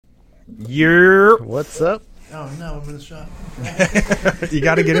What's up? Oh no, I'm in the shop. You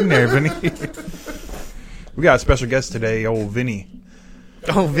got to get in there, Vinny. We got a special guest today, old Vinny.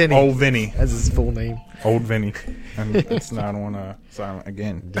 Oh, Vinny. Old Vinny. That's his full name. Old Vinny. And it's not on silent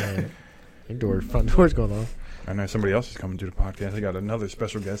again. Damn. Your front door's going on. I know somebody else is coming to the podcast. I got another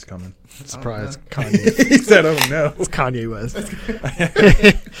special guest coming. Surprise. Kanye. He said, oh no. It's Kanye West.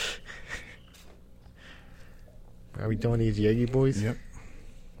 Are we doing these Yogi boys? Yep.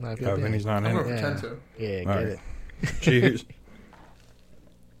 Not good. Oh, Vinny's not I'm in gonna it. pretend to. Yeah, get All right. it. Cheers.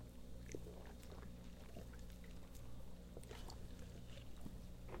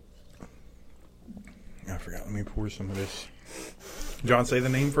 I forgot. Let me pour some of this. John, say the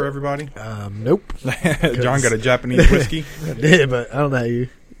name for everybody. Nope. John got a Japanese whiskey. I did, but I don't know how you.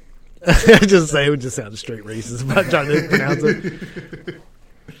 Just say it would just sound straight racist about trying to pronounce it.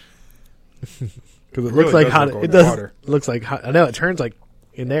 Because it looks really like does hot. look like It does. water. Looks like hot. I know it turns like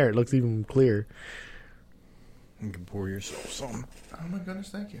in there. It looks even clear. You can pour yourself some. Oh my goodness,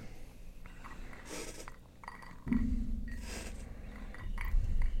 thank you.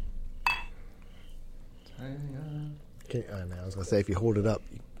 I know. I was gonna say if you hold it up,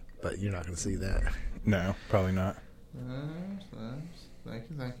 but you're not gonna see that. No, probably not. Thank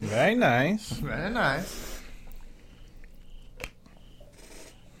you. Very nice. Very nice.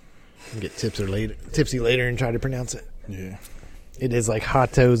 You can get tipsy later, and try to pronounce it. Yeah. It is like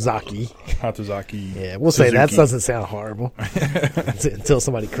Hatozaki. Hatozaki. Yeah, we'll say that Suzuki. doesn't sound horrible until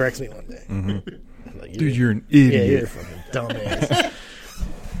somebody corrects me one day. Mm-hmm. Like, Dude, you're an yeah, idiot. you're a fucking dumbass.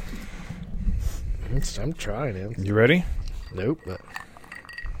 I'm trying it. You ready? Nope. But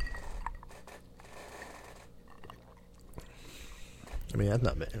I mean, that's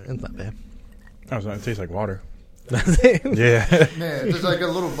not bad. That's not bad. I was it tastes like water. yeah. Yeah. Yeah, there's like a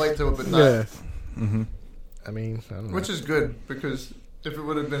little bite to it, but not. Yeah. Mm-hmm. I mean, I don't know. Which is good because if it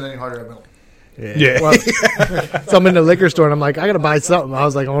would have been any harder, I'd been like, Yeah. Yeah. Well, so I'm in the liquor store and I'm like, I gotta buy something. I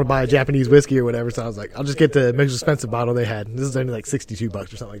was like, I want to buy a Japanese whiskey or whatever. So I was like, I'll just get the most expensive bottle they had. This is only like $62 or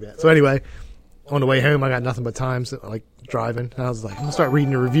something like that. So anyway, on the way home, I got nothing but time, so, like driving. And I was like, I'm gonna start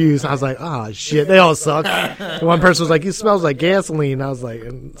reading the reviews. And I was like, shit, they all suck. And one person was like, it smells like gasoline. And I was like,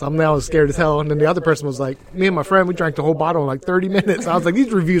 and so I'm now scared as hell. And then the other person was like, me and my friend, we drank the whole bottle in like 30 minutes. I was like,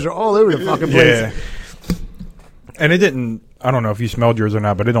 these reviews are all over the fucking place. Yeah. And it didn't, I don't know if you smelled yours or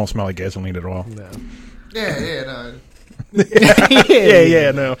not, but it don't smell like gasoline at all. No. yeah, no.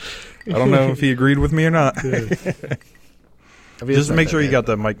 No. I don't know if he agreed with me or not. I mean, it's Just not make that sure you bad. got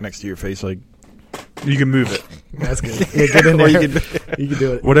the mic next to your face. Like, you can move it. That's good. Yeah, get in there. Or You you can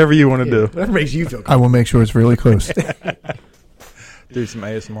do it. Whatever you want to do. Whatever makes you feel I comfortable. will make sure it's really close. Do some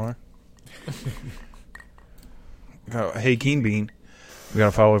ASMR. Hey, Keen Bean. We got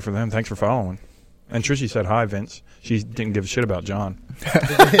to follow for them. Thanks for following. And Trishy said hi, Vince. She didn't give a shit about John.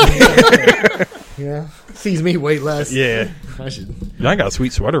 Yeah. Sees me way less. Yeah. I should. John got a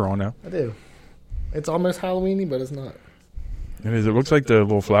sweet sweater on now. I do. It's almost Halloween-y, but it's not. It is. It looks like the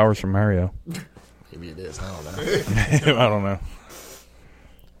little flowers from Mario. Maybe it is. I don't know. I don't know.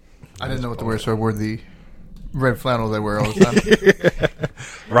 I didn't know what to wear, so I wore the red flannels I wear all the time.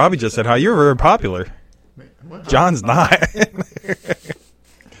 Robbie just said hi. You're very popular. What? John's not.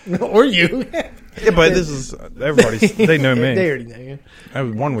 Or you. Yeah, but this is everybody's. They know me. They already know you.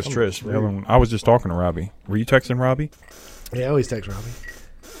 One was Trish. The other one, I was just talking to Robbie. Were you texting Robbie? Yeah, I always text Robbie.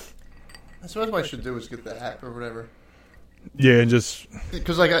 That's what I should do is get the app or whatever. Yeah, and just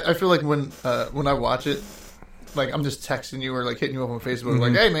Because like I feel like when I watch it, like I'm just texting you or like hitting you up on Facebook,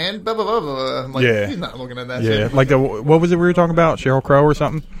 like, hey man, blah blah blah blah. I'm like, Yeah. he's not looking at that yeah, shit. like the what was it we were talking about? Sheryl Crow or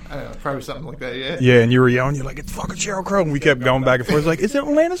something? I don't know, probably something like that. Yeah. Yeah, and you were yelling. You're like, it's fucking Sheryl Crow, and we kept going back and forth. Like, is it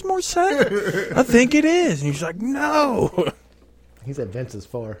Alanis Morissette? I think it is. And he's like, no. He said Vince is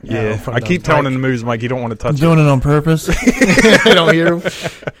far. Yeah, from I the keep telling mic. him to move his mic. You don't want to touch it. it on purpose. I don't hear him.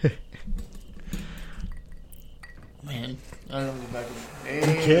 Man, I don't know back.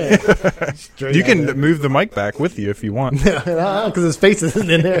 Yeah. Straight You out can there. move the mic back with you if you want. Because his face isn't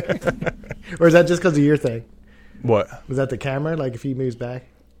in there. Or is that just because of your thing? What? Was that the camera? Like if he moves back?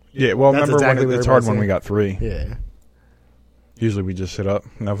 Yeah, well, That's remember exactly when what it's hard when everybody's we got 3. Yeah. Usually we just sit up.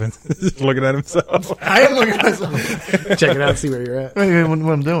 Now Vince is looking at himself. I am looking at myself. Check it out and see where you're at. What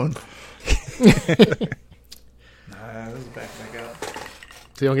I'm doing. This is back out.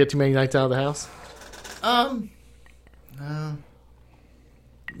 So you don't get too many nights out of the house? No.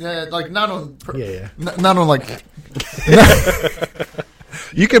 Yeah, like not on. Yeah. Not on like.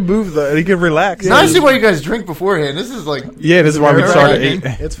 You can move you can relax. Now I see why you guys drink beforehand. This is like. Yeah, this is why we Very started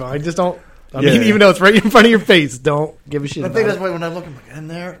right. at 8. It's fine. Just don't. I Yeah. mean, even though it's right in front of your face, don't give a shit. I about think that's it. why when I look, I'm like, in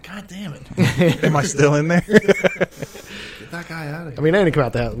there. God damn it. Am I still in there? that guy out of I here. mean, I only come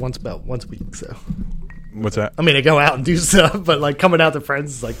out the house once a week, so. What's that? I mean, I go out and do stuff, but like coming out to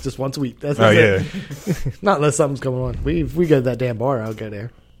friends is like just once a week. That's Oh yeah, it. Not unless something's going on. If we go to that damn bar, I'll go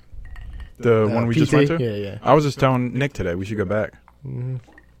there. the one we just PT? went to. Yeah. I was just telling Nick today we should go back.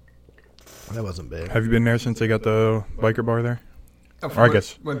 That wasn't bad. Have you been there since they got the biker bar there? Oh, I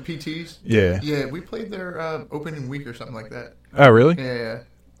guess. when PTs. Yeah. Yeah, we played their opening week or something like that. Oh really? Yeah.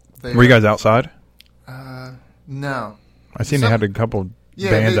 They, Were you guys outside? No. I seen they had a couple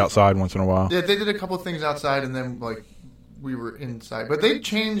bands outside once in a while. Yeah, they did a couple of things outside, and then like we were inside. But they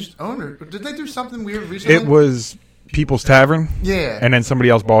changed owner. Did they do something weird recently? It was People's Tavern, Yeah. and then somebody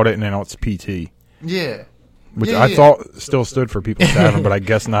else bought it, and now it's PT, Yeah. which Yeah, I yeah. thought still stood for People's Tavern, but I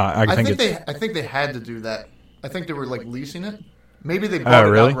guess not. I think it's I think they had to do that. I think they were like leasing it. Maybe they bought it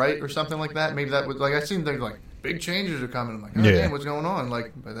really? outright or something like that. Maybe that was like I seen they're like big changes are coming. I'm like, oh, Yeah. damn, what's going on?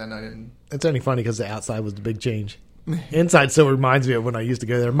 Like, but then I didn't. It's only funny because the outside was the big change. Inside still reminds me of when I used to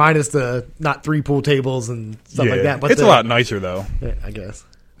go there, minus the not 3 pool tables and stuff like that. But it's a lot nicer though. Yeah, I guess.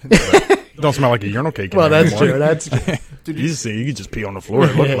 Don't smell like a urinal cake. in Well, there that's anymore. true. That's true. You could just pee on the floor.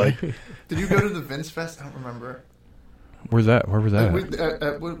 It looked Yeah. like. Did you go to the Vince Fest? I don't remember. Where's that? Where was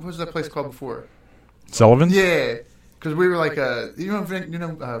that? What was that place called before? Sullivan's? Yeah, because we were like,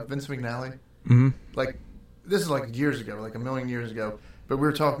 Vince McNally. Mm-hmm. Like, this is like years ago, like a million years ago. But we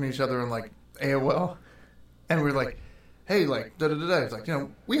were talking to each other on like AOL, and we were like, "Hey, like, da da da da." It's like,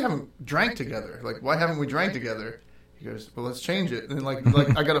 we haven't drank together. Like, why haven't we drank together? He goes, "Well, let's change it." And like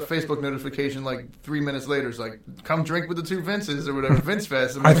I got a Facebook notification like 3 minutes later. It's like, "Come drink with the 2 Vinces or whatever, Vince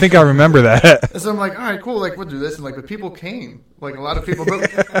Fest." I'm I like- think I remember that. And so I'm like, all right, cool, like we'll do this, and like, but people came, like a lot of people, but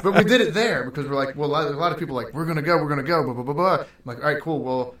we did it there because we're like, well, a lot of people are like, we're gonna go, blah blah blah blah. I'm like, all right, cool,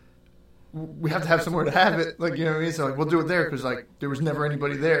 well, we have to have somewhere to have it, like you know what I mean. So like, we'll do it there because like there was never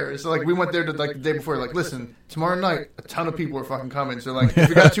anybody there. So like, we went there to like the day before, like, listen, tomorrow night a ton of people are fucking coming. So like, if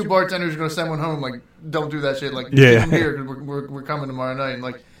we got 2 bartenders, you're gonna send one home. Like, don't do that shit. Like, Yeah. keep them here because we're coming tomorrow night. And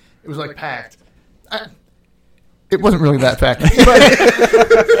like, it was like packed. It wasn't really that packed. It's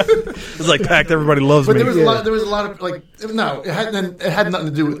like packed. Everybody loves But me. there was a lot of like no, it had nothing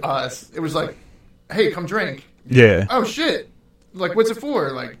to do with us. It was like, hey, come drink. Yeah. Oh shit! Like, what's it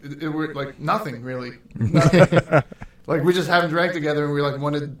for? Like, it were like nothing really. Nothing. Like we just haven't drank together, and we like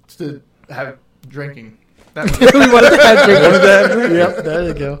wanted to have drinking. That was we wanted to have drink. Wanted to have drink? Yep, there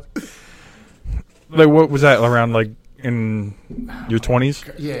you go. Like, what was that around? Like in your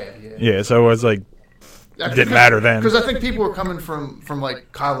 20s? yeah. Yeah. So it was like it didn't matter then. Because I think people were coming from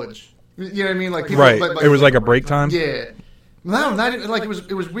like college. You know what I mean? Like people, Right. Like, It was like a break time. yeah. No, not even, like it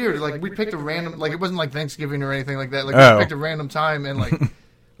was weird. Like we picked a random, like it wasn't like Thanksgiving or anything like that. Like Oh. we picked a random time, and like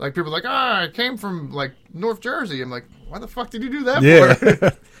like people were like, I came from like North Jersey. I'm like, why the fuck did you do that Yeah.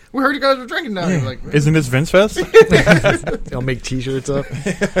 for? We heard you guys were drinking now. You're like, Isn't this Vince Fest? I'll make T-shirts up.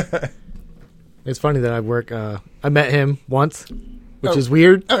 It's funny that I met him once, which is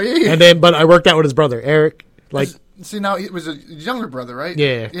weird. Oh, yeah. And but I worked out with his brother Eric. Like, see, now he was a younger brother, right?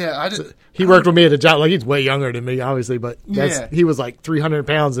 Yeah. yeah. I did. he worked with me at a job. Like, he's way younger than me, obviously, but Yeah. he was like 300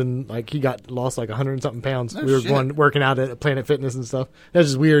 pounds, and like he got lost like 100 and something pounds. No we were shit. working out at Planet Fitness and stuff. That's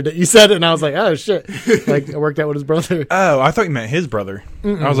just weird that you said it, and I was like, oh shit. Like, I worked out with his brother. Oh, I thought you meant his brother.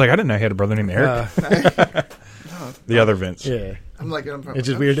 I was like, I didn't know he had a brother named Eric. The other Vince. Yeah. I'm like, It's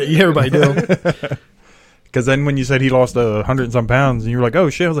just weird that everybody do him. Because then when you said he lost 100 and some pounds, and you were like, oh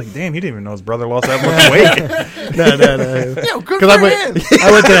shit, I was like, damn, he didn't even know his brother lost that much weight. No. Yo, good Because for him.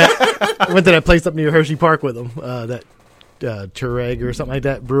 I went to that place up near Hershey Park with him, that Tureg or something like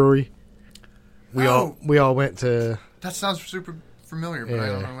that brewery. We all went to. That sounds super familiar, but I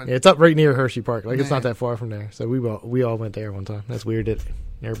don't know. Yeah, it's up right near Hershey Park. Like, it's Man. not that far from there. So we all went there one time. That's weird that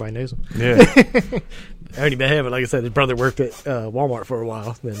everybody knows him. Yeah. I only met him, but like I said, his brother worked at Walmart for a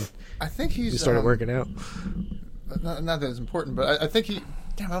while. Then I think he he's started working out. Not that it's important, but I think he.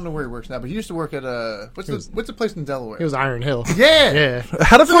 Damn, I don't know where he works now, but he used to work at what's the place in Delaware? It was Iron Hill. Yeah. Yeah.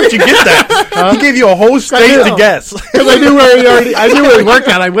 How the fuck did you get that? He gave you a whole state know. to guess. Because I knew where he worked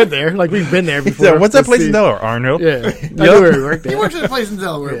at. I went there. Like, we've been there before. Yeah, what's that Let's place see. in Delaware? Iron Hill? Yeah. I knew where he worked He at. works at a place in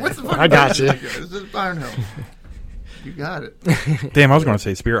Delaware. Yeah. What's the fuck? I got you. This is Iron Hill. You got it. Damn, I was going to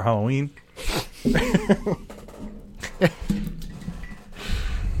say Spirit Halloween.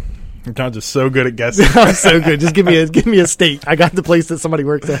 I'm just so good at guessing. I'm so good. Just give me a state. I got the place that somebody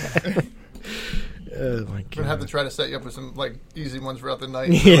works at. Oh my I'm gonna have to god. try to set you up with some like easy ones throughout the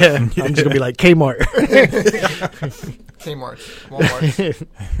night. Yeah. I'm just gonna be like Kmart. Kmart, Walmart.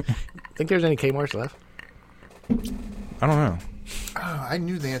 Think there's any Kmarts left? I don't know. Oh, I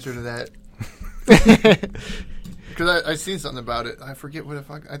knew the answer to that because I seen something about it. I forget what the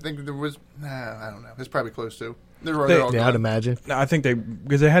fuck. I think there was. Nah, I don't know. It's probably close to. They're all Yeah, I'd gone. imagine. No, I think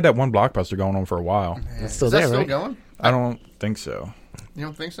because they had that one Blockbuster going on for a while. Yeah. It's still Is that there, still right? going? I don't think so. You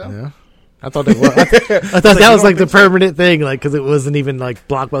don't think so? Yeah. I thought it was. I thought that was like the permanent thing, like because it wasn't even like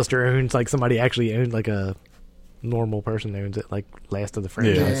Blockbuster owns, like somebody actually owned, like a normal person owns it, like last of the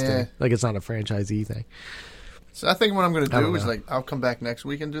franchise Yeah. thing. Like it's not a franchisee thing. So I think what I'm going to I do don't is know. like I'll come back next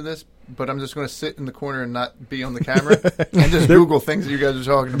week and do this, but I'm just going to sit in the corner and not be on the camera and just Google things that you guys are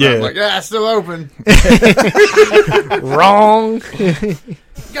talking about. Yeah. I'm like, it's still open. Wrong. You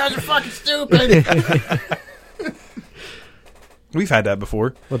guys are fucking stupid. We've had that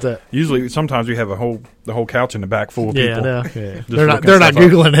before. What's that? Usually, sometimes we have the whole couch in the back full of Yeah, I people. know. Yeah. Just They're not. looking They're not stuff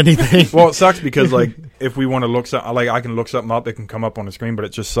up. googling anything. Well, it sucks because like if we want to look something, like I can look something up, it can come up on the screen, but it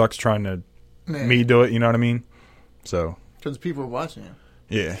just sucks trying to me do it. You know what I mean? So Because people are watching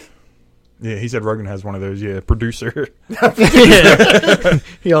you. yeah. He said Rogan has one of those. Yeah, producer. Yeah.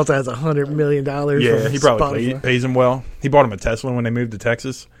 He also has $100 million. Yeah, from he probably Spotify. pays him well. He bought him a Tesla when they moved to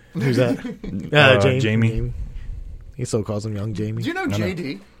Texas. Who's that? Jamie. He still calls him Young Jamie. Do you know know.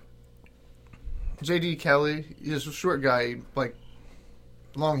 JD? JD Kelly. He's a short guy, like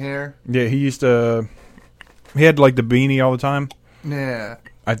long hair. Yeah, he had like the beanie all the time. Yeah.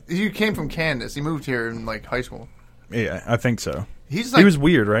 He came from Kansas. He moved here in like high school. Yeah, I think so. He's like, He was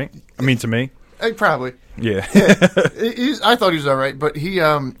weird, right? I mean, to me. probably. Yeah. I thought he was all right, but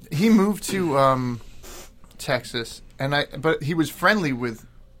he moved to Texas, but he was friendly with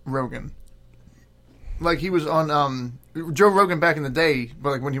Rogan. Like he was on Joe Rogan back in the day, but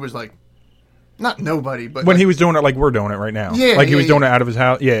like when he was like not nobody, but When like, he was doing it like we're doing it right now. Yeah, Like he was yeah, doing yeah. it out of his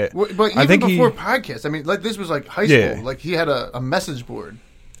house. Yeah. But I even think before podcasts, I mean, like this was like high school. Yeah. Like he had a message board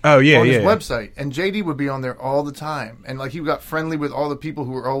Oh, yeah, on yeah. his website, and JD would be on there all the time, and like he got friendly with all the people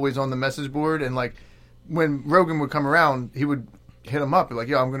who were always on the message board, and like when Rogan would come around, he would hit him up, be like,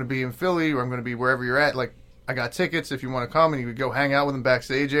 "Yo, I'm going to be in Philly, or I'm going to be wherever you're at. Like, I got tickets if you want to come," and he would go hang out with him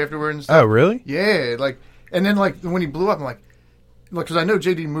backstage afterward and stuff. Oh, really? Yeah, like, and then like when he blew up, I'm like, look, because I know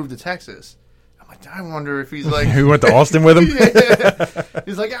JD moved to Texas. I'm like, I wonder if he's like, Who went to Austin with him? yeah.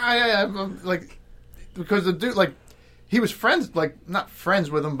 He's like, yeah, I'm like, because the dude, like, he was friends, like, not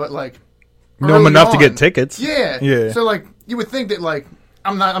friends with him, but like, Know him early enough to on. get tickets. Yeah, Yeah. So like, you would think that like,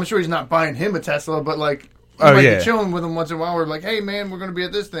 I'm sure he's not buying him a Tesla, but like, he Oh, might yeah. be chilling with him once in a while. Or like, hey man, we're going to be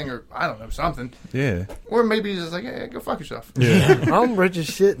at this thing, or I don't know, something. Yeah. Or maybe he's just like, hey, go fuck yourself. Yeah. I'm rich as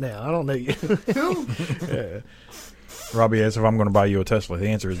shit now. I don't know you. Who? Robbie asked if I'm going to buy you a Tesla. The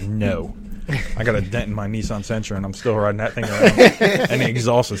answer is no. I got a dent in my Nissan Sentra, and I'm still riding that thing around. And the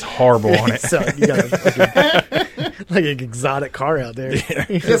exhaust is horrible on it. So you got a fucking, like an exotic car out there. Yeah,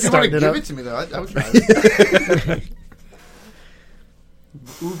 if you want to Starting give up. it to me though, I would try it.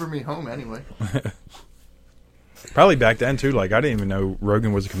 Uber me home anyway. Probably back then, too. Like, I didn't even know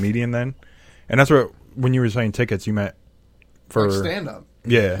Rogan was a comedian then. And that's what, when you were saying tickets, you meant for... Like stand up.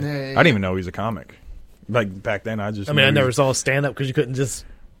 Yeah. Yeah, I didn't even know he was a comic. Like, back then, I just I mean, I knew he never was- saw stand up because you couldn't just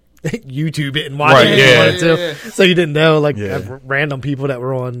YouTube it and watch Right, it if yeah. you wanted to. Yeah. So you didn't know, like, Yeah. random people that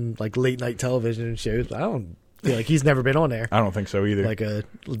were on, like, late night television shows. I don't feel like he's never been on there. I don't think so either. Like a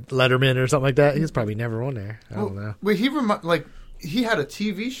Letterman or something like that. He's probably never on there. I don't know. Well, he had a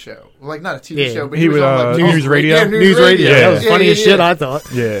TV show, like not a TV Yeah. show, but He he was was, on like news radio? Yeah, News radio. Yeah. That was funny as shit, I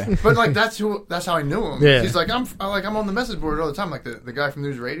thought. yeah. But like that's how I knew him. Yeah. He's like I'm on the message board all the time, like the guy from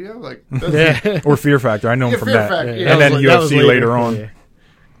News Radio, like Yeah. Or Fear Factor. I know him Yeah, from Fear that. Factor, Yeah, And that then was UFC later on. Yeah,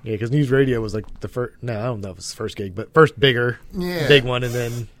 because News Radio was like the first. No, I don't know if it was the first gig, but first bigger, Yeah. big one, and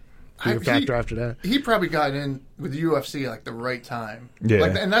then Fear he- Factor after that. He probably got in with the UFC at like the right time. Yeah.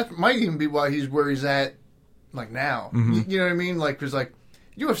 Like, and that might even be why he's where he's at, like now. Mm-hmm. You know what I mean? Like, because like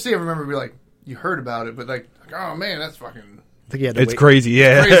UFC, I remember be like you heard about it, but like oh man, that's fucking I think he had to It's wait. crazy.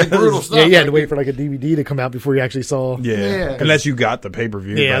 Yeah. crazy brutal stuff. Yeah, you had to Like, wait for like a DVD to come out before you actually saw. Yeah. Yeah. Unless you got the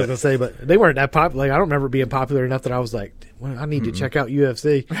pay-per-view. Yeah, I was but- gonna say, but they weren't that popular. Like, I don't remember being popular enough that I was like, well, I need to check out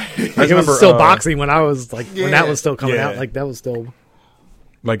UFC. Like, it was remember, still boxing when I was like when that Yeah. was still coming Yeah. out. Like that was still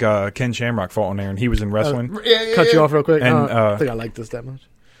Like Ken Shamrock fought on there, and he was in wrestling. yeah, cut you off real quick. And, I don't think I like this that much.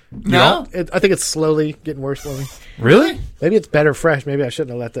 No, I think it's slowly getting worse for me. Really? Maybe it's better fresh. Maybe I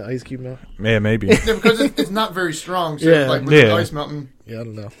shouldn't have let the ice cube melt. Yeah, maybe. yeah, because it's not very strong. So Yeah. like with Yeah. the ice melting. Yeah, I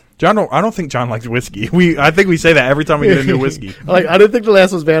don't know. I don't think John likes whiskey. I think we say that every time we get a new whiskey. Like I didn't think the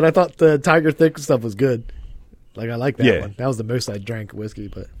last was bad. I thought the Tiger Thick stuff was good. Like I like that Yeah. one. That was the most I drank whiskey,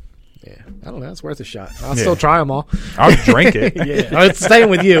 but yeah, I don't know. It's worth a shot. I'll Yeah. still try them all. I'll drink it. Yeah, it's staying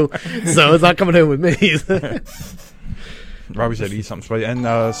with you, so it's not coming home with me. Robbie said eat something spicy.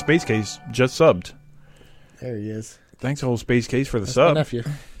 And Space Case just subbed. There he is. Thanks, whole Space Case, for the That's my sub. nephew.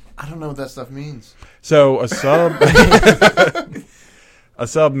 I don't know what that stuff means. So a sub, A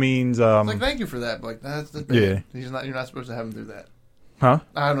sub means It's like, thank you for that. But like, that's bad. Yeah. You're not supposed to have him do that. huh?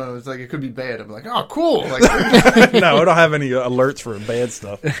 I don't know. It's like, it could be bad. I'm like, oh, cool. Like, No, I don't have any alerts for bad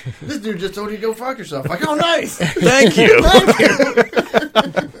stuff. this dude just told you to go fuck yourself. Like, oh, nice. Thank you.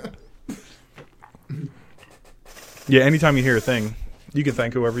 Thank you. Yeah, anytime you hear a thing, you can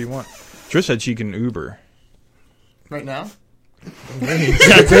thank whoever you want. Trish said she can Uber. Right now?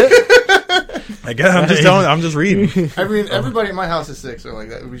 That's it. I guess I'm just telling. I'm just reading. I mean, everybody in my house is sick, so like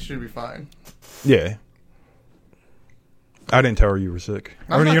that, we should be fine. Yeah. I didn't tell her you were sick.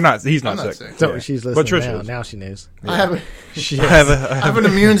 I'm You're not. He's not I'm not sick. sick. So Yeah. she's But listening Trish now. is. Now she knows. I have She I have an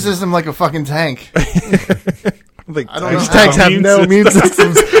immune system like a fucking tank. I don't know These how. tanks have no immune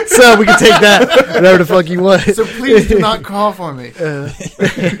systems, so we can take that whatever the fuck you want. So please do not cough on me.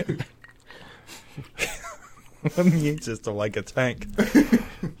 immune system like a tank.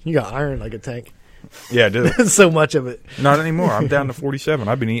 You got iron like a tank. Yeah, I do. So much of it. Not anymore. I'm down to 47.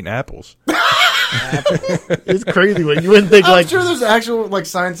 I've been eating apples. It's crazy when you wouldn't think I'm like sure there's actual like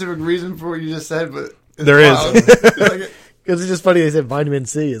scientific reason for what you just said, but it's There is. wild. It's like, because it's just funny they said vitamin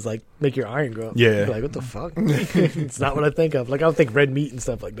C is like make your iron grow up. Yeah. You're like what the fuck? It's not what I think of. Like I would think red meat and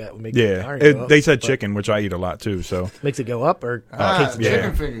stuff like that would make your Yeah. iron go up. They said but chicken, which I eat a lot too. So makes it go up or takes it yeah.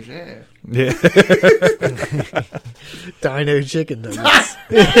 chicken fingers, yeah. yeah. Dino chicken nuggets.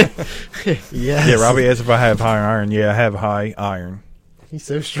 Yes. Yeah. Robbie asked if I have high iron. Yeah, I have high iron. He's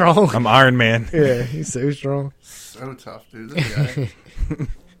so strong. I'm Iron Man. Yeah, he's so strong. So tough, dude. This guy.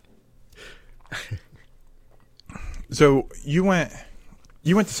 So you went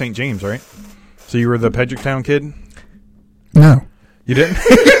to St. James, right? So you were the Pedricktown kid? No. You didn't?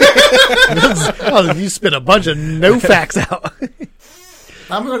 Oh, you spit a bunch of no facts out.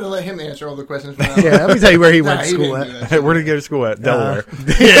 I'm going to let him answer all the questions for now. Yeah, let me tell you where he Nah, went to he school didn't do at. that. Where did you go to school at? Delaware.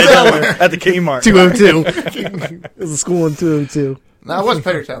 Yeah, Delaware. At the Kmart. 202. It was a school in 202. No, it wasn't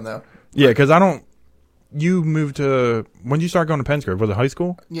Pedricktown, though. Yeah, because you moved to, when did you start going to Pennsgrove? Was it high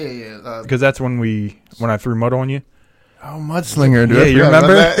school? Yeah. Because that's when I threw mud on you. Oh, Mudslinger, dude. Yeah, you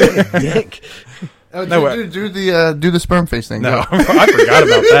remember? Dick. Oh, No, do the sperm face thing. No, Go. I forgot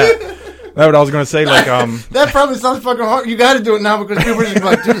about that. No, what I was going to say, like, That probably sounds fucking hard. You got to do it now because people are just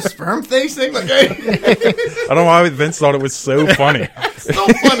like, do the sperm face thing? Like, hey, I don't know why Vince thought it was so funny. it's so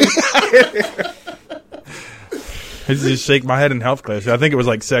funny. I used to just shake my head in health class. I think it was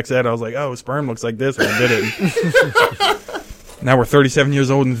like sex ed. I was like, oh, sperm looks like this, and I did it. Now we're 37 years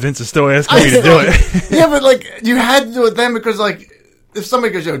old, and Vince is still asking me to do it. Yeah, but like, you had to do it then because like, if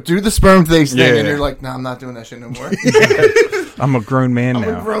somebody goes, yo, do the sperm face thing, Yeah. and you're like, nah, I'm not doing that shit no more. I'm a grown man I'm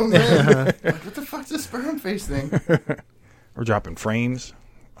now. a grown man. Like, what the fuck's the sperm face thing? We're dropping frames.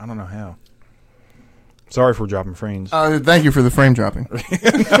 I don't know how. Sorry for dropping frames. Thank you for the frame dropping. What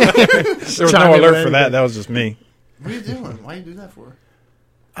There was chime no in alert with for that. anything. That was just me. are you doing? Why you do that for?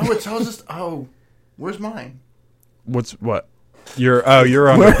 Oh, it tells us. Oh, where's mine? What? You're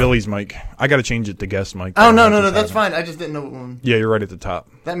on the Billy's mic. I got to change it to guest mic. Oh, no, that's fine. I just didn't know what one. Yeah, you're right at the top.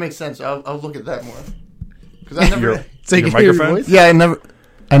 That makes sense. I'll look at that more. Because I never. Your, So you your can hear your microphone? voice? Yeah,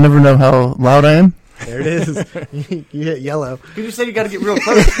 I never know how loud I am. There it is. You hit yellow. Because you said you got to get real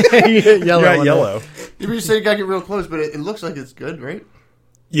close. You hit yellow. You're on at yellow. You said you got to get real close, but it looks like it's good, right?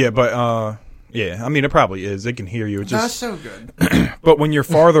 Yeah, but yeah, I mean it probably is. It can hear you. It That's just so good. but when you're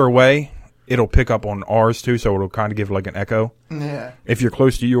farther away, it'll pick up on ours too, so it'll kind of give like an echo. Yeah. If you're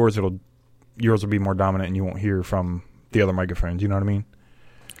close to yours, yours will be more dominant, and you won't hear from the other microphones. You know what I mean?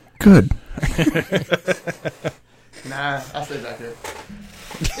 Good. Nah, I'll stay back here.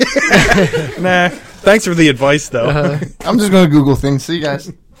 Nah. Thanks for the advice, though. I'm just going to Google things. See you guys.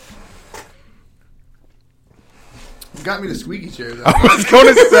 You got me the squeaky chair, though. I was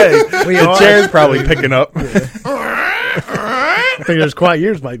going to say We the are. chair's probably picking up. I think there's quiet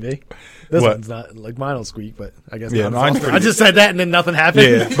years might be. This What? one's not like mine will squeak, but I guess Yeah, mine's mine's also- pretty I just said that and then nothing happened.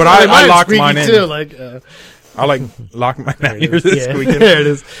 Yeah, but I Mine's locked squeaky mine in. too. Like, I like lock my there it ears. is. Yeah, Squeaking. there it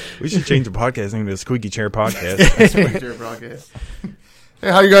is. We should change the podcast name to the Squeaky Chair Podcast. Squeaky chair broadcast. Hey,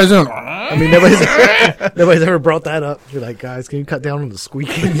 how you guys doing? I mean, nobody's ever brought that up. You're like, guys, can you cut down on the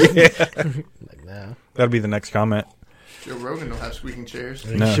squeaking? Like, nah. That'll be the next comment. Joe Rogan don't have squeaking chairs.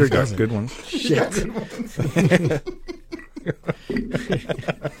 He No, sure it's got doesn't. good ones. Shit.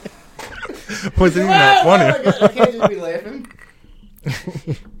 Wasn't even that funny. I can't just be laughing.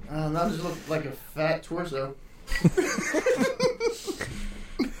 Now just look like a fat torso.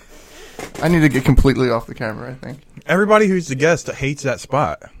 I need to get completely off the camera, I think. Everybody who's the guest hates that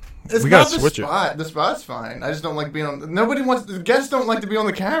spot. It's We not gotta the switch it. spot. The spot's fine. I just don't like being on. Nobody wants. The guests don't like to be on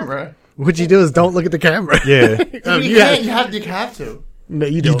the camera. What you do is don't look at the camera. Yeah. Oh, you you can't. have- You have to. No,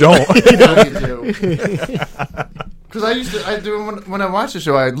 you You don't. don't. No, you do. Because I do when I watch the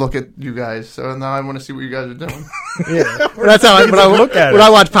show, I look at you guys. So now I want to see what you guys are doing. Yeah, that's how when I look at when it. I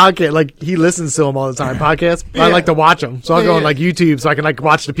watch podcasts. Like he listens to them all the time. Podcasts. I like to watch them, so I'll go on like YouTube so I can like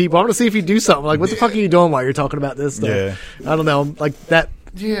watch the people. I want to see if you do something. Like, what the fuck are you doing while you're talking about this stuff? Yeah. I don't know. Like that.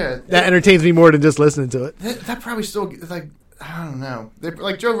 Yeah, That entertains me more than just listening to it. that probably still like. I don't know.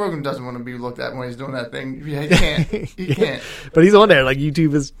 Like Joe Rogan doesn't want to be looked at when he's doing that thing. Yeah, he can't. He can't. But he's on there. Like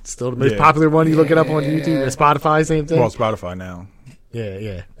YouTube is still the most Yeah. popular one. You look it up on Yeah. YouTube or Spotify, same thing. Well, Spotify now.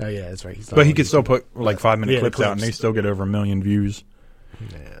 Yeah. Oh yeah, that's right. He's But he on could still put like 5-minute Yeah, the clips out, and clips. they still get over 1 million views.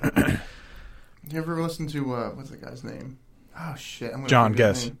 Yeah. You ever listen to what's the guy's name? Oh shit, I'm gonna John forget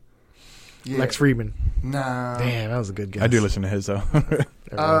his Guess. name. Yeah. Lex Friedman. Nah. Damn, that was a good guess. I do listen to his though. Every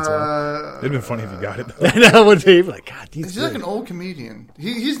once in a while. It'd been funny if you got it. That would be like, God, He's like an old comedian.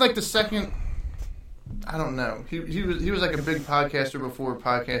 He's like the second. I don't know. He was like a big podcaster before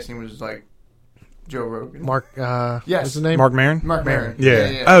podcasting was like Joe Rogan. Mark. Yes. What's his name? Mark Maron? Mark Maron.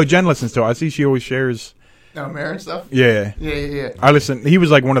 Yeah. Oh, Jen listens to it. I see she always shares. Oh, Maron stuff. Yeah. Yeah. I listen. He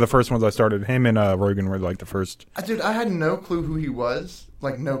was like one of the first ones I started. Him and Rogan were like the first. Dude, I had no clue who he was.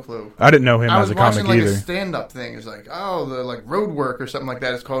 Like no clue. I didn't know him I as was a watching comic like either. a stand-up thing. It's like, oh, the like Road Work or something like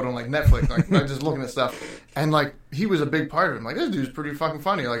that. It's called on like Netflix. Like I'm just looking at stuff, and like he was a big part of it. I'm like, this dude's pretty fucking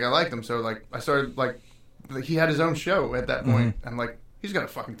funny. Like I liked him, so like I started like he had his own show at that point. I'm like, he's got a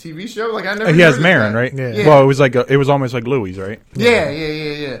fucking TV show. Like I never. He has heard of this Maron, guy. right? Yeah. Well, it was like it was almost like Louis, right?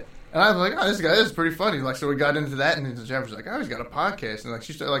 Yeah. And I was like, oh, this guy is pretty funny. Like, so we got into that, and Jeff was like, oh, he's got a podcast. And like,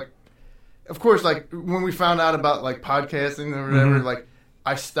 she started like, of course, like when we found out about like podcasting or whatever, like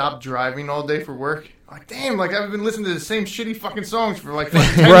I stopped driving all day for work. I'm like, damn, like I've been listening to the same shitty fucking songs for like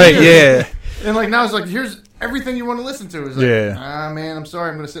fucking 10 Right. years. Yeah. And like now it's like, here's everything you want to listen to. It's like, Yeah. man, I'm sorry,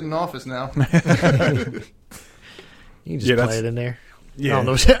 I'm going to sit in the office now. You can just Yeah, play that's- it in there. Yeah.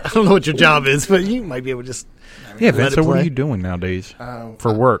 I don't know what your job is, but you might be able to just. Yeah, Let Vince. it So what play. are you doing nowadays Oh,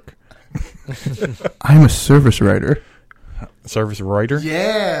 for work? I'm a service writer. Service writer?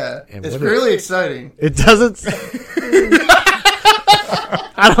 Yeah, And it's what really exciting. It doesn't.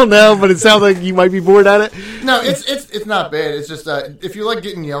 I don't know, but it sounds like you might be bored at it. No, it's not bad. It's just if you like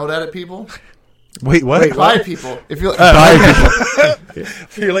getting yelled at people, Wait, what? Wait, by people. If you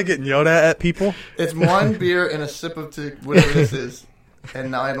You're like getting yelled at people? it's one beer and a sip of whatever this is,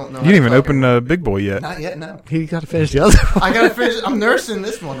 and now I don't know. You didn't even open the big boy yet. Not yet. No, He got to finish the other one. I gotta finish. I'm nursing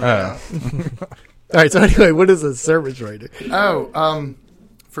this one right Oh. now. All right, so anyway, what is a service writer? Oh,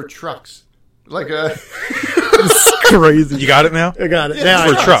 for trucks, like It's crazy. You got it now? I got it. Yeah, Now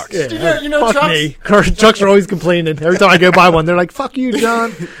for I- trucks. Yeah. You know Fuck trucks? me. Trucks are always complaining. Every time I go buy one, they're like, fuck you,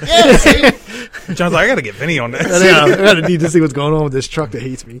 John. yeah. See? John's like, I gotta get Vinny on I this. know. I gotta need to see what's going on with this truck that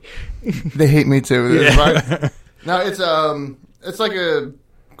hates me. They hate me too. Yeah. Right? No, it's like a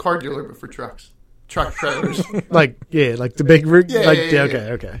car dealer but for trucks, truck trailers. Like, yeah, like the big rig. Yeah, like, yeah, yeah,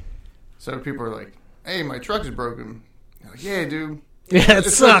 okay. So people are like, "Hey, my truck is broken." I'm like, yeah, dude. Yeah, it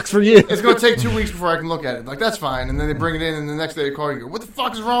It's sucks like- for you. It's going to take 2 weeks before I can look at it. Like, that's fine. And then they bring it in, and the next day they call you and go, what the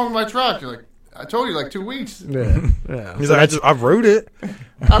fuck is wrong with my truck? You're like, I told you, like, 2 weeks. Yeah, yeah. He's So like, I wrote it.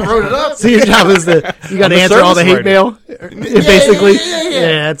 I wrote it up. So your job is you got I'm to a answer all the service hate mail, basically.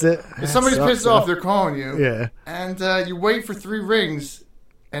 yeah. That's it. If somebody's Sucks, pissed though. off, they're calling you. Yeah, And you wait for 3 rings,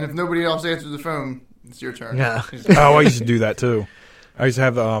 and if nobody else answers the phone, it's your turn. Yeah. Oh, I used to do that too. I used to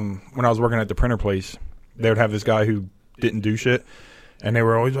have when I was working at the printer place, they would have this guy who didn't do shit, and they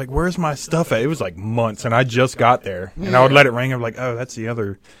were always like, "Where's my stuff at?" It was like months, and I just got there, and I would let it ring. I'm like, "Oh, that's the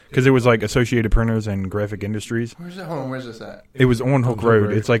other," because it was like Associated Printers and Graphic Industries. Where's it? Hold on, where's this at? It was on Hook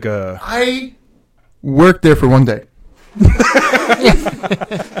Road. It's like a I worked there for 1 day.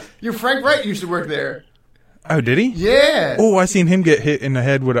 Your Frank Wright used to work there. oh, did he? Yeah. Oh, I seen him get hit in the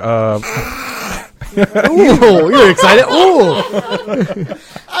head with Ooh, you're excited. Ooh,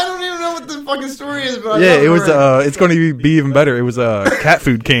 I don't even know what the fucking story is, but I yeah, love it was. Frank. It's going to be even better. It was a cat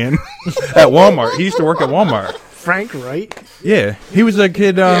food can at Walmart. He used to work at Walmart. Frank Wright. Yeah, he was a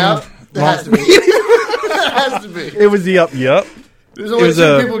kid. Yeah, it has to be. It has to be. It was the up. Yup. There's only was,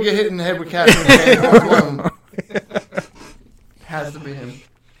 2 people get hit in the head with caffeine. Has to be him.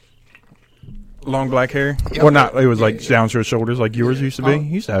 Long black hair. Yep. Well, not. It was like down to his shoulders, like yours used to be.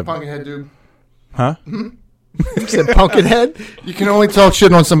 He used to have. Pumpkin head dude. Huh? You said Pumpkinhead. You can only talk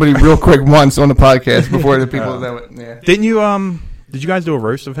shit on somebody real quick once on the podcast before the people know it. Yeah. Didn't you? Did you guys do a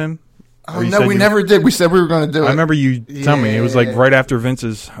roast of him? Oh, Or you no, said we you- never did. We said we were going to do it. I remember you telling me it was like Yeah. right after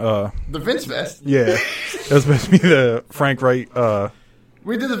Vince's. The Vince Fest. Yeah, that was supposed to be the Frank Wright.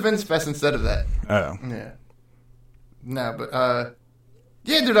 We did the Vince Fest instead of that. Oh, Yeah. No, but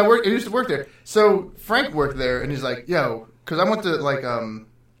yeah, dude, I used to work there. So Frank worked there, and he's like, "Yo," because I went to like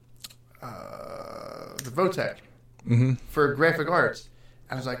the Votech, for graphic arts.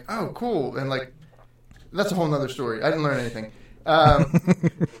 I was like, oh, cool. And like, that's a whole nother story. I didn't learn anything.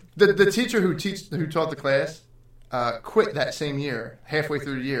 The teacher who taught the class quit that same year, halfway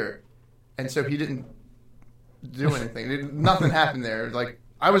through the year. And so he didn't do anything. Nothing happened there. Like,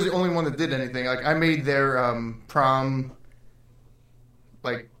 I was the only one that did anything. Like, I made their prom,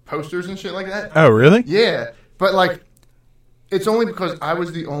 like, posters and shit like that. Oh, really? Yeah. But, like, it's only because I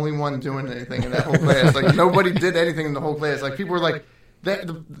was the only one doing anything in that whole class. Like, nobody did anything in the whole class. Like, people were like,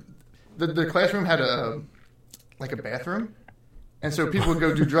 the classroom had a bathroom. And so people would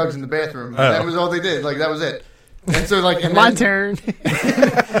go do drugs in the bathroom. That was all they did. Like, that was it. And so, like, and My then, turn.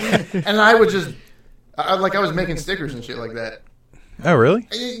 and I would just, I was making stickers and shit like that. Oh, really?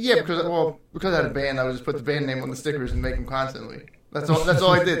 Yeah, because I had a band, I would just put the band name on the stickers and make them constantly. That's all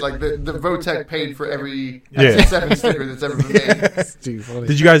I did. Like, the Votech paid for every 7 sticker that's ever been made. That's too funny.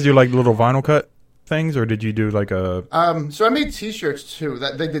 Did you guys do like little vinyl cut things, or did you do like a? So I made T-shirts too.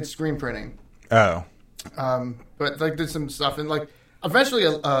 That they did screen printing. Oh. But like did some stuff and like eventually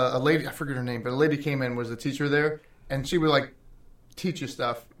a lady, I forget her name, but a lady came in, was a teacher there, and she would like teach you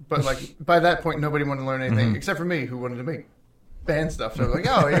stuff. But like by that point, nobody wanted to learn anything except for me, who wanted to make band stuff. So I was like,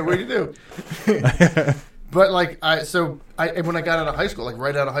 oh yeah, what do you do? But like when I got out of high school, like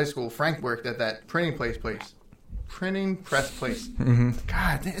right out of high school, Frank worked at that printing press place. Mm-hmm.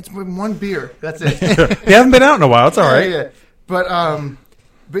 God, it's been one beer. That's it. You haven't been out in a while. It's all right. Yeah.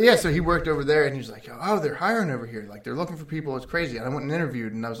 But yeah, so he worked over there, and he was like, oh, they're hiring over here. Like, they're looking for people. It's crazy. And I went and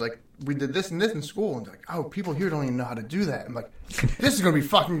interviewed, and I was like, we did this and this in school. And they're like, oh, people here don't even know how to do that. I'm like, this is going to be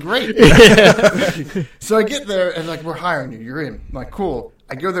fucking great. So I get there, and like, we're hiring you. You're in. I'm like, cool.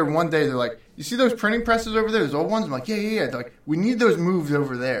 I go there one day. They're like, you see those printing presses over there? Those old ones? I'm like, yeah. They're like, we need those moved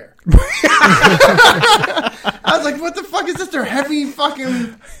over there. I was like, what the fuck is this? They're heavy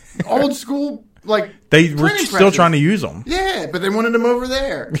fucking old school, like, they were printing still presses. trying to use them. Yeah, but they wanted them over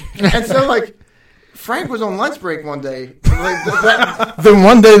there. And so, like, Frank was on lunch break one day. Like, the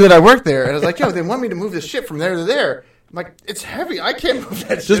one day that I worked there. And I was like, yo, they want me to move this shit from there to there. I'm like, it's heavy. I can't move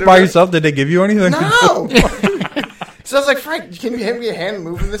that shit. Just by yourself? Did they give you anything? No. So I was like, Frank, can you hand me a hand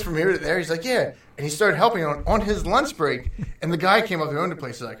moving this from here to there? He's like, yeah. And he started helping on his lunch break. And the guy came up who owned the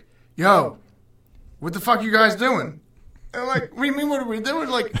place. He's like, yo, what the fuck are you guys doing? And I'm like, what do you mean, what are we doing?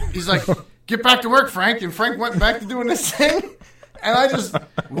 Like, he's like, get back to work, Frank. And Frank went back to doing this thing. And I just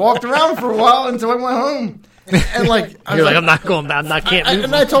walked around for a while until I went home. And like, I was You're like, I'm not going back. I can't move.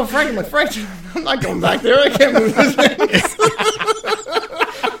 and I told Frank, I'm like, Frank, I'm not going back there. I can't move this thing.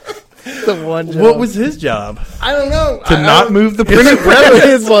 The one job. What was his job? I don't know. To not move the printer Whatever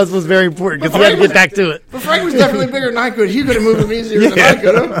press? his was very important because he had to get back to it. But Frank was definitely bigger than I could. He could have moved them easier than I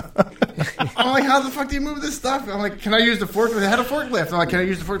could have. I'm like, how the fuck do you move this stuff? I'm like, can I use the forklift? They had a forklift. I'm like, can I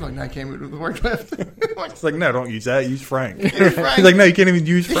use the forklift? I'm like, no, I can't move the forklift. It's like, no, don't use that. Use Frank. Frank. He's like, no, you can't even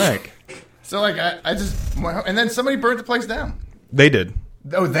use Frank. So like, I just went home. And then somebody burnt the place down. They did.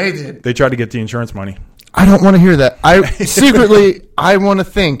 Oh, they did. They tried to get the insurance money. I don't want to hear that. I secretly, I want to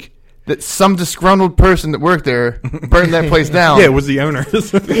think that some disgruntled person that worked there burned that place down. Yeah, it was the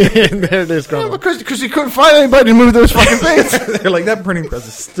owners. There it is, Yeah, Grandma. because he couldn't find anybody to move those fucking things. They're like, that printing press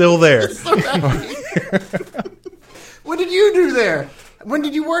is still there. What did you do there? When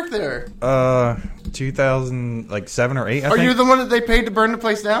did you work there? 2007 or 8, I Are think. you the one that they paid to burn the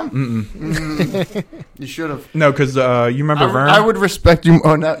place down? Mm-mm. You should have. No, because you remember Vern? I would respect you.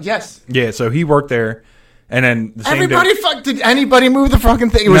 Oh no, yes. Yeah, so he worked there, and then the same Everybody day, did anybody move the fucking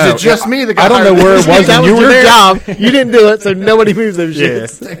thing? Was No, it just me? The guy I don't know where it was. That and was you were your there. job. You didn't do it, so nobody moves those Yeah.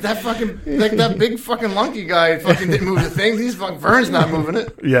 shits. Like that big fuking lunky guy fucking didn't move the thing. These fucking Vern's not moving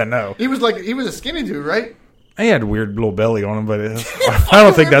it. Yeah, no. He was a skinny dude, right? He had a weird little belly on him, but I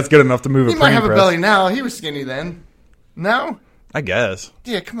don't think that's good enough to move He a might printing have a press. belly now. He was skinny then. No? I guess.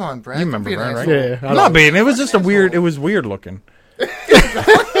 Yeah, come on, Brad. You remember Don't be an Vern, right? asshole. Yeah, I Not don't- being. It was just a weird. It was weird looking.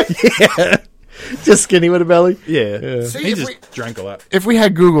 Yeah. just skinny with a belly. Yeah. See, He if just drank a lot. If we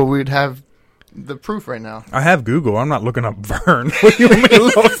had Google, we'd have the proof right now. I have Google. I'm not looking up Vern. What do you want me to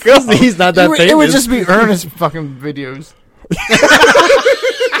look up? He's not that famous. It would just be Ernest fucking videos.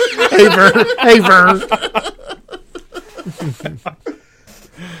 Hey, Vern. Hey, Vern.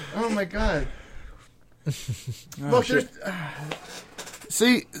 Oh my god. Look, there's.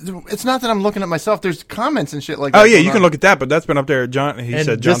 See, it's not that I'm looking at myself. There's comments and shit like that. Oh yeah, going you can on. look at that, but that's been up there. John. He And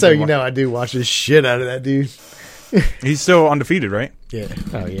said. just so Jonathan you know, I do watch the shit out of that dude. he's still undefeated, right? Yeah.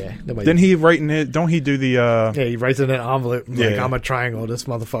 Oh, yeah. Nobody. Didn't he write in it? Don't he do the? Yeah, he writes in an envelope like, Yeah. I'm a triangle, this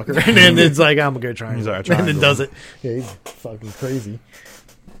motherfucker. And then it's like, I'm a good triangle. He's like, a And then triangle. does it. Yeah, he's fucking crazy.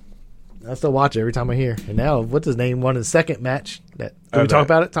 I still watch it every time I hear. And now, what's his name? Won his second match. Did we that- talk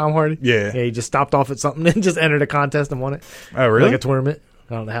about it? Tom Hardy? Yeah. Yeah, he just stopped off at something and just entered a contest and won it. Oh, really? Like a tournament.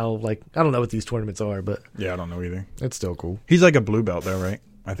 I don't know how, I don't know what these tournaments are, but Yeah, I don't know either. it's still cool. He's like a blue belt, though, right?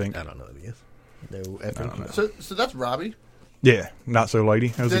 I think. I don't know what he is. No effing don't know. clue. So that's Robbie. Yeah, Not So Lady.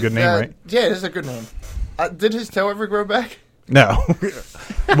 That was a good name, right? Yeah, it is a good name. Did his toe ever grow back? No.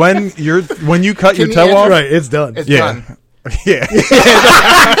 when you cut your Can toe you off, Right, it's done. It's yeah, done. yeah.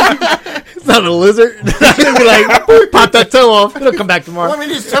 It's not a lizard. It'll be like, boop, pop that toe off. It'll come back tomorrow. Well, I mean,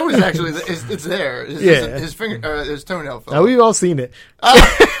 his toe is actually it's there. Yeah. His finger, his toenail fell. Now, we've all seen it.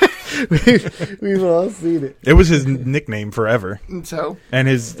 We've all seen it. It was his nickname forever, And so and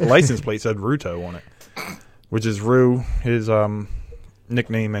his license plate said Ruto on it, which is Rue, his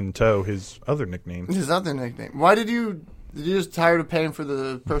nickname, and Toe, his other nickname. his other nickname. Why did you just tired of paying for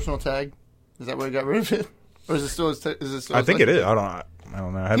the personal tag? Is that why you got rid of it, or is it still? Is it still? I think it is. I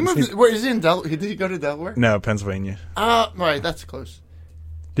don't know. I He haven't moved. seen- Where is he in Delaware? Did he go to Delaware? No, Pennsylvania. Right. That's close.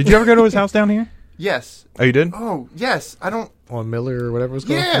 Did you ever go to his house down here? Yes. Oh, you did? Oh, yes. I don't. On Miller or whatever it's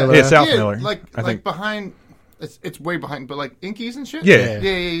called. Yeah. Miller Yeah, Ave? South Miller, Like I think. behind. It's way behind, but like Inkies and shit. Yeah.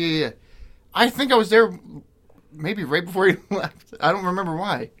 Yeah. I think I was there, maybe right before he left. I don't remember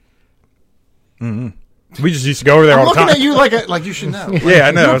why. We just used to go over there I'm all the looking time. at you like you should know. Yeah,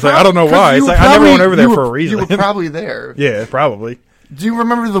 I know. I was like, I don't know Because why. you It's were like, I never probably- went over there you for a were- reason. You were probably there. Yeah, probably. Do you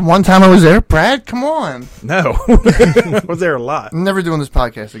remember the one time I was there, Brad? Come on. No. I was there a lot. I'm never doing this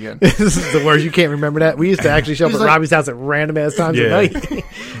podcast again. This is the worst. You can't remember that. We used to actually show up He's at like- Robbie's house at random ass times Yeah. at night.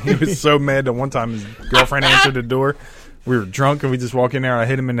 He was so mad that one time his girlfriend answered the door. We were drunk and we just walk in there and I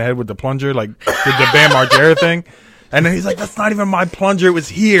hit him in the head with the plunger, like did the Bam Margera thing. And then he's like, "That's not even my plunger. It was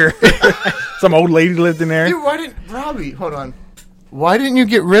here." Some old lady lived in there. Dude, why didn't Robbie? Hold on. Why didn't you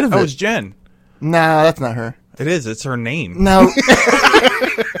get rid of That it? was Jen. Nah, that's not her. It is. It's her name. No.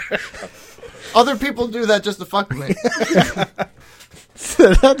 Other people do that just to fuck with me.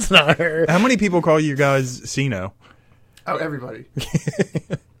 That's not her. How many people call you guys Sino? Oh, everybody.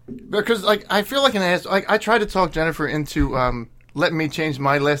 Because like I feel like an ass. Like I tried to talk Jennifer into letting me change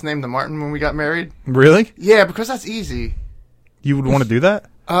my last name to Martin when we got married. Really? Yeah, because that's easy. You would want to do that?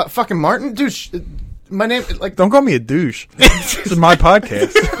 Fucking Martin, dude. My name, like, Don't call me a douche. This is my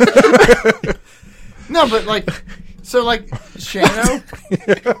podcast. no, but like, so like, Shano.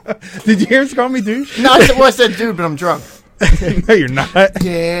 Did you hear us call me douche? No, I said dude, but I'm drunk. No, you're not.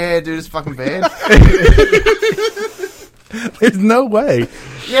 Yeah, dude, it's fucking bad. There's no way.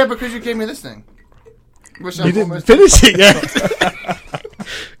 Yeah, because you gave me this thing. Which You didn't finish it yet.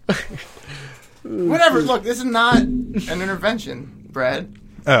 Whatever. Look, this is not an intervention, Brad.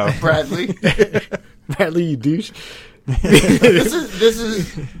 Oh. Bradley. Bradley, you douche. This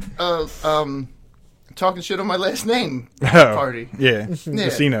is talking shit on my last name party. Yeah. Yeah.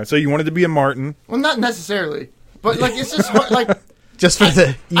 Casino. So you wanted to be a Martin. Well, not necessarily, but like it's just hard, like Just for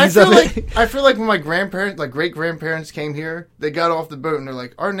the I ease feel of it. like I feel like when my grandparents, like great grandparents, came here, they got off the boat and they're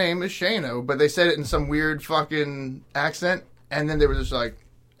like, "Our name is Shano," but they said it in some weird fucking accent, and then they were just like,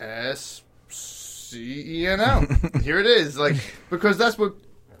 "SCENO." Here it is, like because that's what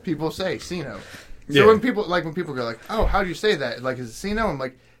people say, Sino. So Yeah. when people go like, "Oh, how do you say that?" Like, is it Sino? I'm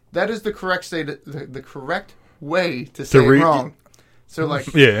like, that is the correct the correct way to say read- it wrong. So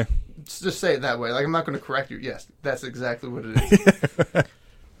like, Yeah. just say it that way. Like, I'm not going to correct you. Yes, that's exactly what it is.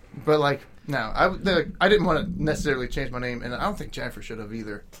 But like, no, I didn't want to necessarily change my name, and I don't think Jennifer should have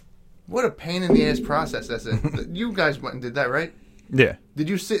either. What a pain in the ass process that's it. You guys went and did that, right? Yeah. Did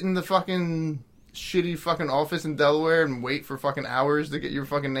you sit in the fucking shitty fucking office in Delaware and wait for fucking hours to get your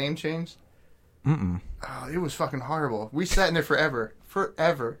fucking name changed? Mm-mm. Oh, it was fucking horrible. We sat in there forever.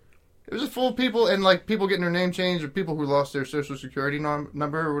 It was full of people, and like people getting their name changed, or people who lost their social security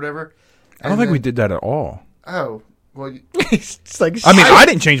number or whatever. I don't think we did that at all. Oh, well. It's like, I mean, I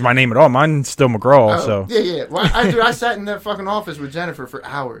didn't change my name at all. Mine's still McGraw, so. Yeah. Well, I sat in that fucking office with Jennifer for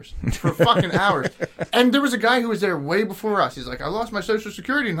hours. For fucking hours. And there was a guy who was there way before us. He's like, I lost my social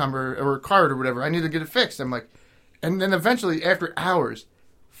security number or card or whatever. I need to get it fixed. I'm like, and then eventually, after hours,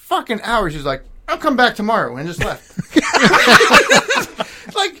 fucking hours, he's like, I'll come back tomorrow, and just left.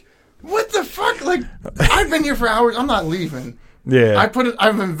 Like, what the fuck? Like, I've been here for hours. I'm not leaving. Yeah.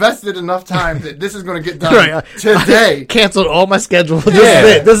 I've invested enough time that this is going to get done Right, today. canceled all my schedule. This Yeah.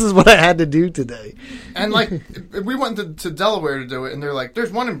 is it. This is what I had to do today. And like, we went to Delaware to do it, and they're like,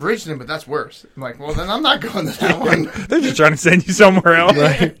 "There's one in Bridgeton, but that's worse." I'm like, "Well, then I'm not going to that one." They're just trying to send you somewhere else.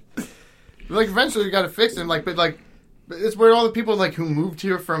 Like, eventually, you got to fix it. But it's where all the people like who moved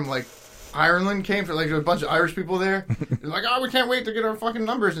here from like Ireland came from. Like, there was a bunch of Irish people there. They're like, "Oh, we can't wait to get our fucking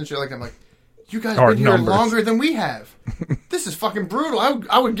numbers and shit." Like, I'm like, you guys Our been here numbers. longer than we have. This is fucking brutal.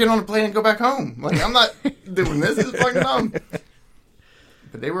 I would get on a plane and go back home. Like, I'm not doing this. This is fucking dumb.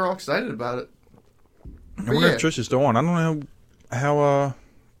 But they were all excited about it. I wonder if Trish is still on. I don't know how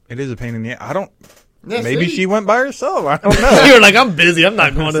it is a pain in the ass. I don't. Yeah, Maybe see? she went by herself. I don't know. You're like, I'm busy. I'm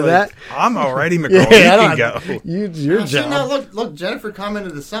not going to that. I'm already McGraw. Yeah, I you don't. can go. Your See, now, job. look, Jennifer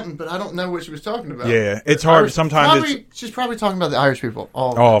commented to something, but I don't know what she was talking about. Yeah, it's hard. Irish- Sometimes probably, she's probably talking about the Irish people.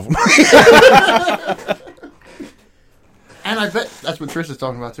 All of them. All of them. And I bet that's what Trish is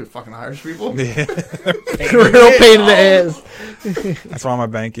talking about too. Fucking Irish people. Yeah. Real pain in the ass. That's why my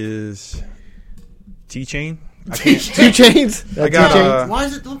bank is T-Chain. 2 chains. I got, 2 chains. Why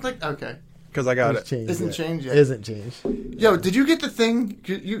does it look like okay? Because I got it. Changed Isn't yet. changed yet. Isn't changed. Yo, did you get the thing?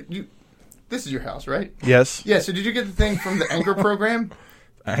 You. This is your house, right? Yes. Yeah. So did you get the thing from the Anchor program?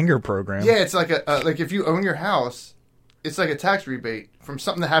 Anger program. Yeah, it's like a like if you own your house, it's like a tax rebate from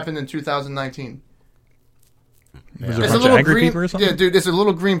something that happened in 2019. Was there It's a bunch of angry green, people or something? yeah, dude. It's a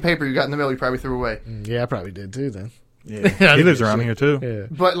little green paper you got in the mail. You probably threw away. Yeah, I probably did too then. Yeah. He lives around here too. Yeah.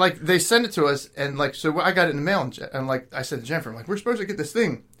 But like they send it to us, and like so I got it in the mail, and like I said to Jennifer, I'm like, we're supposed to get this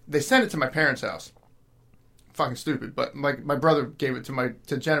thing. They sent it to my parents' house. Fucking stupid, but like my brother gave it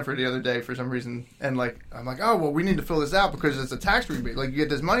to Jennifer the other day for some reason, and like I'm like, oh well, we need to fill this out because it's a tax rebate. Like you get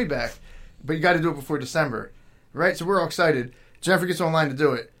this money back, but you got to do it before December, right? So we're all excited. Jennifer gets online to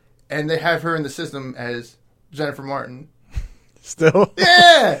do it, and they have her in the system as Jennifer Martin. Still.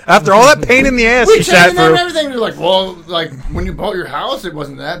 Yeah. After all that pain in the ass We she sat changed that through. and everything. They're like, well, like when you bought your house, it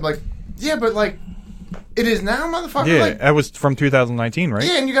wasn't that. Like, yeah, but like, it is now, motherfucker. Yeah, Like, that was from 2019, right?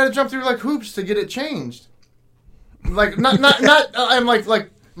 yeah, and you got to jump through like hoops to get it changed. Like, not. I'm like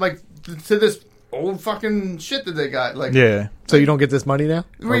to this old fucking shit that they got. Like, Yeah. So you don't get this money now?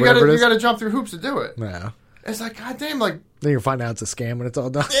 Or where you whatever it is? got to jump through hoops to do it. No. It's like, goddamn, like, Then you'll find out it's a scam when it's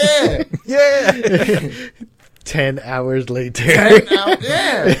all done. yeah, Yeah. 10 hours later. yeah.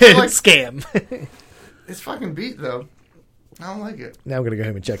 Like, Scam. it's fucking beat though. I don't like it. Now I'm going to go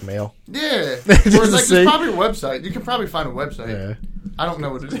home and check mail. Yeah, Just or to like see. there's probably a website. You can probably find a website. Yeah. I don't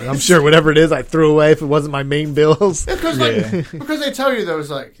know what it is. I'm sure whatever it is I threw away if it wasn't my main bills. Because like Yeah. because they tell you those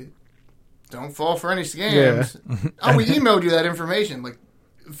like don't fall for any scams. Oh, we emailed you that information. Like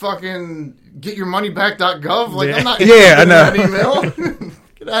fucking getyourmoneyback.gov. Like I'm not Yeah, I know. that email.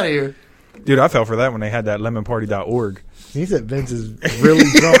 Get out of here. Dude, I fell for that when they had that lemonparty.org. He said Vince is really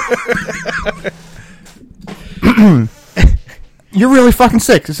drunk. You're really fucking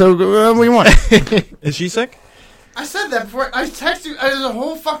sick. So what do you want? Is she sick? I said that before. I texted you. There's a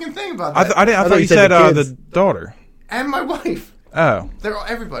whole fucking thing about I, that. I thought you said said the the kids. daughter. And my wife. Oh. They're all,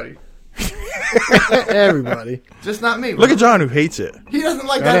 everybody. Everybody. Just not me. Look at John who hates it. He doesn't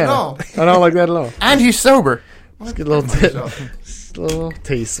like I that at know. all. I don't like that at all. And he's sober. Let's get a little, Yourself. just a little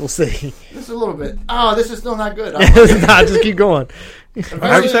taste. We'll see. Just a little bit. Oh, this is still not good. Nah, just keep going. I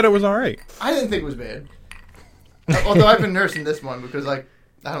already said it was all right. I didn't think it was bad. Although I've been nursing this one because like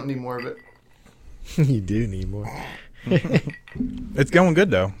I don't need more of it. You do need more. It's going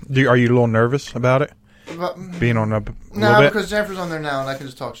good though. Are you a little nervous about it? But, Being on up a no, little bit? because Jennifer's on there now and I can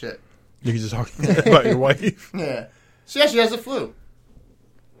just talk shit. You can just talk about your wife. Yeah. So yeah, she has the flu.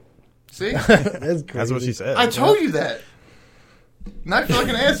 See? That's crazy. That's what she said. I told you that. Not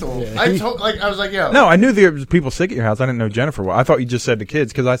fucking asshole. Yeah. I was like, yo. No, I knew there was people sick at your house. I didn't know Jennifer was. I thought you just said the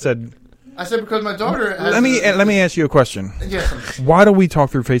kids because I said. I said because my daughter has Let me ask you a question. Yes, Why do we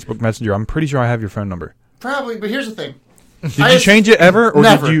talk through Facebook Messenger? I'm pretty sure I have your phone number. probably, but here's the thing. Did you change it ever, or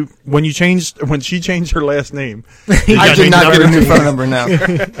Never. did you when she changed her last name? I did not get a new phone number now.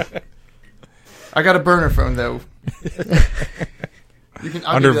 I got a burner phone though.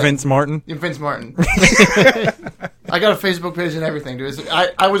 I'll Under give you that. Vince Martin. Yeah, Vince Martin. I got a Facebook page and everything, dude.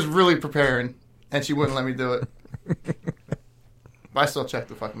 I was really preparing, and she wouldn't let me do it. But I still check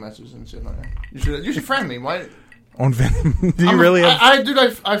the fucking messages and shit like that. You should friend me. Why? On Vin. Do you really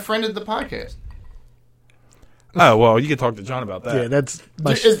have? I friended the podcast. Oh well, you can talk to John about that. Yeah, that's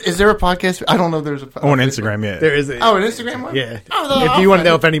my Is there a podcast? I don't know. If there's a On Instagram, yeah. there is a, Oh, an Instagram one. yeah. Oh, then If I'll you want to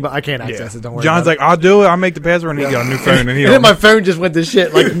know friend if anybody, I can't Yeah. access it. Don't worry. John's about like, I'll do it. I'll make the password, and he got a new phone, and he. it. And then my phone just went to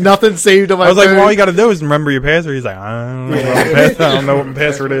shit. Like nothing saved on my I was phone. like, well, all you got to do is remember your password. He's like, I don't know what my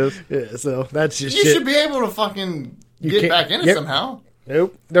password is. Yeah, so that's just You shit. should be able to fucking You get can't- back in it yep. somehow.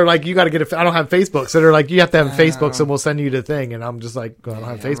 Nope. They're like, you got to get a. I don't have Facebook, so they're like, you have to have a Facebook, so we'll send you the thing. And I'm just like, well, I don't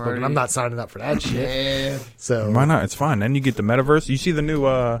have Yeah, Facebook, and I'm not signing up for that shit. Yeah, So Why not? It's fine. Then you get the metaverse. You see the new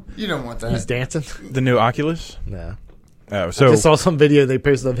you don't want he's that. dancing. the new Oculus. No. Oh, I so just saw some video they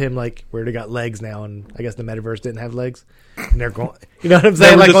posted of him like where they got legs now, and I guess the metaverse didn't have legs, and they're going. You know what I'm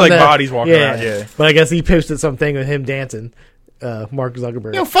saying? They were just on like bodies walking around, yeah. But I guess he posted something of him dancing, Mark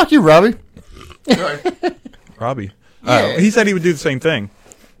Zuckerberg. Yo, fuck you, Robbie. Sorry. Robbie. Yeah. He said he would do the same thing.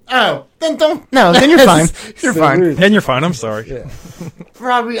 Oh, then don't. No, then you're fine. You're So fine. rude. And you're fine. I'm sorry. Yeah.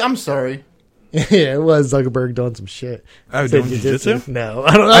 Robbie, I'm sorry. Yeah, it was Zuckerberg doing some shit. Oh, Said doing jiu-jitsu? No,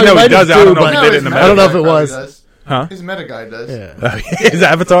 I don't know. I know he does it. I don't know if but he did it in the I don't know if Meta it guy was. probably does. Huh? His meta guy does. Yeah. His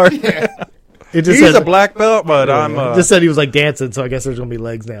avatar? Yeah. It just He's said, a black belt, but I'm just said he was like dancing, so I guess there's gonna be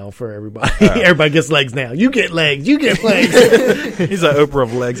legs now for everybody. Everybody gets legs now. You get legs. You get legs. he's an Oprah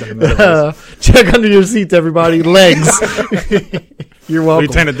of legs in the middle. Check under your seats, everybody. Legs. You're welcome.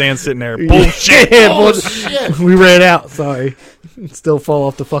 Lieutenant Dan sitting there. Bullshit. Yeah, Oh, bullshit. shit. We ran out. Sorry. Still fall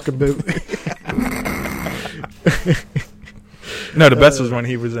off the fucking boot. No, the best was when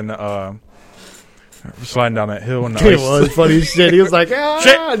he was in sliding down that hill in the It ice. was funny as shit. He was like, ah,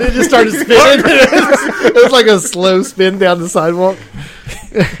 Shit. and then just started spinning. It was like a slow spin down the sidewalk.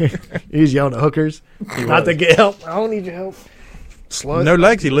 He was yelling at hookers. Not to get help. I don't need your help. Slut. No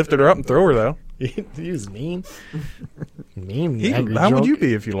legs. He lifted her up and threw her though. He was mean. Mean. He, angry, how would drunk. you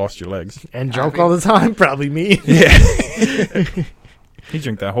be if you lost your legs? And drunk all the time? Probably me. Yeah. He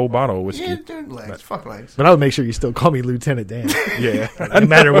drank that whole bottle of whiskey. Yeah, dude, legs. Fuck legs. But I would make sure you still call me Lieutenant Dan. Yeah. No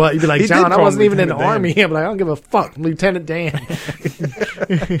matter what. You'd be like, He did John, I call wasn't him even in the Lieutenant army. I'm like, I don't give a fuck. I'm Lieutenant Dan.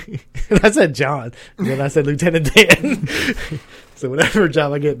 And I said John. And then I said Lieutenant Dan. So whatever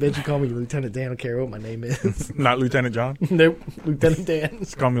job I get, bitch, you call me Lieutenant Dan. I don't care what my name is. Not Lieutenant John. Nope. Lieutenant Dan.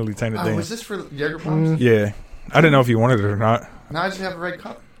 Just call me Lieutenant Oh, Dan. was this for Jaeger bombs? Yeah. I didn't know if you wanted it or not. Now I just have a red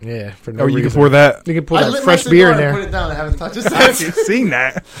cup. Yeah. For no Oh, you can reason. pour that. You can put I that lit fresh my beer in cigar and there. put it down. I haven't touched it I've since. seen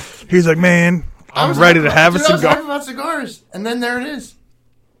that. He's like, man, I I'm was ready to happy- have a dude, I was happy cigar. about cigars, and then there it is.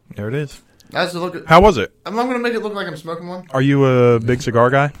 There it is. That's the look. At, How was it? I'm going to make it look like I'm smoking one. Are you a big cigar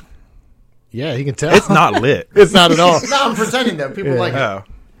guy? Yeah, he can tell. It's not lit. It's not at all. No, I'm pretending though. People Yeah. like it. Oh.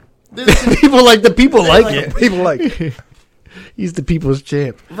 This- People like the people like like it. People like it. He's the people's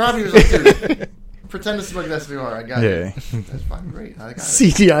champ. Robbie was like, dude, pretend to smoke that cigar. I got Yeah. it. That's fine. Great. I got it.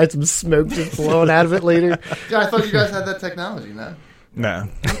 CGI, some smoke just blowing out of it later. Yeah, I thought you guys had that technology. No, No.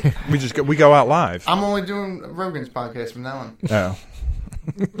 We go out live. I'm only doing Rogan's podcast from now on. Oh.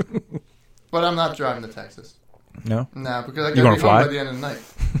 But I'm not driving to Texas. No? No, because I You got to gonna be fly? home by the end of the night.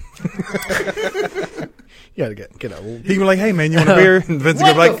 You gotta get old. He was like, hey, man, you want a beer? And Vince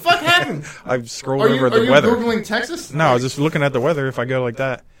What would be the like, fuck happened? I scrolled Are over you, the are you weather. Googling Texas? No, I was just looking at the weather if I go like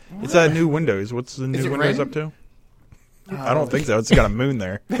that. It's that new Windows. What's the it new Windows raining? up to? I don't think so. It's got a moon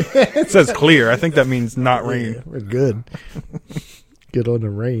there. It says clear. I think that means not rain. Yeah, we're good. Good on the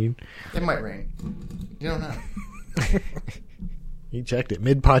rain. It might rain. You don't know. He checked it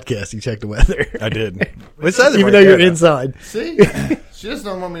mid podcast. He checked the weather. I did. It says it Even right though you're there, though. inside. See? She just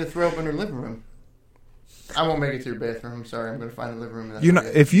don't want me to throw up in her living room. I won't make it to your bathroom. I'm sorry. I'm going to find a living room. And that's You know,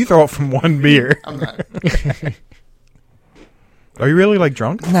 okay. if you throw up from one beer, I'm not. are you really like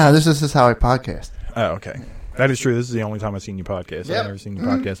drunk? No, this is how I podcast. Oh, okay. That is true. This is the only time I've seen you podcast. Yep. I've never seen you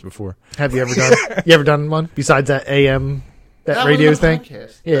podcast before. Have you ever done? You ever done one besides that AM, that radio wasn't a thing?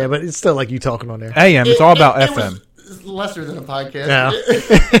 podcast. Yeah, but it's still like you talking on there. AM, it's all about It FM. was lesser than a podcast.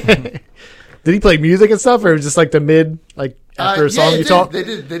 Yeah. Did he play music and stuff, or was it just like the mid, like after a song yeah, you they talk?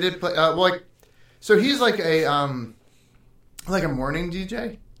 did. They did play. Well, like, so he's like a morning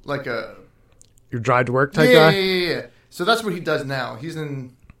DJ, like a Your drive to work type yeah, guy. yeah. So that's what he does now. He's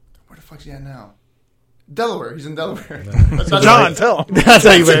in where the fuck's he at now? Delaware. He's in Delaware. That's John, tell him. I'll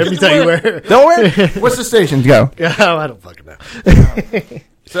tell you where. Let me tell you where. Delaware? What's the station? Go. Oh, I don't fucking know.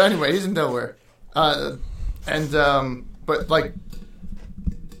 So anyway, he's in Delaware, but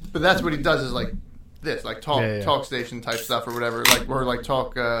that's what he does is like this, like talk station type stuff or whatever, like or like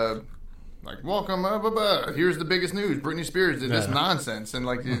talk, like welcome, here's the biggest news: Britney Spears did this nonsense, and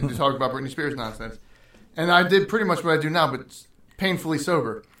like you talk about Britney Spears nonsense, and I did pretty much what I do now, but painfully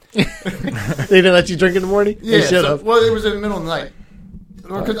sober. They didn't let you drink in the morning. Yeah, They should have. well, it was in the middle of the night.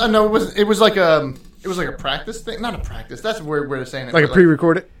 Because I know it was like a practice thing, not a practice. That's where they're saying it. Like a but,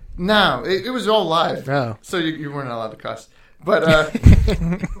 pre-recorded. No, it was all live. Oh. So you weren't allowed to cuss. But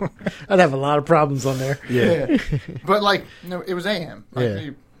I'd have a lot of problems on there. yeah. But like no, it was AM. Like, Yeah.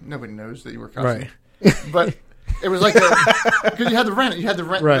 nobody knows that you were cussing. Right. But it was like because you had to rent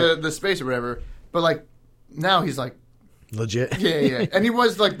Right. the space or whatever. But like now he's like Legit. yeah, and he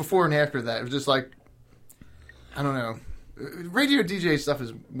was like before and after that. It was just like I don't know. Radio DJ stuff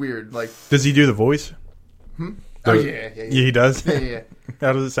is weird. Like Does he do the voice? oh yeah. He does? Yeah.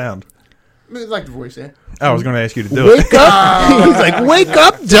 How does it sound? It's like the voice, yeah. I was going to ask you to do it. Wake up! He's like, wake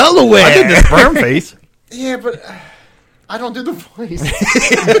up, Delaware. I did the sperm face. Yeah, but I don't do the voice.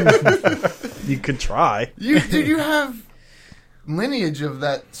 You could try. You have lineage of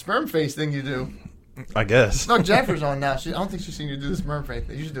that sperm face thing you do. I guess. No, Jennifer's on now. I don't think she's seen you do this mermaid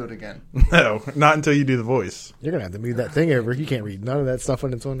thing. You should do it again. No, not until you do the voice. You're gonna have to move that thing over. You can't read none of that stuff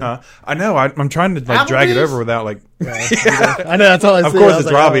when it's on there. I know. I'm trying to like drag it Applebee's? over without like. I know that's all I Of see. course, I was it's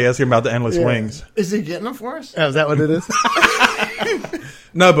like, Robbie oh. asking about the endless Yeah. wings. Is he getting them for us? Oh, is that what it is?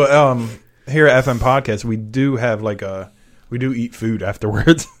 No, but here at FM Podcast, we do have we do eat food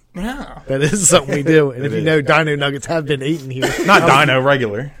afterwards. Yeah. That is something we do. And if It you is. know, Dino Nuggets have been eaten here. Not Dino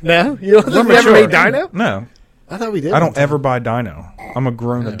regular. No, you don't think we We're ever mature. made Dino? No, I thought we did. I don't ever buy Dino. I'm a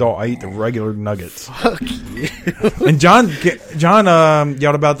grown adult. I eat the regular nuggets. Fuck you. And John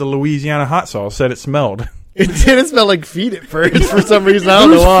yelled about the Louisiana hot sauce. Said it smelled. It didn't smell like feet at first for some reason. I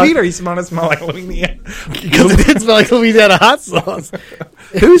don't Whose know why. feet are you smelling? It smell like Louisiana. Because it did smell like Louisiana hot sauce.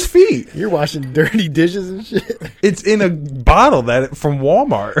 Whose feet? You're washing dirty dishes and shit. It's in a bottle from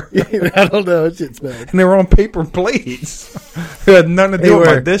Walmart, I don't know what shit smelled. and they were on paper plates. It had nothing to They do with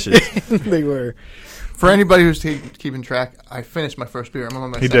my were. dishes. They were. For anybody who's keeping track, I finished my first beer. I'm on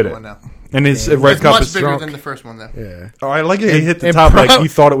my He second did it. one now. And his Yeah. red It's cup much is bigger drunk. than the first one, though. Yeah. Oh, I like it. He hit the And top pro- like you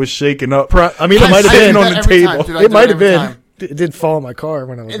thought it was shaking up. I mean, it I might have see been. it on the every table. time, dude. I It do might have every been. time. It did fall in my car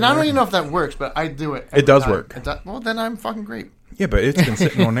when I was. And I don't there. even know if that works, but I do it. every does time. work. Well, then I'm fucking great. Yeah, but it's been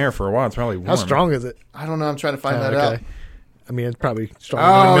sitting on there for a while. It's probably warm. How strong is it? I don't know. I'm trying to find Oh, that okay. out. I mean, it's probably stronger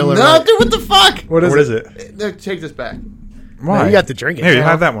Oh, than a Miller. no, Lite. dude, what the fuck? What is it? it? No, take this back. Why? No, you got to drink it. Here, you now.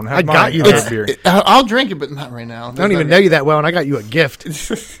 have that one. Have I mine. got you I'll that. have beer. I'll drink it, but not right now. I don't even know you that well, and I got you a gift.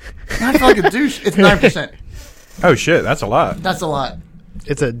 I feel like a douche. It's 9%. Oh shit, that's a lot. That's a lot.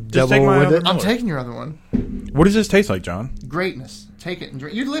 It's a take double my with other- it. I'm taking your other one. What does this taste like, John? Greatness. Take it and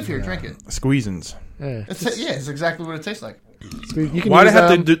drink. You live here. Drink it. Squeezins. Yeah. It's exactly what it tastes like. You can Why'd use,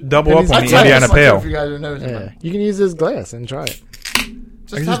 I have to double up Penny's- on I'll the tell you Indiana this one, too, if Pale? you guys don't know. Yeah, you can use this glass and try it.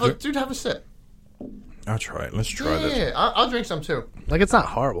 Just just have a sip. I'll try it. Let's try Yeah, this. I'll drink some too. Like it's not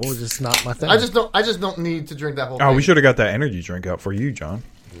horrible. It's just not my thing. I just don't need to drink that whole thing. Oh, we should have got that energy drink out for you, John.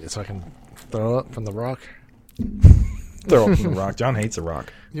 Yeah, so I can throw up from the rock. Throw up from the rock. John hates the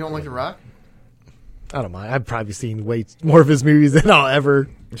rock. You don't like the rock? I don't mind. I've probably seen way more of his movies than I'll ever.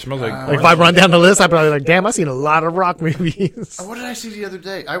 It smells like. Like if I run down the list, I'd probably be like, damn, I've seen a lot of rock movies. What did I see the other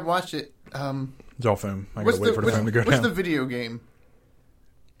day? I watched it. It's all foam. I What's gotta wait for the foam to go what's down. the video game?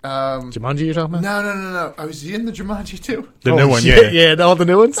 Jumanji, you're talking about? No. I was in the Jumanji too. The Holy new one, shit, yeah. all the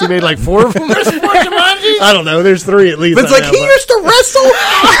new ones. He made like 4 of them. There's 4 Jumanjis. I don't know. There's 3 at least. But it's I like know, he but- used to wrestle.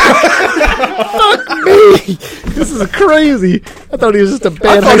 This is crazy. I thought he was just a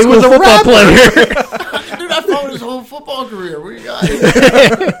bad thought high he school was a football player. Dude, I followed his whole football career. What do you got?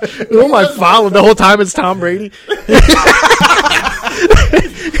 Who am I following the whole time? It's Tom Brady.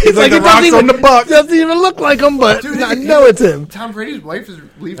 It's like the it doesn't rocks even- on the Bucks. Doesn't even look like him, but Dude, I know it's him. Tom Brady's wife is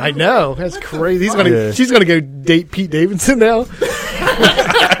leaving. I know. That's What the crazy. fuck? Yeah. She's gonna go date Pete Davidson now.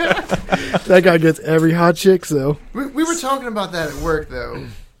 That guy gets every hot chick. So We were talking about that at work though,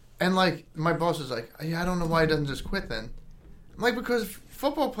 and like my boss was like, "Yeah, I don't know why he doesn't just quit then." I'm like, because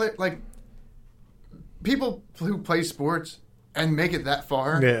football play like people who play sports and make it that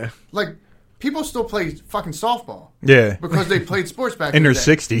far. yeah, Like people still play fucking softball Yeah. because they played sports back In the their day.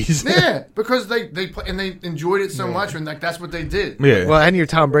 60s. Yeah, because they play and they enjoyed it so much, and like that's what they did. Yeah. well, and you're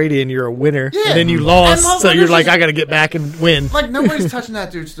Tom Brady, and you're a winner, Yeah. and then you And lost, so motherfuckers you're like, just- I got to get back and win. Like nobody's touching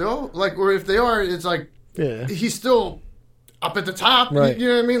that dude still. Like, or if they are, it's like Yeah, he's still up at the top. right. You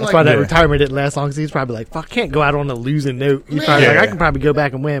know what I mean? That's Like, why that Yeah. retirement didn't last long. Because he's probably like, fuck, can't go out on a losing note. He's probably Yeah. like, I can probably go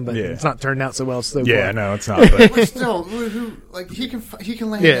back and win, but Yeah. it's not turning out so well. So Yeah, far. no, it's not. But but still, who like he can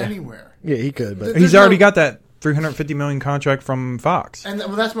land Yeah. anywhere. Yeah, he could, but There's he's no- already got that $350 million contract from Fox. And well,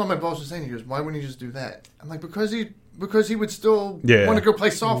 that's what my boss was saying. He goes, "Why wouldn't he just do that?" I'm like, because he would still Yeah. want to go play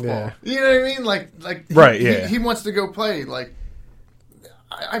softball. Yeah. You know what I mean? Like Right, he, yeah. He wants to go play. Like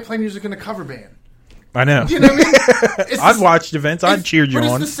I play music in a cover band. I know. You know what I mean? It's I'd the- watched events. I'd it's- cheered you but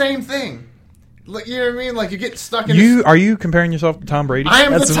on. It's the same thing. Like you know what I mean? Like you get stuck in. Are you comparing yourself to Tom Brady? I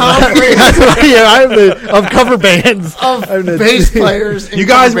am that's the Tom Brady yeah, I'm the of cover bands. of I'm the- bass players. in You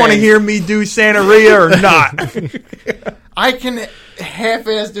guys cover want to bands. hear me do Santeria or not? I can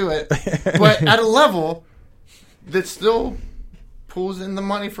half-ass do it, but at a level that still pulls in the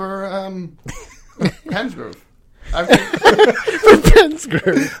money for Pensgrove.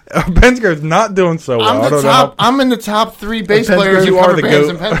 Pensgrove. Pensgrove's not doing so well. I I'm don't the top. I'm in the top 3 bass Pensgrove, players in know. You are cover the bands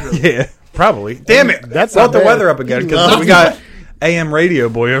in goat. Pensgrove. Yeah, probably. Damn it. That's brought not the bad. weather up again because Love we got AM radio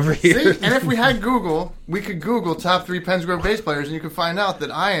boy over See, here. and if we had Google, we could Google top 3 Pensgrove bass players, and you could find out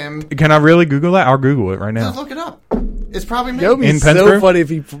that I am. Can I really Google that? I'll Google it right Just now. look it up. It's probably me. That would be In so Pensgrove? funny if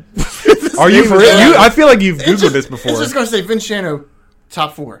he. Are you for real? I feel like you've It's Googled just- this before. It's just going to say Vincenzo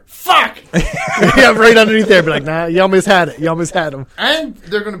top 4. Fuck! Yeah, right underneath there. Be like, nah, you almost had it. You almost had him. And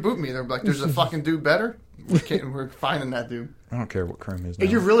they're going to boot me. They're like, there's a fucking dude better. We're finding that dude. I don't care what Chrome is Are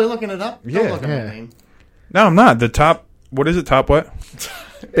now. you really looking it up? Yeah. Don't look at Yeah. my name. No, I'm not. The top, what is it? Top what?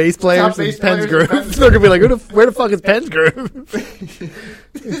 Bass players Top bass and players and Pensgrove. Pensgrove. They're gonna be like, where the fuck is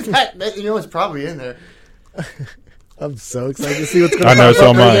Pensgrove? You know, it's probably in there. I'm so excited to see what's going I on. know, so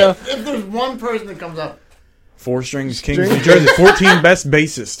am I. If there's one person that comes up 4 Strings Kings, New Jersey. 14 best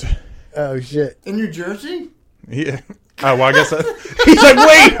bassist. Oh shit! in New Jersey, Yeah. Oh, well, I guess that. He's like,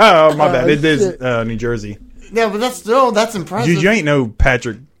 wait! Oh, my bad. It is shit. New Jersey. yeah, but that's impressive. Dude, you ain't no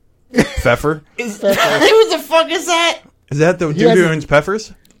Patrick Pfeffer. Who the fuck is that? Is that the dude has who a- owns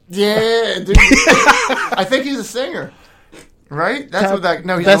Peffers? Yeah, dude. I think he's a singer, right? That's what that.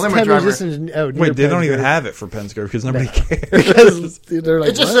 No, he's a Best limo 10 driver. musicians. Oh, Wait, they don't even have it for Pensgrove because nobody cares. Because they're like,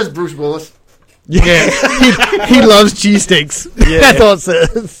 It just what? says Bruce Willis. Yeah. he loves cheesesteaks. Yeah. That's all it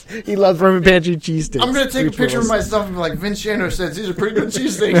says. He loves Roman Pantry cheesesteaks. I'm gonna take a Bruce picture of Willis. myself and be like, Vince Shanno says these are pretty good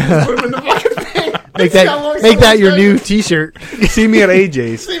cheesesteaks. Just put them in the fucking thing. Make See how long that someone's your been. new T-shirt. See me at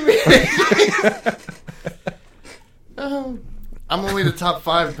AJ's. See me. Oh, I'm only the top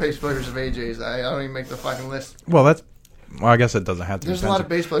 5 bass players of AJ's. I don't even make the fucking list. Well, that's. Well, I guess it doesn't have to There's be a lot of Pensgrove.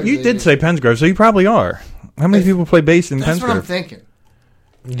 bass players. You at did AJ's. say Pensgrove, so you probably are. How many people play bass in That's what I'm Pensgrove? thinking.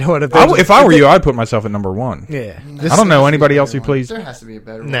 You know what? If I were you, I'd put myself at number 1. yeah. I don't know anybody else who plays. There has to be a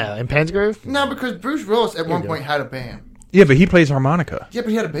better one. No, in Pensgrove. No, because Bruce Willis at one go. point had a band. Yeah, but he plays harmonica. Yeah,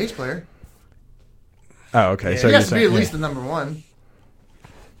 but he had a bass player. Oh, okay. So He you're has to be saying at least the number 1.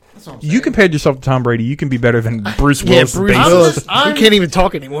 That's what I'm saying. you compared yourself to Tom Brady. You can be better than Bruce Yeah, Willis. Bruce I'm Willis. just- I'm- You can't even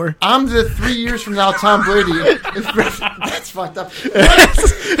talk anymore. I'm the 3 years from now Tom Brady. That's fucked up.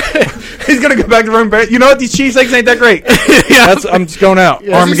 He's gonna go back to Roman Brady. You know what? These cheesesteaks ain't that great. That's. I'm just going out. Does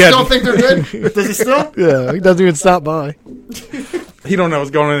he Armageddon. still think they're good? Does he still? Yeah, he doesn't even stop by. He don't know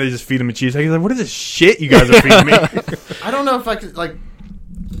what's going on. They just feed him a cheesesteak. He's like, "What is this shit you guys are feeding me?" I don't know if I could like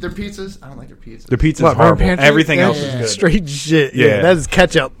their pizzas. I don't like their pizzas. The pizza's What, Roman horrible. Pantry? Everything Yeah, else is good. Straight shit. Yeah, Yeah. that is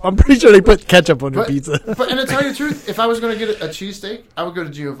ketchup. I'm pretty sure they put ketchup on your But, pizza. but and to tell you the truth, if I was going to get a cheesesteak, I would go to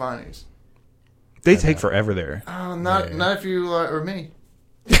Giovanni's. They take forever there. Not if you or me.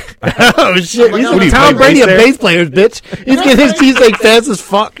 Oh shit! Like, He's what do a you Tom play, Brady bass of there? bass players, bitch. He's getting his cheesesteak fast as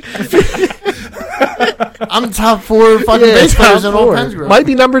fuck. I'm top 4 fucking Yeah, bass players top in all four. Pensgrove. Might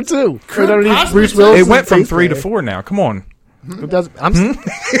be number 2. Could Right underneath possibly Bruce be. Willis. It is went a from bass 3 to player. 4 now. Come on. It does- I'm. People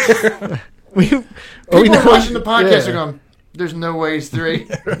watching the podcast are going, "There's no way he's 3.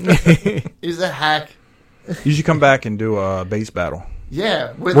 He's a hack." You should come back and do a bass battle.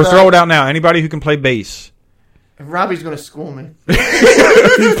 Yeah, with, We'll throw it out now. Anybody who can play bass. Robbie's going to school me.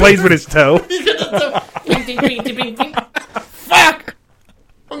 He plays with his toe. Fuck!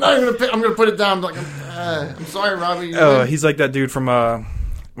 I'm not even gonna. I'm gonna put it down. I'm like, I'm sorry, Robbie. You win. He's like that dude from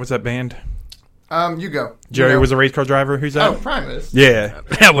what's that band? You go. Jerry You know. was a race car driver. Who's that? Oh, Primus. Yeah.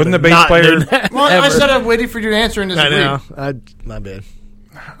 That Wasn't the would've bass not player? done that Well, I ever. said I'm waiting for you to answer and I disagree. know. My bad.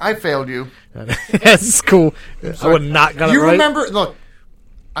 I failed you. That's cool. I would not got it You right. remember? Look,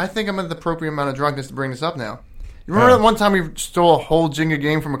 I think I'm at the appropriate amount of drunkenness to bring this up now. You remember that one time we stole a whole Jenga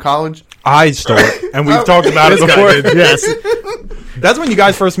game from a college? I stole it, and we've Oh. talked about it This guy before. did, yes. That's when you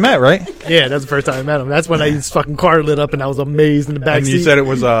guys first met, right? Yeah, that's the first time I met him. That's when his fucking car lit up and I was amazed in the back And seat. you said it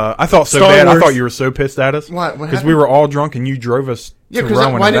was. I thought so Star bad. I Wars. thought you were so pissed at us. What Because happened? we were all drunk, and you drove us Yeah, to because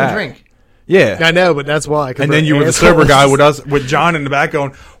Rowan I and didn't back. drink. Yeah. I know, but that's why. 'cause And then we're you were the assholes. sober guy with us, with John in the back,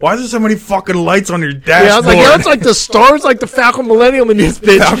 going, "Why is there so many fucking lights on your dashboard?" Yeah, I was like, yeah, it's like the stars, like the Falcon Millennium in this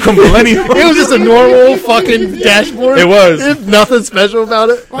bitch. Falcon Millennium. It was just a normal fucking dashboard. It was. There's nothing special about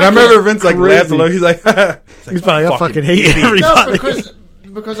it. And I remember Vince like Crazy. laughed low. He's like, He's probably, I fucking hate idiot. everybody.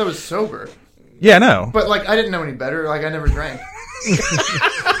 No, because I was sober. "Yeah, no." But like I didn't know any better. Like I never drank.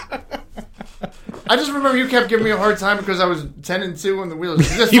 I just remember you kept giving me a hard time because I was 10-2 on the wheels.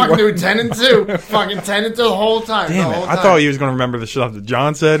 You just You fucking were. do 10-2, fucking 10-2 the whole time. Damn the it! whole I time. thought he was going to remember the stuff that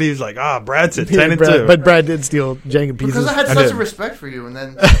John said. He was like, Brad said 10 Yeah, and Brad, 2. but Brad did steal Jenga pieces. because I had I such did. a respect for you, and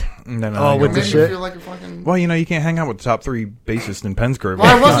then No, Oh, you're with it the made right. me shit? feel like a fucking. Well, you can't hang out with the top 3 bassists in Pensgrove.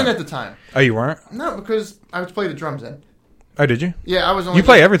 Well, I wasn't at the time. Oh, you weren't? No, because I was playing the drums then. Oh, did you? Yeah, I was only. You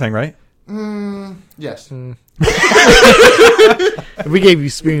play everything, right? Yes. If we gave you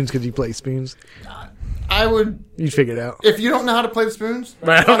spoons, could you play spoons? I would. You'd figure it out. If you don't know how to play the spoons,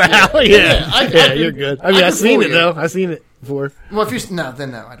 I don't know yeah. how. Yeah, I yeah, could- you're good. I I mean, I've could seen fool it you. though. I've seen it before. well, if you no,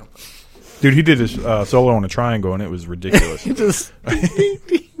 then no, I don't. Dude, he did his solo on a triangle, and it was ridiculous. Just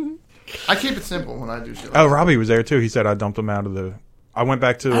I keep it simple when I do shit. Like Oh, Robbie was there, too. He said I dumped him out of the... I went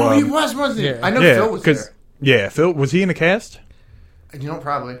back to... that. Oh, he was, wasn't he? yeah. I know Yeah, Phil was 'cause- there. Yeah, Phil... Was he in the cast? You know,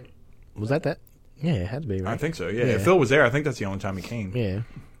 probably. was that? Yeah, it had to be, right? I think so. Yeah. Yeah. If Phil was there, I think that's the only time he came. Yeah.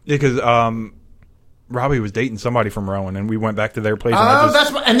 Because Robbie was dating somebody from Rowan, and we went back to their place.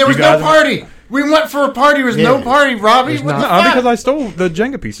 And there was no party. We went for a party. There was no party, Robbie. What the fuck? because I stole the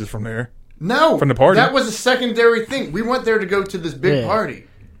Jenga pieces from there. No, from the party. That was a secondary thing. We went there to go to this big party.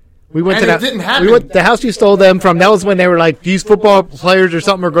 We went And to it didn't happen. We went the house you stole them from. That was when they were like, these football players or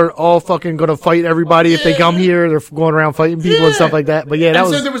something are all fucking going to fight everybody if they come here. They're going around fighting people and stuff like that. But yeah,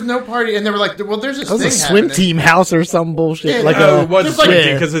 So there was no party, and they were like, "Well, there's this that was thing a swim happening." team house or some bullshit. Yeah, like It was a Just like- swim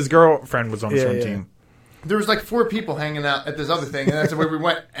team because his girlfriend was on the Yeah, swim yeah. team. There was like 4 people hanging out at this other thing, and that's where we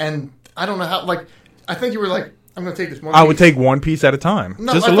went. And I don't know how. Like, I think you were like, "I'm going to take this one." I would take one piece at a time,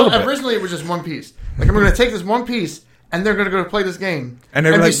 No, just I a little thought bit. Originally, it was just one piece. Like, I'm going to take this one piece, and they're going to go play this game. And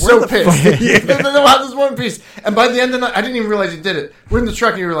they were be like, so "Where the pissed. fuck-" Yeah. They don't have this one piece. And by the end of the night, I didn't even realize you did it. We're in the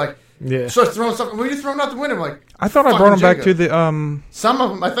truck, and you were like, Yeah. starts throwing something. What are you throwing out the window? I'm like, I thought I fucking brought him back Jenga. to the. Some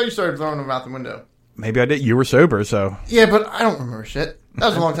of them, I thought you started throwing them out the window. Maybe I did. You were sober, so Yeah, but I don't remember shit. That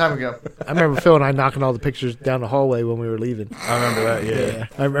was a long time ago. I remember Phil and I knocking all the pictures down the hallway when we were leaving. I remember that. Yeah,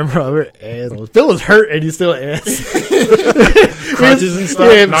 I remember we were assholes. Phil was hurt and he still ass. Crutches and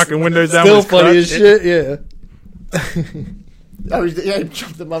stuff, Yeah, knocking windows down. Still with his funny as crutch. shit. Yeah. Oh, yeah, he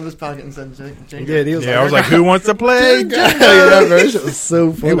jumped him out of his pocket and said, Jenga. Yeah, he was Yeah, I was like, "Who wants to play?" Jenga. yeah, bro, that shit was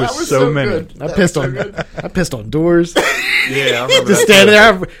so funny. It was so many. good. I That pissed was so on good. I pissed on doors. Yeah, I remember Just that. standing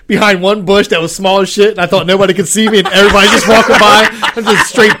there behind one bush that was small as shit, and I thought nobody could see me, and everybody just walking by. I'm just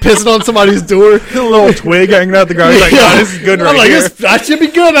straight pissing on somebody's door. A little twig hanging out the guy. Like, "Oh, this is good right I'm like, here." this, I should be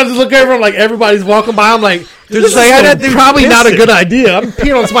good. I just look over, I'm like, everybody's walking by. I'm like, this is like, that dude's probably not a pissing. good idea. I'm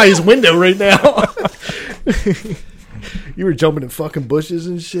peeing on somebody's window right now. You were jumping in fucking bushes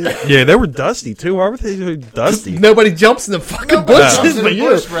and shit. Yeah, they were dusty too. Why were they so dusty? Nobody jumps in the fucking bushes Jumps in but the you.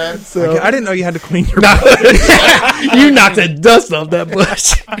 bush, Brad. So, I didn't know you had to clean your. you knocked the dust off that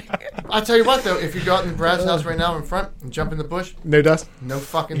bush. I'll tell you what, though, if you go out in Brad's house right now in front and jump in the bush, No dust. no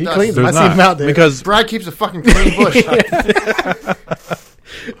fucking He dust. cleans them. There's I see not, him out there. because Brad keeps a fucking clean bush.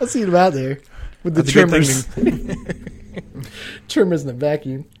 I see him out there with the That's a good trimmers. Trimmers in the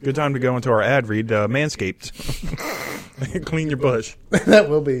vacuum. good time to go into our ad read. Manscaped, clean your bush. That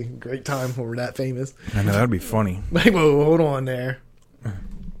will be a great time when we're that famous. I know that'd be funny. Like, whoa, hold on there.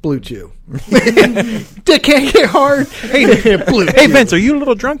 Blue Chew. Dick can't get hard. Blue Hey Chew. Vince, are you a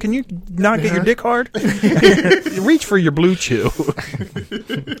little drunk? Can you not get your dick hard? Reach for your Blue Chew.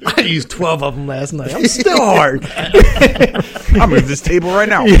 I used 12 of them last night. I'm still hard. I'll move this table right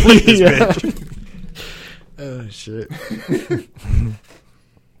now. Flip this Yeah. bitch. Oh, shit.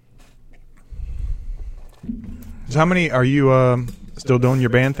 So how many are you still doing your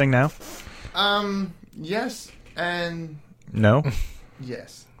band thing now? Yes and No.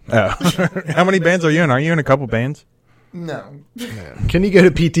 yes. Oh. How many bands are you in? Are you in a couple bands? No. Can you go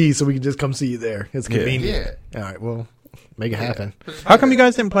to PT so we can just come see you there? It's convenient. Yeah. All right, well, make it happen. How come you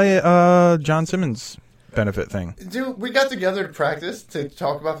guys didn't play John Simmons benefit thing? Dude, we got together to practice, to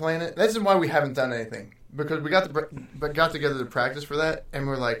talk about playing it. This is why we haven't done anything. Because we got together to practice for that, and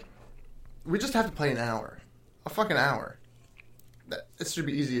we're like, we just have to play an hour. A fucking hour. It should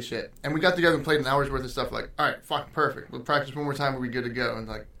be easy as shit. And we got together and played an hour's worth of stuff like, alright, fucking perfect. We'll practice one more time, we'll be good to go. And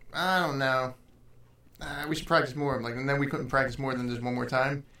like, I don't know. We should practice more. I'm like, and then we couldn't practice more than just one more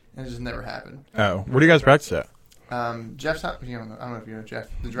time, and it just never happened. Oh, where do you guys practice at? Jeff's not, I don't know if you know Jeff,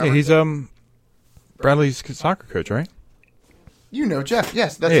 the drummer. Yeah, he's Bradley's soccer coach, right? You know Jeff,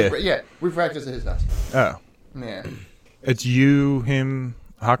 yes. That's Yeah. we practice at his house. Oh, Yeah. it's you, him,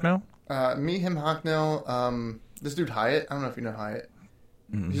 Hocknell. Me, him, Hocknell, this dude Hyatt. I don't know if you know Hyatt.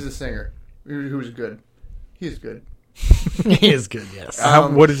 He's a singer who's good. He's good. He is good, yes.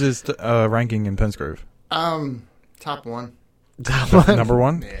 What is his ranking in Pensgrove? Top one. Number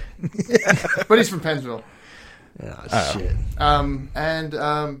one. Yeah. But he's from Pennsville. Oh, shit. And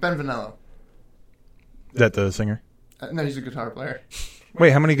Ben Vanello. Is that the singer? No, he's a guitar player. Wait,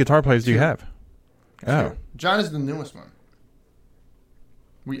 how many guitar players do you have? Oh. John is the newest one.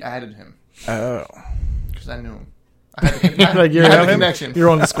 We added him Oh. because I knew him. I had Like, you're I had on the him? connection. You're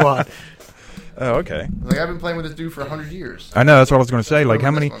on the squad. Oh, okay. Like, I've been playing with this dude for 100 years. I know that's what I was going to say. Like,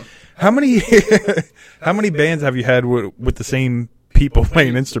 how This many, one. how many, how many bands have you had with the same people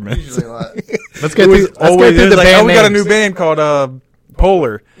playing instruments? Usually a lot. Let's go It through, was let's go always through it was the like, band oh, we got a names. new band called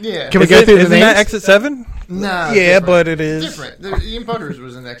Polar. Yeah. Can we go through the Isn't that names? Exit 7? Nah. Yeah, different. but it is. Different. Ian Butters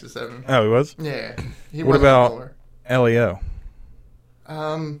was in Nexus 7. Oh, it was? Yeah. He What wasn't about- Polar. LEO.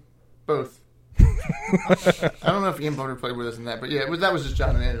 Both. I don't know if Ian Butter played with us in that, but yeah, that was just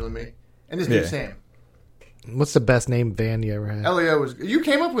John and Angela and me. And this dude Yeah. Sam. What's the best name band you ever had? LEO was you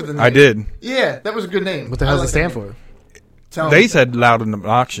came up with the name. I did. Yeah, that was a good name. What the hell I does it like stand that name. for? Tell They me. said loud and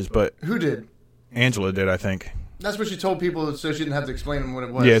obnoxious, but Who did? Angela did, I think. That's what she told people, so she didn't have to explain them what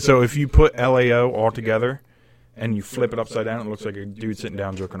it was. Yeah, so if you put LAO all together and you flip it upside down, it looks like a dude sitting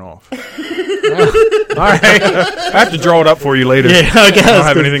down jerking off. All right. I have to draw it up for you later. Yeah, I guess. I don't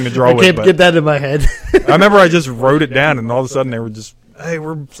have anything to draw I with. can't But get that in my head. I remember I just wrote it down, and all of a sudden they were just, hey,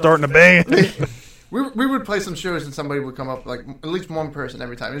 we're starting a band. We would play some shows and somebody would come up, like, at least one person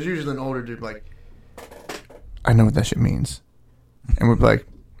every time. It was usually an older dude, like, I know what that shit means. And we'd be like,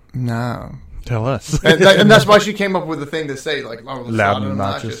 no. Tell us. And that's why she came up with the thing to say, like, oh, it's Loud loud and and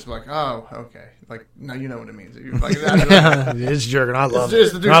obnoxious. Like, oh, okay. Like, no, you know what it means. You're like, It's jerking. I love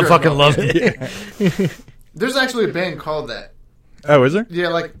It's the it. dude I jerking fucking off, love yeah. it. There's actually a band called that. Oh, is there? Yeah,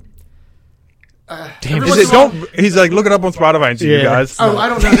 like... Damn, every Is once it, in a while- don't, he's like, look it up on Spotify and see you Yeah. guys. Oh, I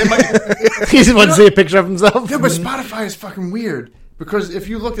don't know. They might... He just wants to see a picture of himself. Yeah, but Spotify is fucking weird. Because if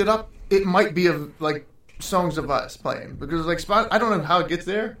you looked it up, it might be of, like, songs of us playing. Because, like, I don't know how it gets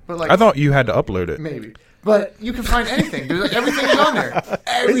there, but, like... I thought you had to upload it. Maybe. But you can find anything. There's, like, everything is on there. It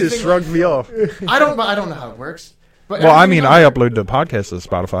Everything. just shrugged me off. I don't know how it works. But Well, I everything's mean, on I there. upload the podcast to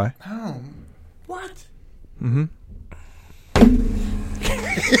Spotify. Oh. What?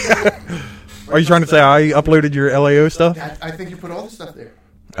 Are you trying to say I uploaded your LAO stuff? I think you put all the stuff there.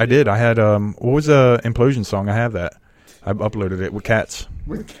 I did. I had, what was the Implosion song? I have that. I uploaded it with cats.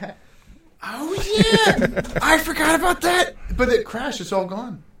 With cat. Oh, yeah. I forgot about that. But it crashed. It's all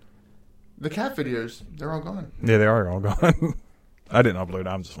gone. The cat videos, they're all gone. Yeah, they are all gone. I didn't upload it.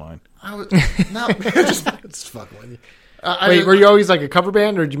 I'm just lying. I was... No. Just, It's fucking with you. I Wait, did- were you always like a cover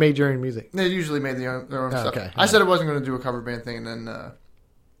band, or did you make your own music? They usually made their own Oh, stuff. okay. I said I wasn't going to do a cover band thing, and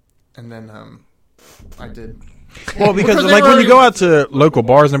then I did. Well, because Because they like were when you go already- out to local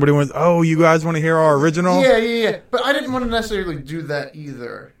bars, nobody went, oh, you guys want to hear our original? Yeah. But I didn't want to necessarily do that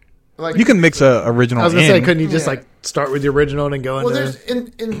either. Like You can mix a original I was gonna say, in. couldn't you just Yeah. like start with the original and then go well, into? there's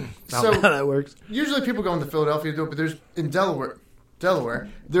in I don't know so how that works. usually people go into Philadelphia to do it, but there's in Delaware.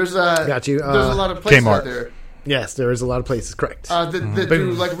 There's Got you. There's a lot of places Kmart. out there Yes, there is a lot of places. Correct. that do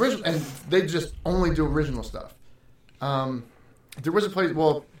Boom. like original, and they just only do original stuff. There was a place.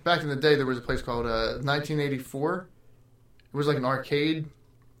 Well, back in the day, there was a place called 1984. It was like an arcade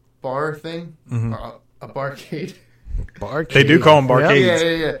bar thing, or a barcade. Barcade. They do call them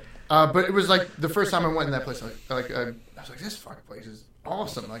barcades. Yeah. But it was like the first time I went in that place. I was like, this fucking place is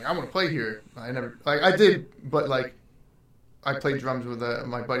awesome. Like, I want to play here. I did, but like, I played drums with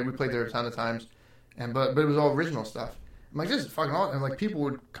my buddy. We played there a ton of times, but it was all original stuff. I'm like, this is fucking awesome. And like, people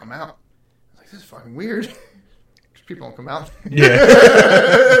would come out. I was like, this is fucking weird. 'Cause people don't come out.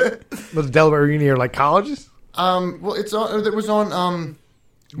 Yeah. Was it Delaware Uni or like colleges? Well, it was on.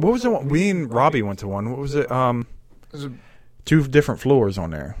 What was the one? We and Robbie went to one. What was it? It was a- 2 different floors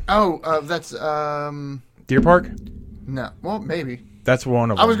on there. That's Deer Park? no. Well, maybe. That's one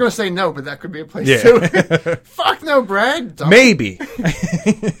of them. I was gonna say no, but that could be a place Yeah. too. Fuck no, Brad. Dumb. Maybe.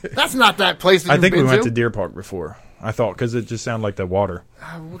 That's not that place. That I you've think we been went to Deer Park before. I thought, because it just sounded like the water.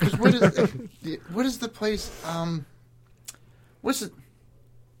 Because what is the place? What's it?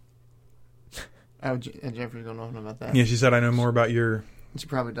 Oh, Jeffrey's gonna know about that. Yeah, she said, I know more about your... She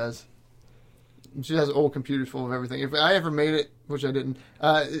probably does. She has old computers full of everything. If I ever made it, which I didn't,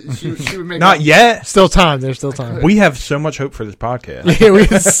 she would make Not yet. Still time. There's still time. We have so much hope for this podcast. Yeah, we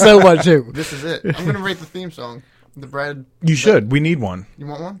have so much too. This is it. I'm gonna rate the theme song. The Brad. You should. We need one. You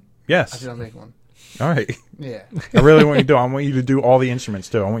want one? I Yes. think I'll make one. All right. Yeah, I really want you to do. I want you to do all the instruments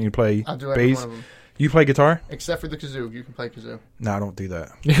too. I want you to play I'll do every bass. one of them You play guitar? except for the kazoo. You can play kazoo. No, I don't do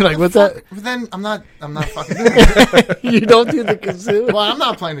that. You're like, what's that? But then I'm not fucking doing it. You don't do the kazoo. Well, I'm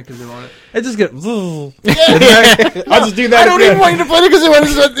not playing the kazoo on it. It just gets. Yeah. I'll just do that. I don't again. even want you to play the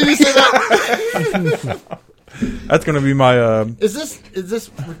kazoo. Did you say that? That's gonna be my. This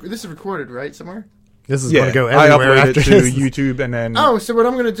is recorded, right? Somewhere? This is Yeah, going to go I everywhere upload after it to this. YouTube and then. Oh, so what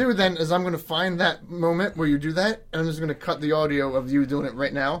I'm going to do then is I'm going to find that moment where you do that, and I'm just going to cut the audio of you doing it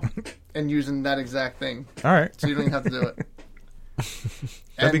right now and using that exact thing. All right. So you don't even have to do it.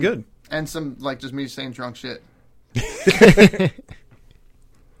 That'd be good. And some, like, just me saying drunk shit.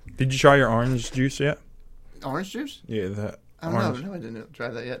 Did you try your orange juice yet? Orange juice? Yeah, that. I don't orange. know. No, I didn't try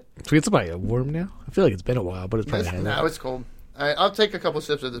that yet. Should we get somebody a warm now? I feel like it's been a while, but it's probably No, it's cold. All right, I'll take a couple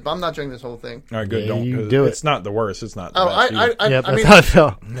sips of this, but I'm not drinking this whole thing. All right, good. Yeah, Don't you 'cause do it. It's not the worst. It's not. The Oh, best either. Yeah, I that's mean, how I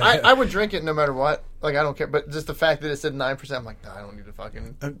felt. I would drink it no matter what. Like, I don't care. But just the fact that it said 9%, I'm like, no, I don't need to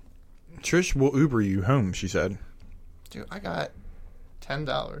fucking... Trish will Uber you home. She said. Dude, I got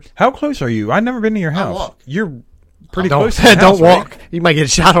 $10. How close are you? I've never been to your house. walk. You're pretty Don't close. To the don't house, walk. right? You might get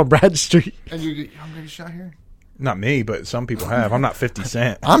shot on Brad Street. And I'm going to get shot here? Not me, but some people have. I'm not 50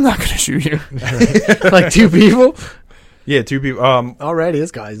 Cent. I'm not going to shoot you. Like 2 people. Yeah, 2 people. Already,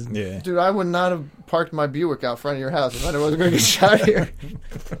 this guy's. Yeah. Dude, I would not have parked my Buick out front of your house if I wasn't going to get shot here.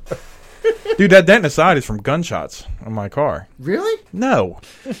 Dude, that dent in the side is from gunshots on my car. Really? No.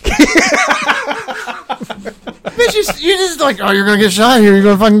 Bitch, you just like, oh, you're going to get shot here. You're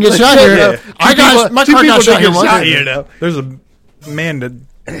going to fucking get shot here. Yeah. My car got shot here once. There's a man that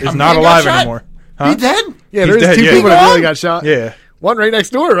is not alive anymore. Huh? He dead? Yeah, He's there's dead, 2 yeah. people He that gone? really got shot. Yeah. One right next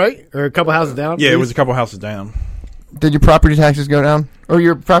door, right? Or a couple houses down. Yeah, it was a couple houses down. Did your property taxes go down? Or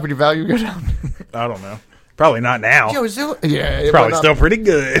your property value go down? I don't know. Probably not now. Yo, is it? Yeah, It's probably still pretty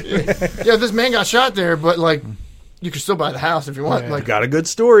good. Yeah, this man got shot there, but like, you can still buy the house if you want. Yeah. Like, Got a good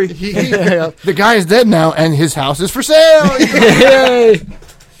story. the guy is dead now, and his house is for sale. Yay!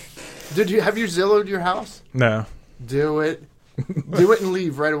 Have you Zillowed your house? No. Do it and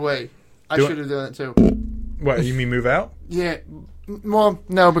leave right away. I Do it. should have done it too. What, you mean move out? Yeah. Well,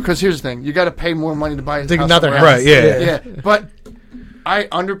 no, because here's the thing: you got to pay more money to buy his Take house another somewhere house. else. Right, yeah. Yeah, but I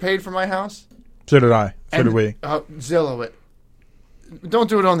underpaid for my house. So did I. So and, did we. Zillow it. Don't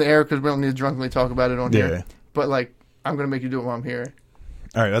do it on the air because we don't need to drunkenly talk about it on Yeah. here. But like, I'm gonna make you do it while I'm here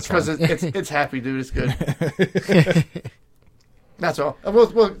All right, that's fine. because it's happy, dude. It's good. That's all. We'll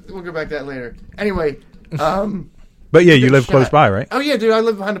go back to that later. Anyway, But yeah, you live close by, right? oh yeah, dude, I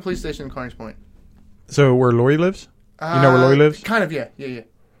live behind the police station in Carney's Point. So where Lori lives? You know where Lori lives? Kind of, yeah.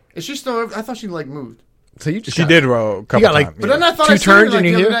 Is she still? I thought she like moved. So you just She got- did a couple got, like- times. But yeah. then I thought 2 I seen her turns like and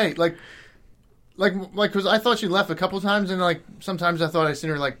the you're other here? day, like because I thought she left a couple times, and like sometimes I thought I seen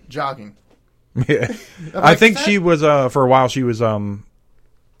her like jogging. Yeah. I'm I like, think is she was for a while she was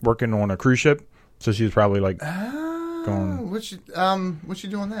working on a cruise ship. So she was probably like going What's she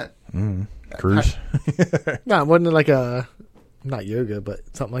doing that? cruise. No, wasn't it like a not yoga, but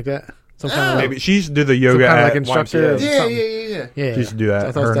something like that? Some kind of Maybe she used to do the yoga kind of at like instructor. YMCA. Yeah, something. yeah. Yeah, She used to do that, I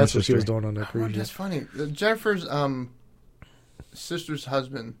her thought and her that's what she sister. was doing on the Oh, cruise. that's funny. Jennifer's sister's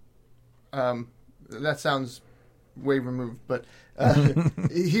husband. That sounds way removed, but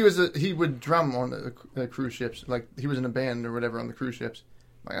he would drum on the cruise ships. Like he was in a band or whatever on the cruise ships.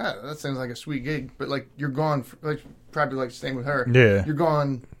 Like that sounds like a sweet gig, but like you're gone for, like probably like staying with her. Yeah. You're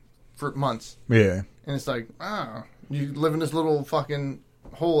gone for months, Yeah. and it's like you live in this little fucking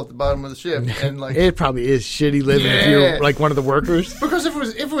hole at the bottom of the ship, and like It probably is shitty living if Yeah. you're like one of the workers. because if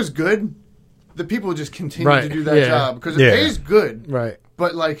it was good, the people would just continue Right, to do that yeah. job because it Yeah. pays good, Right.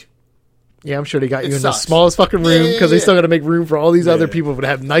 but like. Yeah, I'm sure they got It you in sucks. the smallest fucking room Yeah, because they yeah. still got to make room for all these other Yeah. people that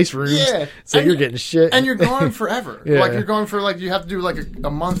have nice rooms. Yeah. So And you're you- getting shit. And you're gone forever. Yeah. Like you're going for like you have to do like a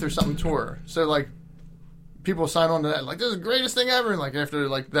month or something tour. So like people sign on to that like this is the greatest thing ever. And like after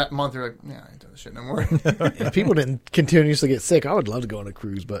like that month they're like, yeah, I ain't doing this shit no more. If people didn't continuously get sick, I would love to go on a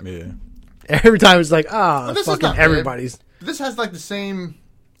cruise, but Yeah. every time it's like, But this is fucking not bad. everybody's. This has like the same.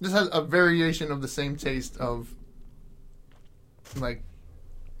 This has a variation of the same taste of like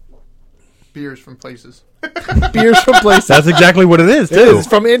beers from places. Beers from places. That's exactly what it is too. It's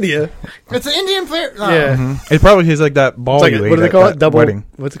from India. It's an Indian player. Oh. Yeah. It probably is like that ball It's like, you what ate do they at call that it? Double. wedding.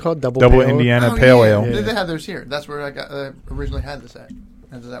 What's it called? Double Double pale? Indiana Oh, Pale yeah. Ale. Yeah. They have theirs here. That's where I got originally had this at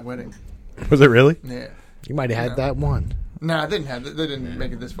that wedding. Was it really? Yeah. You might have had that one. No, I didn't have it. They didn't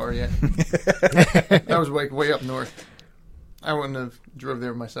make it this far yet. That was way up north. I wouldn't have drove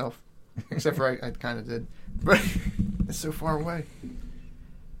there myself, except for I kind of did, but it's so far away.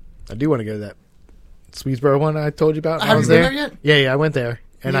 I do want to go to that Swedesboro one I told you about. Have I was you been there. there yet? Yeah, I went there.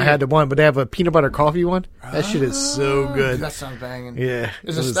 And I Yeah. had the one, but they have a peanut butter coffee one. That shit is so Oh, good. That sounds banging. Yeah.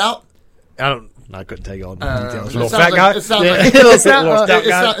 Is it was- stout? I couldn't tell you all the details. It Little sounds fat guy? It sounds Yeah, like little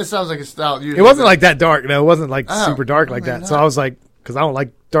stout- it sounds like a stout. It wasn't like that dark. No, it wasn't like Oh, super dark like maybe that. So not. I was like, because I don't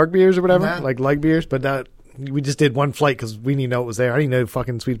like dark beers or whatever, Nah. like light beers. But that we just did one flight because we didn't know it was there. I didn't know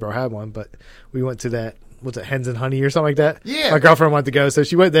fucking Swedesboro had one, but we went to that. What's it, Hens and Honey or something like that? Yeah. My girlfriend wanted to go, so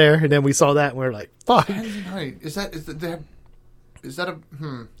she went there, and then we saw that, and we were like, "Fuck!" Honey, is that a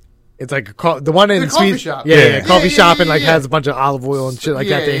It's like the one in The coffee Sweden. shop. Yeah, Yeah. yeah, coffee Yeah, shop, yeah, and like yeah. has a bunch of olive oil and shit like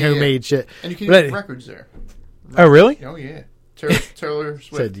that. They Yeah, yeah, homemade shit. and you can But get records there. Oh, really? Oh yeah, Taylor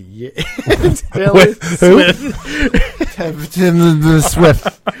Swift. said yeah. Taylor Swift. Tim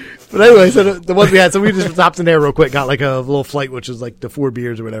Swift. But anyway, so the ones we had, so we just stopped in there real quick, got like a little flight, which was like the 4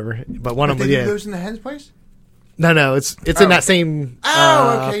 beers or whatever. But one of They them, do yeah. those in the hens place. No, it's Oh. in that same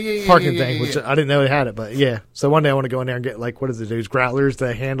Okay, yeah, parking yeah, thing, yeah, which yeah. I didn't know they had it, but yeah. So one day I want to go in there and get like, what is it, those growlers,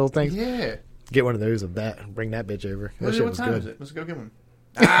 the handle things? Yeah. Get one of those of that and bring that bitch over. That shit What was time good. is it? Let's go get one.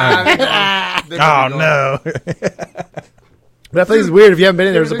 Oh no. But that place is weird. If you haven't been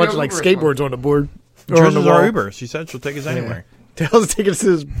in there, there's a They bunch go of like Uber skateboards on the board. Or on Trish the is our wall. Uber. She said she'll take us anywhere. Tails taking us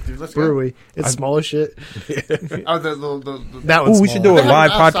to this Dude, let's go. brewery. It's small as shit. Oh, the That one's Ooh, we small. should do a They have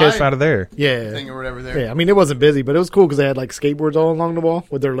live an podcast outside out of there. Yeah. thing or whatever there. Yeah, I mean, it wasn't busy, but it was cool because they had like skateboards all along the wall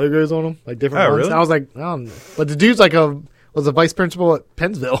with their logos on them, like different Oh, ones. really? I was like, I don't know. But the dude's like was a vice principal at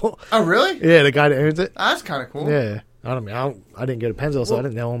Pennsville. Oh, really? Yeah, the guy that owns it. That's kind of cool. Yeah. I didn't go to Pennsville, so I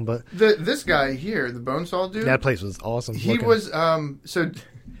didn't know him, but This guy here, the Bonesaw dude, that place was awesome. he looking. was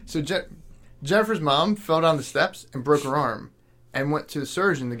Jennifer's mom fell down the steps and broke her arm and went to the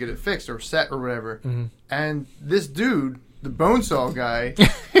surgeon to get it fixed or set or whatever. Mm-hmm. And this dude, the Bonesaw guy,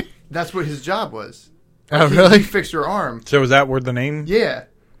 that's what his job was. Oh, He- really? He fixed her arm. So is that where the name? Yeah.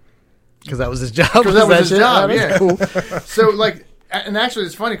 Because that was his job. Because that was his shit? job, Oh, that's yeah. cool. So, like, and actually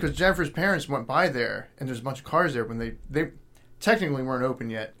it's funny because Jennifer's parents went by there and there's a bunch of cars there when they technically weren't open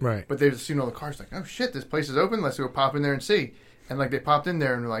yet. Right. But they've seen all the cars like, oh shit, this place is open. Let's go pop in there and see. And like they popped in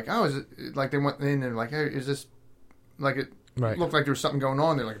there and they're like, oh, is it like they went in and like, hey, is this like it Right. looked like there was something going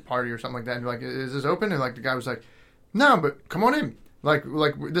on there, like a party or something like that. And they're like, is this open? And like the guy was like, no, but come on in. Like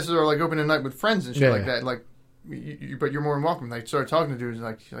this is our like opening night with friends and shit Yeah. like that. Like, but you're more than welcome. Like started talking to dudes and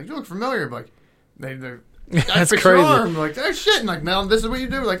like you look familiar. But like they're I That's fixed your crazy. arm. Like, oh shit! And like now this is what you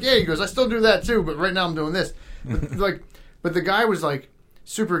do. Like, yeah, he goes, I still do that too, but right now I'm doing this. But, but the guy was like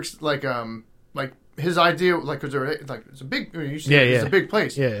super like his idea like because they're like it's a big it's a big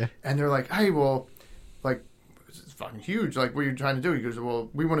place. Yeah. And they're like, hey, well, like it's fucking huge. Like, what are you trying to do? He goes, well,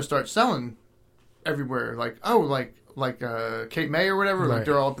 we want to start selling everywhere. Like, oh, like Cape May or whatever. Like Right.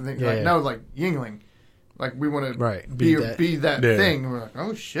 they're all thinking, like Yeah. no, like Yingling. Like we want to Right. be Be that Yeah. thing. And we're like,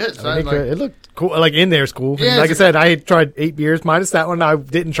 oh shit! So I mean, like, it looked cool. Like in there's cool. Yeah, And like I it's- said, I had tried 8 beers minus that one I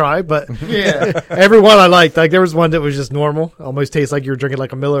didn't try, but yeah. every one I liked. Like there was one that was just normal, almost tastes like you were drinking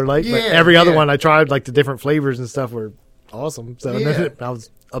like a Miller Lite. But Yeah, every other yeah. one I tried, like the different flavors and stuff, were awesome. So Yeah. I was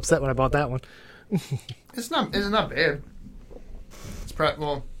upset when I bought that one. It's not bad. It's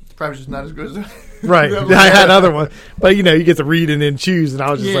probably just not as good as Right, that one. I had other one, but you get to read and then choose. And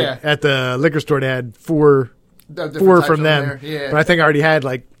I was just Yeah. like at the liquor store, they had four Different types from over them. there. Yeah. But I think I already had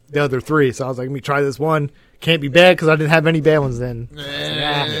like the other 3, so I was like, let me try this one. Can't be bad because I didn't have any bad ones then.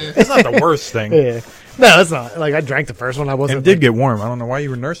 It's not the worst thing. Yeah, no, it's not. Like I drank the first one. I And wasn't. it did get warm. I don't know why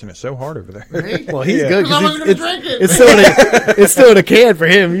you were nursing it so hard over there. Me? Well, he's Yeah. good Because I because wasn't going to drink it. it's still in a can for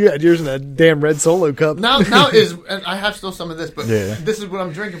him. You had yours in a damn red Solo cup. Now and I have still some of this, but Yeah. this is what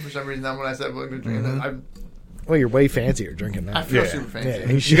I'm drinking for some reason. Now when I said I'm going to drink it, Well, you're way fancier drinking I that. feel Yeah. super fancy.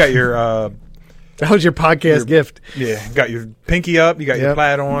 Yeah, You got your that was your podcast gift. got your pinky up. You got your Yep.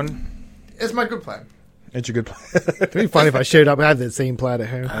 plaid on. It's my good plan. It's your good plaid. It'd be funny if I showed up and had the same plaid at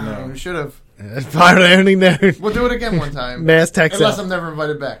home. We should have. If I would have only known. We'll do it again one time. Mass text Unless out. I'm never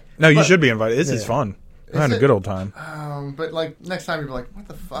invited back. No, you But- should be invited. This is Yeah. fun. I had a it? good old time. But like next time you're like, what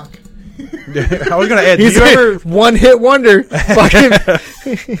the fuck? I was gonna add. Do He's you ever? one hit wonder.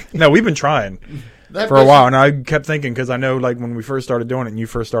 Fucking No, we've been trying That for a bitch- while, and I kept thinking because I know like when we first started doing it, and you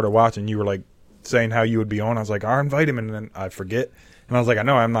first started watching, you were like saying how you would be on. I was like, I'll invite him, and then I forget. And I was like, I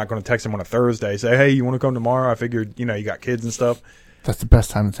know I'm not going to text him on a Thursday. Say, hey, you want to come tomorrow? I figured, you got kids and stuff That's the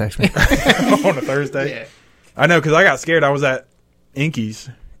best time to text me. on a Thursday. Yeah. I know because I got scared. I was at Inky's.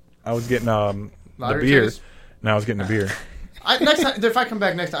 I was getting the Lottery beer. tickets? No, I was getting the beer. Next time, if I come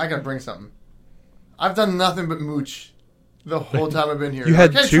back next time, I gotta bring something. I've done nothing but mooch the whole time I've been here. You had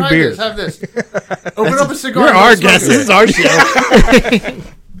Okay, 2 try beers. This, have this. Open up a cigar. You're and our smoke guest. it. This is our show.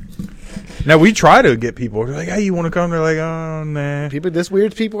 Now we try to get people. They're like, hey, you want to come? They're like, oh, nah. People, this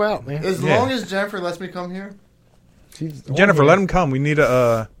weirds people out, man. As Yeah. long as Jennifer lets me come here, She's Jennifer, on let here. them come. We need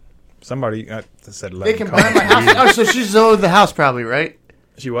a somebody. I said let they them can come. buy my house. Oh, so she Zillowed the house, probably, right?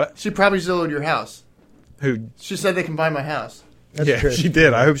 She what? She probably Zillowed your house. Who? She said they can buy my house. That's yeah, true. she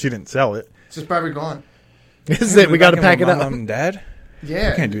did. I hope she didn't sell it. She's probably gone. This is it. We got to Back in pack it with my up. Mom and Dad.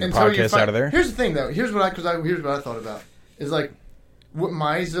 Yeah, can't do the until you podcast out of there. Here's the thing, though. Here's what I thought about is like what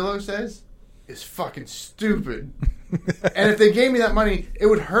my Zillow says is fucking stupid. And if they gave me that money, it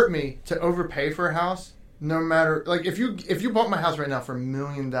would hurt me to overpay for a house. No matter like if you bought my house right now for $1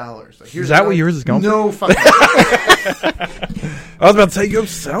 million, like, here's Is that what yours is going for? No fucking. I was about to say, go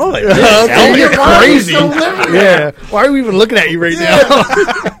sell it. Okay, you're Why are you crazy. still living Yeah. there? Why are we even looking at you right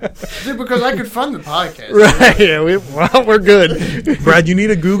Dude, because I could fund the podcast. now? Right. Yeah. We're good. Brad, you need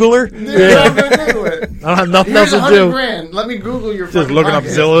a Googler? Dude, I'm gonna Google it. I don't have nothing Here's else to do. $100,000. Let me Google your. Just fucking looking up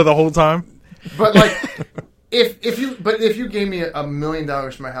podcast. Zillow the whole time. But like, if you gave me $1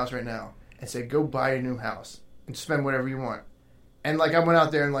 million for my house right now and said go buy a new house and spend whatever you want, and like I went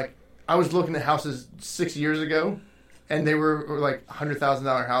out there and like I was looking at houses 6 years ago, and they were like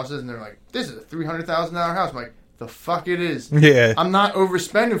 $100,000 houses, and they're like, this is a $300,000 house. I'm like, the fuck it is. Yeah. I'm not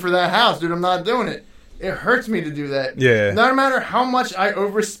overspending for that house, dude. I'm not doing it. It hurts me to do that. Yeah. No matter how much I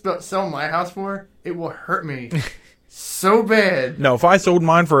oversell my house for, it will hurt me so bad. No, if I sold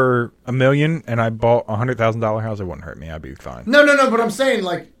mine for $1 million and I bought a $100,000 house, it wouldn't hurt me. I'd be fine. No. But I'm saying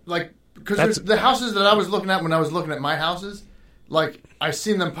because the houses that I was looking at when I was looking at my houses, like I've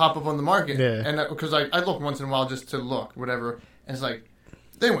seen them pop up on the market, and because I look once in a while just to look, whatever, and it's like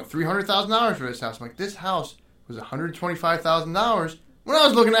they went $300,000 for this house. I'm like, this house was $125,000 when I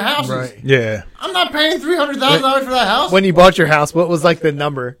was looking at houses. Right. Yeah. I'm not paying $300,000 for that house. When you bought your house, what was like the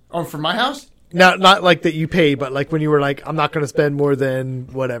number? Oh, for my house? Not like that you paid, but like when you were like, I'm not going to spend more than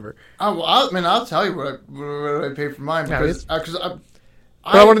whatever. Oh, well, I'll tell you what I paid for mine because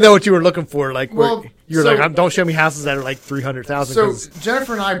I want to know what you were looking for. Like, Well, you're so- like, don't show me houses that are like 300,000. So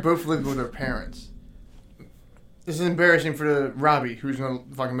Jennifer and I both lived with our parents. This is embarrassing for Robbie, who's gonna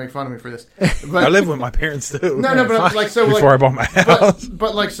fucking make fun of me for this. But I live with my parents too. no, but I'm, like so before like, I bought my house.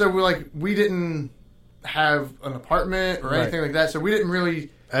 but like so we're like we didn't have an apartment or anything like that, so we didn't really.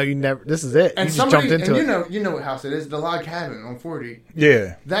 You never. This is it. And you just somebody, jumped into and it. you know what house it is, the log cabin on 40.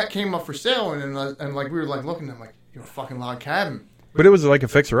 Yeah. That came up for sale, and like we were like looking at them like, you're a fucking log cabin. But it was like a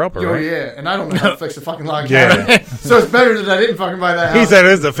fixer-upper, Oh right? yeah, and I don't know how to fix a fucking log Yeah. cabin, so it's better that I didn't fucking buy that house. He said it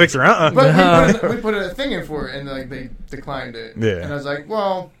was a fixer. But we put a thing in for it, and like they declined it. Yeah. And I was like,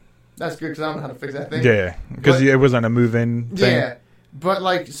 well, that's good because I don't know how to fix that thing. Yeah. Because But- it wasn't a move-in thing. Yeah. But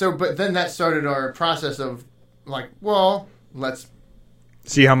like but then that started our process of like, well, let's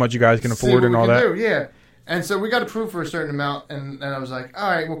See how much you guys can see afford what and we all can that. do. Yeah. And so we got approved for a certain amount, and I was like, all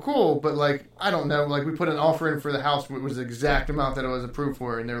right, well, cool, but like, I don't know, like we put an offer in for the house, it was the exact amount that it was approved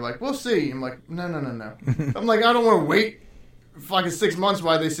for, and they were like, we'll see. I'm like, no. I'm like, I don't want to wait fucking 6 months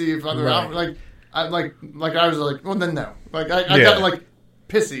while they see if other Right. offer, I was like, well, then no, like I Yeah. got like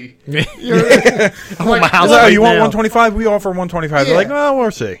pissy. You know what I mean? I want my Like, house Oh, right you want now. 125? We offer 125. They're Yeah. like, oh,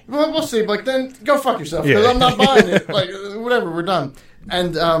 we'll see. Well, we'll see. Like, then go fuck yourself because Yeah. I'm not buying it. Like, whatever, we're done.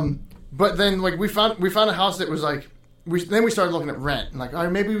 And but then like we found a house that was like then we started looking at rent. And like, all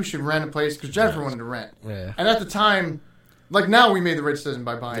right, maybe we should rent a place because Jennifer wanted to rent. Yeah. And at the time, like now we made the right decision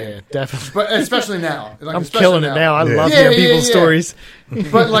by buying. Yeah, definitely. But especially now, like, I'm especially killing it now. I Yeah. love Yeah, hearing yeah, people's yeah. stories.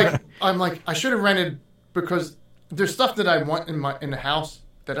 But like, I'm like, I should have rented because there's stuff that I want in the house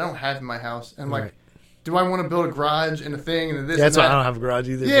that I don't have in my house, and like, Right. do I want to build a garage and a thing and this? That's and why that? I don't have a garage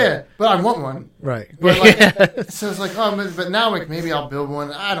either. Yeah, but I want one. Right. But like, so it's like, oh, but now like maybe I'll build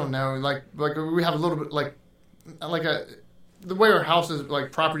one. I don't know. Like we have a little bit like the way our house is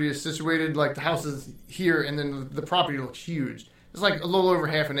like property is situated. Like the house is here, and then the property looks huge. It's like a little over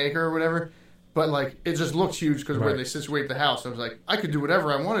half an acre or whatever. But like it just looks huge because where Right. they situate the house. I was like, I could do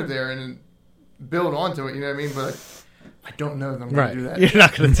whatever I wanted there and then build onto it. You know what I mean? But like, I don't know that I'm Right. going to do that. You're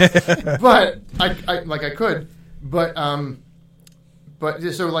not going to. But I could, but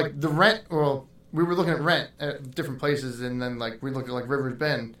yeah, so like the rent. Well, we were looking at rent at different places, and then like we looked at like Rivers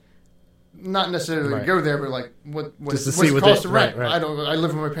Bend. Not necessarily to Right. go there, but like what's Just to what's see the what cost they- of rent? right. I don't. I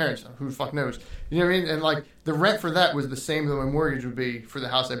live with my parents. Who the fuck knows? You know what I mean? And like the rent for that was the same that my mortgage would be for the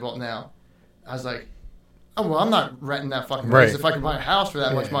house I bought now. I was like, oh well, I'm not renting that fucking place Right. if I can buy a house for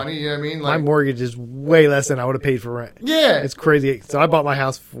that much Yeah. money. You know what I mean? My Like, mortgage is way less than I would have paid for rent. yeah, It's crazy. So I bought my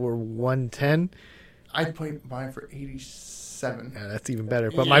house for $110. I paid mine for $87. Yeah, that's even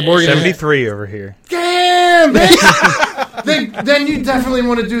better. But my Yeah. mortgage. 73 over here. Damn, man. then you definitely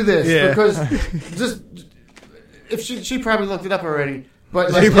want to do this Yeah. because just if she probably looked it up already,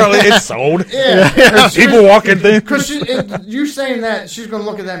 but like, He probably it's sold. yeah, People walking through. because you saying that she's gonna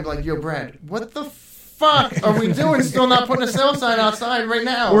look at that and be like, "Yo, Brad, what the fuck are we doing? Still not putting a sale sign outside right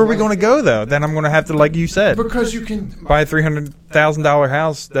now? Where are we going to go though? Then I'm going to have to, like you said, Because you can buy a $300,000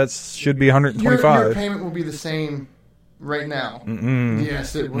 house. That should be your 125. payment will be the same right now. Mm-mm.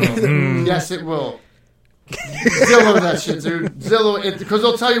 Yes, it will. Yes, it will. Zillow that shit, dude. Zillow it because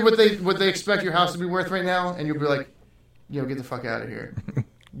they'll tell you what they expect your house to be worth right now, and you'll be like, "Yo, get the fuck out of here.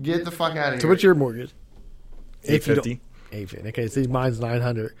 Get the fuck out of here." So what's your mortgage? If you don't- 850. 850. Okay, see, mine's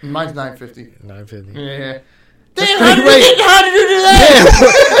 900. Mine's $950. 950. Yeah. That's Damn, pretty great. how did you do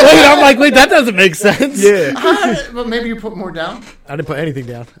that? Wait, I'm like, wait, that doesn't make sense. Yeah. But maybe you put more down. I didn't put anything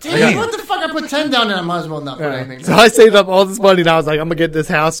down. Damn, what the fuck? I put 10 down, and I might as well not put anything So down. I saved up all this money, and I was like, I'm gonna get this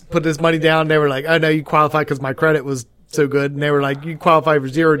house, put this money down. They were like, oh no, you qualify because my credit was so good, and they were like, you qualify for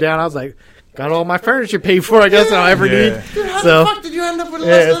 0 down. I was like, got all my furniture paid for, I guess I'll ever Yeah. need. Dude, how So the fuck did you end up with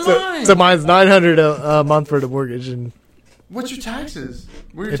less yeah, than mine? so mine's $900 a month for the mortgage, and What's your taxes?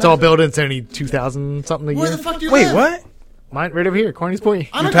 What are your it's all taxes? built in. It's only $2,000 something a Where year. the fuck do you Wait, live? what? Mine right over here, Corny's Point.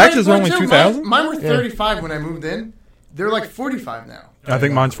 I'm Your in taxes California, are only too. $2,000? Mine were 35 when I moved in. They're like 45 now. I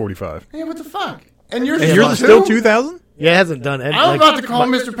think mine's 45. Hey, what the fuck? And yours And is yours what, is still too? 2,000? Yeah, it hasn't done anything. I'm about to call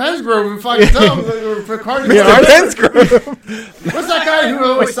Mr. Pensgrove and fucking tell him for Cardi. Yeah, are they? What's that guy who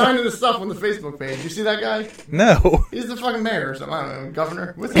always signing the stuff on the Facebook page? You see that guy? No. He's the fucking mayor or something. I don't know,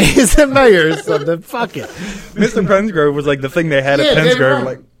 governor. What's He's the mayor or something. Fuck it. Mr. Pensgrove was like the thing they had Yeah, at David Pensgrove. Roman.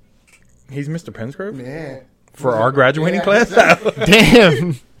 Like, he's Mr. Pensgrove? Yeah. For our graduating Yeah. class?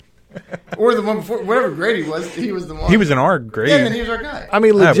 Damn. Or the one before, whatever grade he was the one. He was in our grade. Yeah, and then he was our guy. I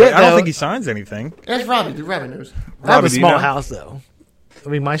mean, Yeah, legit. but I don't though, think he signs anything. That's Robbie. The revenues. I have Robbie, a do you small know? house though. I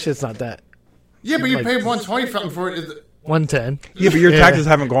mean, my shit's not that. Yeah, but you Like- paid 120 something for it. 110. Yeah, but your Yeah. taxes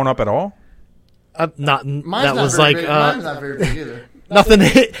haven't gone up at all? Not. Mine's that not was very like big. Mine's not very big either. nothing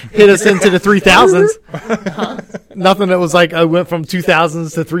hit us into the 3000s. Nothing that was like I went from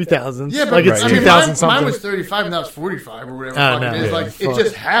 2000s to 3000s. Yeah, but like it's I mean, 2000 mine something. was 35 and now it's 45 or whatever. Oh, the fuck no. it is. Yeah, Like it fuck.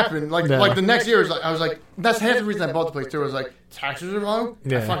 just happened. Like No. like the next year was like I was like that's half the reason I bought the place too. I was like taxes are low. I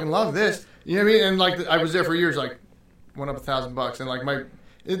Yeah. fucking love this. You know what I mean? And like I was there for years. Like went up $1,000 and like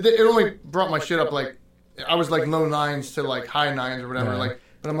it only brought my shit up like I was like low nines to like high nines or whatever. Yeah. Like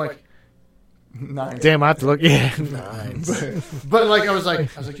but I'm like nines. Damn, I have to look. Yeah, nice. But like I was like,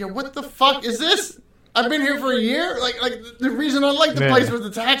 yo, what the fuck is this? I've been here for a year. Like the reason I like the Yeah. place was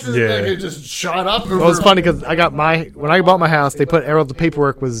the taxes. Yeah. Like, it just shot up. Well, it's funny because when I bought my house, they put all the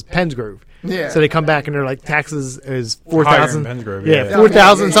paperwork was Pensgrove. Yeah. So they come back and they're like taxes is Higher in $4,000. Pensgrove, Yeah, yeah.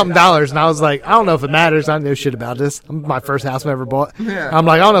 $4,000 something dollars, and I was like, I don't know if it matters. I know shit about this. I'm my first house I ever bought. Yeah. I'm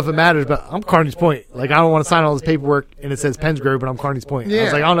like, I don't know if it matters, but I'm Carney's Point. Like I don't want to sign all this paperwork and it says Pensgrove, but I'm Carney's Point. I Yeah.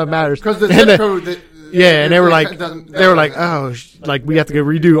 was like, I don't know if it matters Because the And zip then- code. That, Yeah, and they were like, doesn't- oh, like we have to go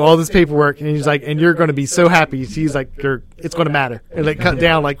redo all this paperwork, and he's like, and you're going to be so happy. He's like, it's going to matter, and like cut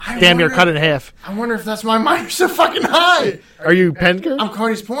down, like damn near wonder- cut it in half. I wonder if that's why mine is so fucking high. Are you Pensgrove? I'm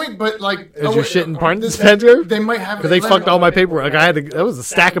Carney's Point, but like, Is your shit in Pensgrove? They might have Because they fucked all my paperwork. Like I had to, that was a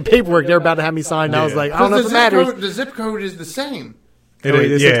stack of paperwork they were about to have me sign. And I was Yeah. like, I don't know if the it zip matters. code, the zip code is the same. It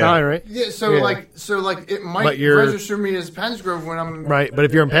Wait, is, it's yeah. 6'9", right? Yeah, so Yeah. like it might But you're- register me as Pensgrove when I'm Right, but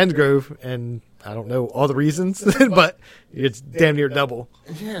if you're in Pensgrove, and I don't know all the reasons, but it's damn near double.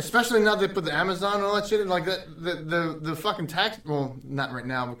 Yeah, especially now they put the Amazon and all that shit. Like that, the fucking tax. Well, not right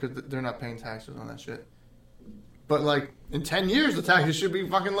now because they're not paying taxes on that shit. But like in 10 years, the taxes should be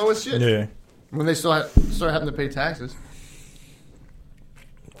fucking low as shit. Yeah. When they start having to pay taxes.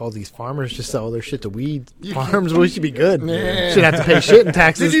 All these farmers just sell their shit to weed You farms. We should be good. Yeah. Should have to pay shit in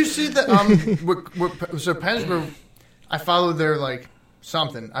taxes. Did you see that? So Pensgrove, I followed their like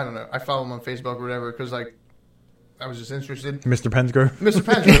something. I don't know. I follow them on Facebook or whatever because like I was just interested. Mr. Pensgrove. Mr.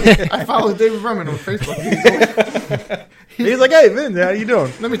 Pensgrove. I followed David Roman on Facebook. He's like, hey, Vince, how you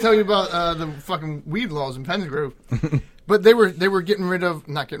doing? Let me tell you about the fucking weed laws in Pensgrove. But they were getting rid of,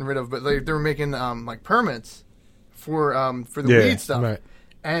 not getting rid of, but they were making like permits for the Yeah, weed stuff. right.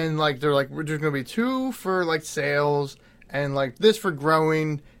 And like they're like, we're just gonna be 2 for like sales and like this for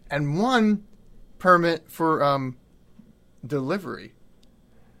growing and 1 permit for delivery.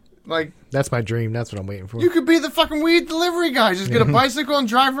 Like That's my dream. That's what I'm waiting for. you could be the fucking weed delivery guy. Just get a bicycle and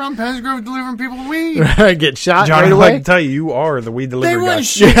drive around Pensgrove delivering people weed. Get shot John, right I'd away. like to tell you are the weed They delivery guy. wouldn't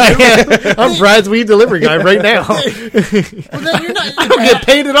shoot Yeah, you. yeah. I'm Brad's weed delivery guy right now. Well, then you're not. I don't get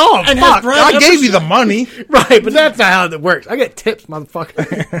paid at all. And has Fuck. Brad I ever gave you the money. Right, but that's not how it works. I get tips,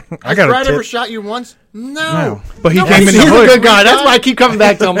 motherfucker. I got Brad a ever tip. shot you once? No. No. But he Nobody came in He's the a hood. good guy. That's why I keep coming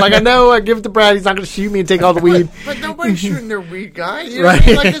back to him. Like, I know I give it to Brad. He's not going to shoot me and take all the weed. But nobody's shooting their weed guy. You know what I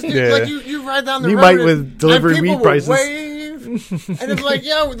mean? Like, this dude, Yeah. like you ride down the You road might and- with delivery and people weed will prices. Wave, and it's like,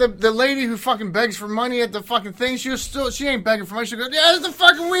 yo, the lady who fucking begs for money at the fucking thing, she ain't begging for money. She'll go, yeah, it's the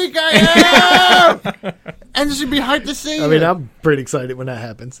fucking weed guy. Yeah! And she'd be hyped to see I you. mean, I'm pretty excited when that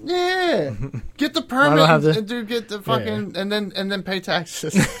happens. Yeah, get the I permit don't have to- and do get the fucking and then pay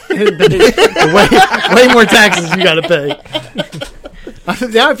taxes. way more taxes you got to pay.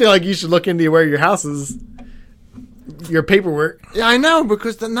 Now I feel like you should look into where your house is, your paperwork. Yeah, I know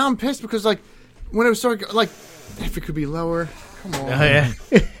because now I'm pissed because like when it was so like if it could be lower, come on. Oh, yeah.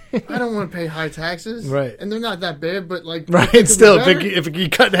 I don't want to pay high taxes, Right. And they're not that bad, but like Right. it could be Still, better. if it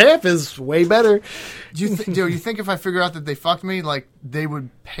could cut in half, is way better. Do you think if I figure out that they fucked me, like they would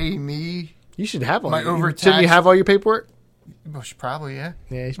pay me? You should have all My your, overtaxed- Shouldn't you have all your paperwork? Well, probably, yeah.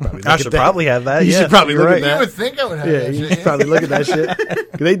 Yeah, you should probably. I Look should at that. probably have that. You yeah, should probably you're look at right. that. You would think I would have Yeah, that you shit. should probably look at that shit.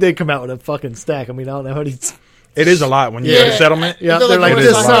 'Cause they did come out with a fucking stack. I mean, I don't know how many. It is a lot when you Yeah. get a settlement. Yeah, They're they're like, like,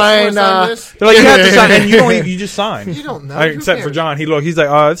 just "You wanna sign. this?" They're like, you have to Yeah. sign, and you don't even, you just sign. You don't know. Like, Who except for cares? John, he's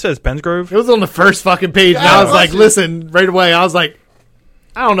like, it says Pensgrove. It was on the first fucking page, and Yeah, I was like, it was. listen, right away. I was like,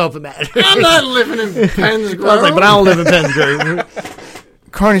 I don't know if it matters. I'm not living in Pensgrove. I was like, but I don't live in Pensgrove.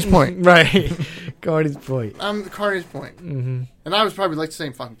 Carney's Point. Right. Carney's Point. I'm Carney's Point. Mm-hmm. And I was probably like the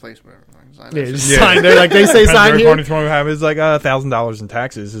same fucking place. Whatever. Yeah, just sign there. Like they say sign here. Carney's Point have is like $1,000 in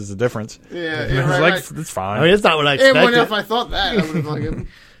taxes is the difference. Yeah, It's right, like right. it's fine. I mean, it's not what I And when expected. if I thought that, I would have like.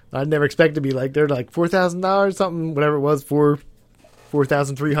 I'd never expect to be like they're like $4,000 something, whatever it was,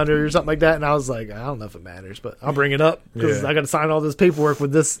 4,300 or something like that. And I was like, I don't know if it matters, but I'll bring it up because Yeah. I got to sign all this paperwork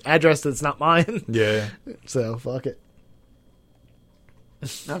with this address that's not mine. Yeah. So fuck it.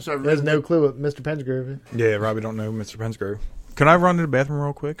 I'm sorry. There's no clue what Mr. Pensgrove is. Yeah, Robbie don't know Mr. Pensgrove. Can I run to the bathroom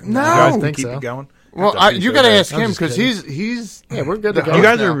real quick? No. You guys I can think keep so. it going. Well, After you so got to bad. ask I'm him just because kidding. he's. Yeah, we're good to go. You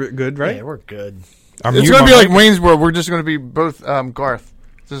guys now. are good, right? Yeah, we're good. I'm It's mute going to my be like mic. Wayne's World. We're just going to be both Garth,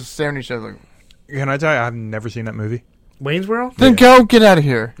 just staring at each other. Can I tell you, I've never seen that movie. Wayne's World? Then go get out of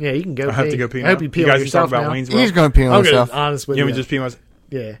here. Yeah, you can go. I have to go pee I hope now. you pee You on guys can yourself talk about now. Wayne's World. He's going to pee on I'm himself. gonna be honest with You you. want me to just pee myself?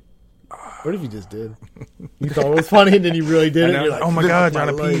 Yeah. What if you just did? You thought it was funny and then you really did it. And And I you're was like, oh my "Fuck God, my John,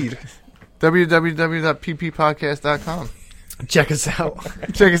 I leg." peed. www.pppodcast.com. Check us out.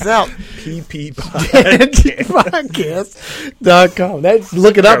 Check us out. PP Podcast.com. That's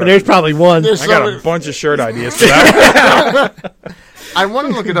look it up and there's probably one. There's I got a bunch of shirt ideas for that. I want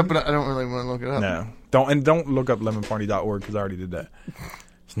to look it up, but I don't really want to look it up. No. Don't look up lemonparty.org because I already did that.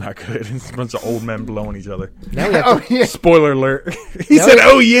 It's not good. It's a bunch of old men blowing each other. Now we have Oh, to, yeah. Spoiler alert. He said,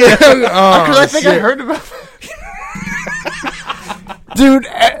 oh, yeah. Because I think I heard about Dude,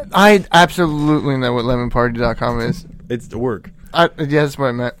 I absolutely know what lemonparty.com is. It's the work. Yeah, that's what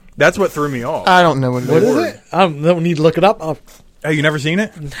I meant. That's what threw me off. I don't know what it what is. is it? I don't need to look it up. Hey, you never seen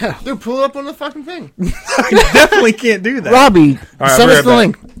it? Dude, pull it up on the fucking thing. I definitely can't do that. Robbie, I'll send be us the right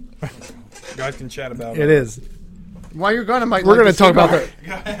link. Guys can chat about It is. While you're gone, I might. We're like going to talk cigar.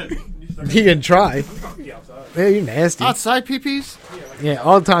 about the. He can try. Yeah, you're nasty. Outside PPs. Yeah,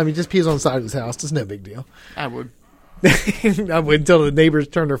 all the time. He just pees on the side of his house. It's no big deal. I would. I wait until the neighbors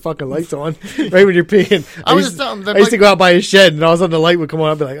turn their fucking lights on right when you're peeing. I was used, just telling them, I used to like- go out by his shed, and all of a sudden the light would come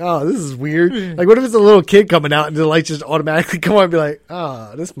on. I'd be like, "Oh, this is weird." Like, what if it's a little kid coming out and the lights just automatically come on? And be like,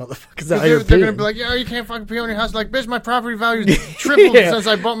 "Oh, this motherfucker's out here They're going to peeing. be like, yeah, you can't fucking pee on your house. Like, bitch, my property value tripled Yeah. since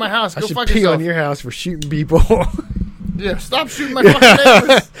I bought my house. I Go should fuck pee yourself. on your house for shooting people." Yeah, stop shooting my fucking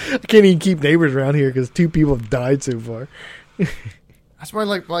neighbors. I can't even keep neighbors around here because 2 people have died so far. That's why,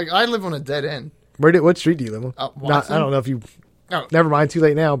 like I live on a dead end. What street do you live on? Watson? I don't know if you. Oh. Never mind. Too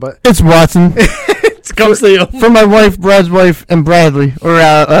late now. But It's Watson. come see him. For my wife, Brad's wife, and Bradley, or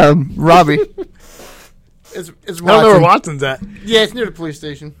Robbie. It's Watson. I don't know where Watson's at. Yeah, it's near the police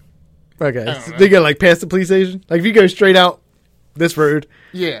station. Okay, don't so know. they go like past the police station. Like if you go straight out this road,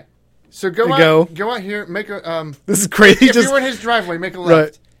 Yeah. So go You out here, make a this is crazy. if Just you're in his driveway, make a left,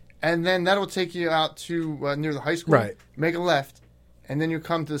 Right. and then that'll take you out to near the high school. Right. Make a left, and then you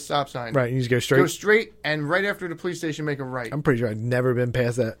come to the stop sign. right. You just go Go straight. straight, and right after the police station, make a right. I'm pretty sure I've never been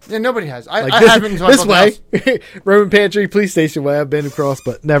past that. Yeah, nobody has. I Like haven't until I this bought the way, house. Roman Pantry Police Station way. I've been across,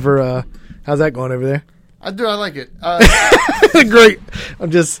 but never. How's that going over there? I do. I like it. Great.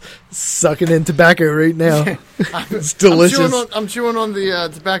 I'm just sucking in tobacco right now. It's delicious. I'm chewing on the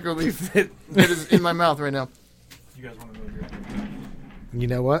tobacco leaf that is in my mouth right now. You guys want to move your You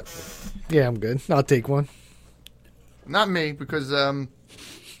know what? Yeah, I'm good. I'll take one. Not me, because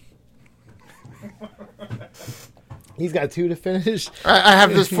He's got 2 to finish. I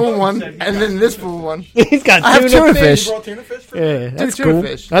have this full one and then this full one. He's got I have tuna fish. brought tuna fish for Yeah, that's tuna cool.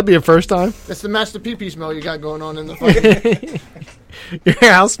 fish. That'd be a first time. That's the master pee-pee smell you got going on in the fucking...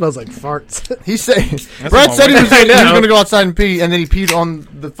 Your house smells like farts. He said... Brad my said he was I know. going to go outside and pee, and then he peed on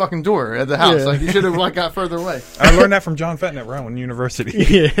the fucking door at the house. Yeah. Like, he should have got further away. I learned that from John Fenton at Rowan University.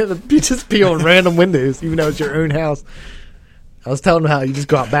 Yeah, you just pee on random windows, even though it's your own house. I was telling him how you just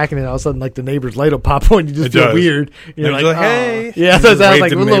go out back and then all of a sudden, like the neighbor's light will pop on. You just It feel does. weird. You're They're like, like, hey. "Aw." Yeah, You so I just was wave like,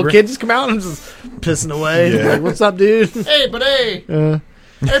 to the one little neighbor. kid just come out and I'm just pissing away. Yeah. Like, what's up, dude? Hey, but hey! Hey,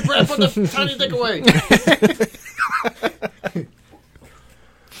 Brad, put the tiny dick away.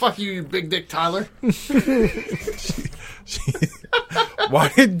 Fuck you, you big dick Tyler. Why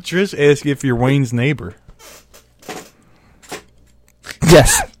did Trish ask if you're Wayne's neighbor?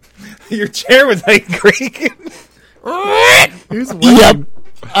 Yes. Your chair was like creaking. Who's Yep.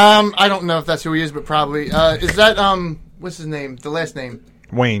 I don't know if that's who he is, but probably. Is that, what's his name? The last name?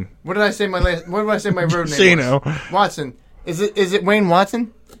 Wayne. What did I say my road name Shano. was? Watson. Is it Wayne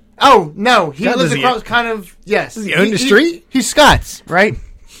Watson? Oh, no. He God, lives does he- across kind of, yes. Does he own the street? He's Scots, right?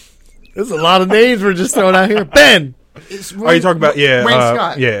 There's a lot of names we're just throwing out here. Ben! It's Are you talking about, yeah. Wayne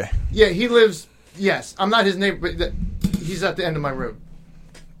Scott. Yeah. Yeah, he lives, yes. I'm not his neighbor, but he's at the end of my road.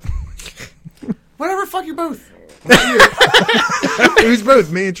 Whatever, fuck you both. Who's both,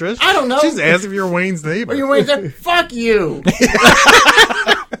 me and Trish? I don't know. She's asked if you're Wayne's neighbor. Are you Wayne's neighbor? Fuck you.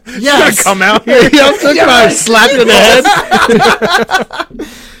 Yes. Come out. Yeah, I'm so trying to slap you in the head.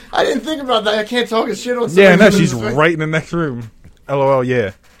 I didn't think about that. I can't talk a shit on somebody. Yeah, no, who's she's in this right in the next room. LOL,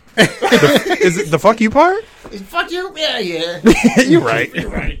 yeah. Is it the fuck you part? way. Fuck you. Yeah. You're right. You're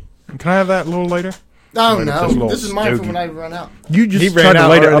right. Can I have that a little later? Oh, Later, just a no. little This is mine for stogie. when I run out. You just He tried ran to out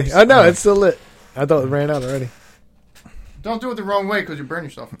light it already. up. Oh, no, it's still lit. I thought it ran out already. Don't do it the wrong way because you burn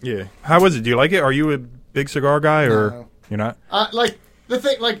yourself. Yeah. How was it? Do you like it? Are you a big cigar guy or No. you're not? Like the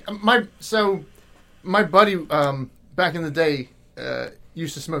thing, like my buddy back in the day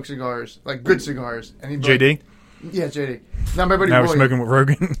used to smoke cigars, like good cigars, and he JD? Yeah, JD. Now my buddy Now we're William. smoking with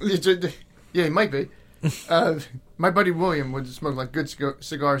Rogan. Yeah, he might be. My buddy William would smoke like good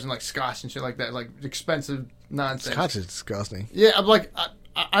cigars and like Scotch and shit like that, like expensive nonsense. Scotch is disgusting. Yeah, I'm like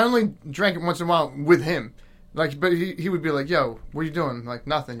I only drank it once in a while with him. Like, but he would be like, "Yo, what are you doing?" Like,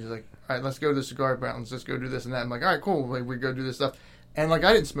 nothing. He's like, "All right, let's go to the cigar mountains. Let's go do this and that." I'm like, "All right, cool." Like, we go do this stuff. And like,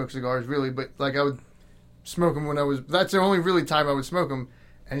 I didn't smoke cigars really, but like, I would smoke them when I was. That's the only really time I would smoke them.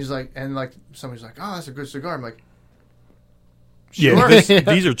 And he's like, and like, somebody's like, "Oh, that's a good cigar." I'm like, Yeah, Sure.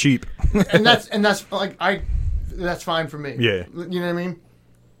 these are cheap. and that's like that's fine for me. Yeah. You know what I mean?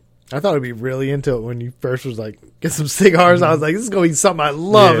 I thought I'd be really into it when you first was like, get some cigars. I was like, this is going to be something I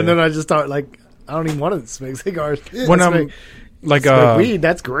love. Yeah. And then I just thought, like, I don't even want to smoke cigars. When Let's I'm make- like, smoke weed,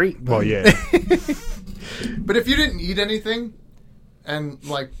 that's great. well, yeah. But if you didn't eat anything, and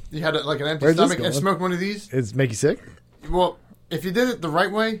like you had like an empty Where's this stomach and going? smoked one of these, It's make you sick? well, if you did it the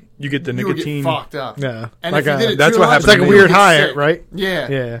right way, You get the you would get nicotine. fucked up. Yeah. And Like if you a- did it That's too what much, happens It's like a to you me. weird would get high, sick. right? Yeah.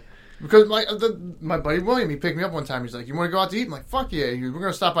 Yeah. Because my buddy William, he picked me up one time. He's like, "You want to go out to eat?" I'm like, "Fuck yeah!" We're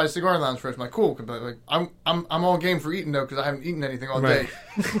gonna stop by a cigar lounge first. I'm like, "Cool." But like, I'm all game for eating though because I haven't eaten anything all Right.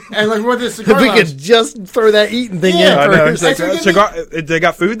 day. And like, we went to the cigar If we lounge. could just throw that eating thing Yeah, I in know. first. It's like, That's what cigar, they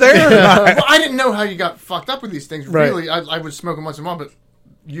got food there? Well, I didn't know how you got fucked up with these things. Right. Really, I would smoke them once in a while, but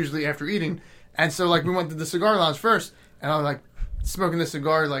usually after eating. And so like, we went to the cigar lounge first, and I was like smoking this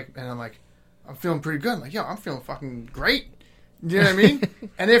cigar, like, and I'm like, I'm feeling pretty good. I'm like, yo, I'm feeling fucking great. You know what I mean?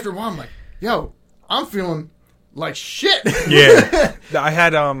 And after a while, I'm like, yo, I'm feeling like shit. Yeah. I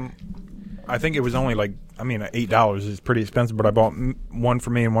had, I think it was only like, I mean, $8 is pretty expensive, but I bought one for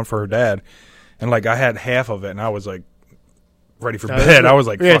me and one for her dad. And like, I had half of it, and I was like, ready for bed. I was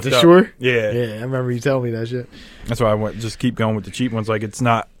like, Yeah, fucked to up. sure? Yeah. Yeah, I remember you telling me that shit. That's why I went, just keep going with the cheap ones. Like, it's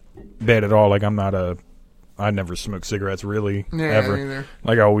not bad at all. Like, I never smoke cigarettes really, Yeah, ever. neither.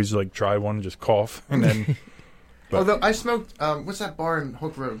 Like, I always like try one, just cough, and then But- Although I smoked, what's that bar in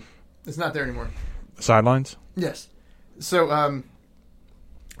Hook Road? It's not there anymore. sidelines. Yes. So,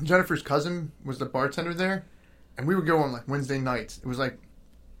 Jennifer's cousin was the bartender there, and we would go on like Wednesday nights. It was like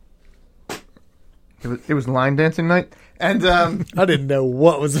it was line dancing night, and I didn't know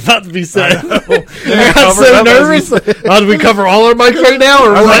what was about to be said. I got covered so up as nervous. How did we cover all our mics right now,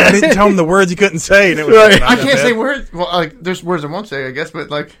 or I, was like, I what? didn't tell him the words he couldn't say, and it was Right. I can't say words. Well, like there's words I won't say, I guess,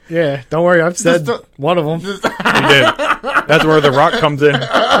 but like Yeah, don't worry. I've said Just one of them. He did. That's where the rock comes in.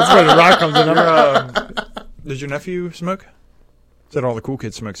 That's where the rock comes in. Does your nephew smoke? Said all the cool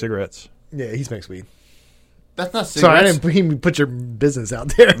kids smoke cigarettes. Yeah, he smokes weed. that's not Sorry, I cigarettes. didn't even put your business out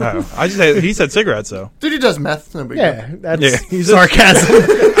there. No, I just said, he said cigarettes though. Dude, he does meth. It's no big Yeah, that's Yeah. he's sarcasm.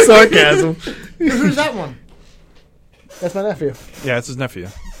 Sarcasm. deal. Who's that one? That's my nephew. Yeah, it's his nephew.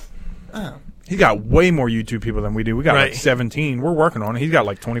 Oh. He got way more YouTube people than we do. We got Right. like 17. We're working on it. He's got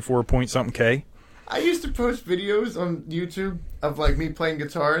like 24 point something K. I used to post videos on YouTube of like me playing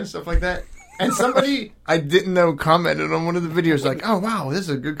guitar and stuff like that. And somebody I didn't know commented on one of the videos like, "Oh wow, this is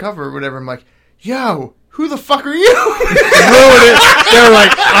a good cover" or whatever. I'm like, "Yo, who the fuck are you?" Ruined it. They were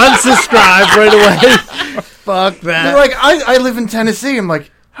like, unsubscribe right away. Fuck that. They're like, I live in Tennessee. I'm like,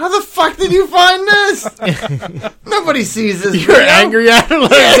 how the fuck did you find this? Nobody sees this. You're video. angry at him.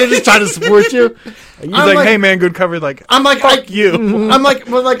 Like, they're just trying to support you. He's I'm like, like- hey man, good cover. Like, I'm like, fuck you. I'm like,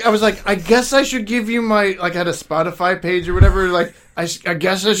 well, like, I was like, I guess I should give you my, like, I had a Spotify page or whatever. Like, I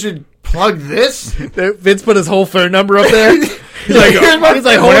guess I should plug this. Vince put his whole phone number up there. He's like, hold Whenever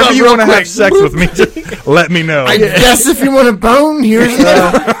up you real want to quick. have sex with me, just let me know. I guess if you want a bone, here's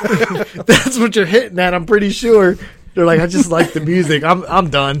That's what you're hitting at. I'm pretty sure. They're like, I just like the music. I'm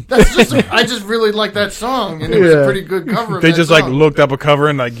done. That's just, I just really like that song, and it was a Yeah. pretty good cover. Of They that just song. like looked up a cover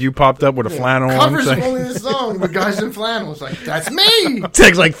and like you popped up with a flannel on. covers of saying- only this song with guys in flannels. Like, that's me.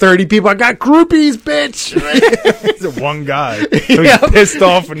 Text like 30 people. I got groupies, bitch. It's one guy who's Yeah. pissed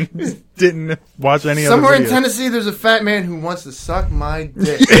off and just didn't watch any Somewhere other in videos. Tennessee, there's a fat man who wants to suck my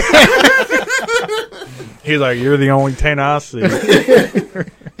dick. He's like, you're the only 10 I see.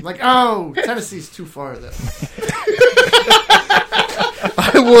 Like, oh, Tennessee's too far though.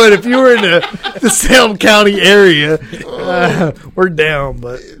 I would if you were in the Salem County area. We're down,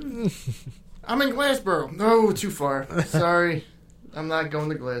 but I'm in Glassboro. No, too far. Sorry. I'm not going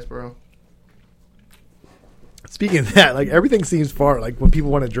to Glassboro. Speaking of that, like everything seems far. Like when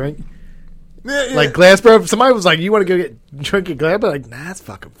people want to drink, Yeah. like Glassboro. If somebody was like, "You want to go get drink at Glassboro?" Like, nah, it's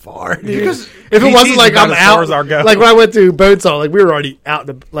fucking far. Dude. Because if it PT's wasn't like about I'm as far as out, I'll go. like when I went to Bonesaw, like we were already out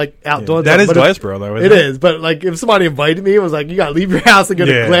doing That is something. But Glassboro, though, isn't it is. But like if somebody invited me, it was like, "You got to leave your house and go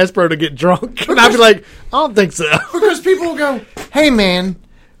Yeah. to Glassboro to get drunk," and I'd be like, "I don't think so." Because people will go, "Hey man,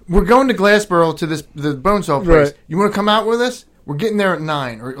 we're going to Glassboro to the Bonesaw place. Right. You want to come out with us? We're getting there at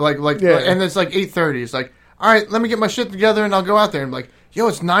 9 or Yeah. and it's like 8:30. It's like, all right, let me get my shit together and I'll go out there." And I'm like, "Yo,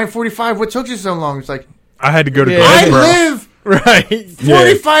 it's 9:45. What took you so long?" It's like, I had to go to Yeah. I Glassboro. live Right.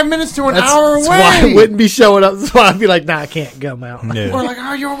 45 minutes to an hour away. That's why I wouldn't be showing up. That's why I'd be like, "Nah, I can't come out." Yeah. Or like,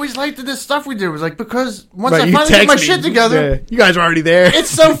 "Oh, you're always late to this stuff we do." It was like, because once Right, I you finally get my text me. shit together, Yeah. You guys are already there.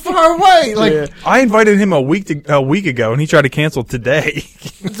 it's so far away. Like, Yeah. I invited him a week ago, and he tried to cancel today.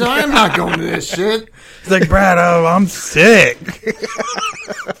 so I'm not going to this shit. He's like, Brad, I'm sick.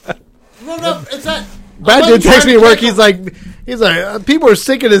 No, it's not. Brad did text me at work. He's like, people are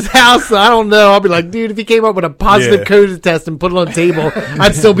sick at his house. So I don't know. I'll be like, dude, if he came up with a positive Yeah. COVID test and put it on the table,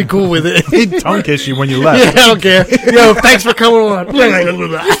 I'd still be cool with it. He tongue kissed you when you left. Yeah, I don't care. Yo, thanks for coming on.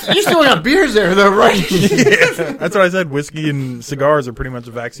 You still got beers there, though, right? Yeah. That's what I said. Whiskey and cigars are pretty much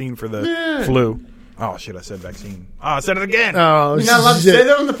a vaccine for the flu. Oh, shit, I said vaccine. Oh, I said it again. Oh, You're not allowed to shit. say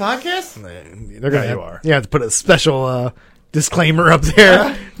that on the podcast? They're gonna Yeah, have, you are. You have to put a special disclaimer up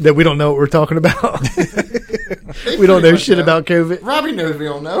there that we don't know what we're talking about. We don't know shit about COVID. Robbie knows we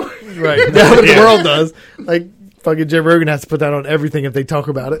don't know. Right. Now the world does. Like, fucking Joe Rogan has to put that on everything if they talk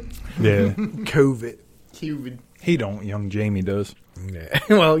about it. Yeah. COVID. He don't. Young Jamie does. Yeah.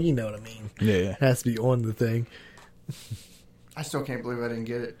 Well, you know what I mean. Yeah. It has to be on the thing. I still can't believe I didn't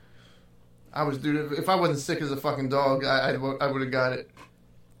get it. Dude, if I wasn't sick as a fucking dog, I would have got it.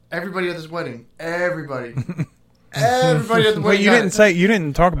 Everybody at this wedding. Everybody. Everybody at the But wedding. you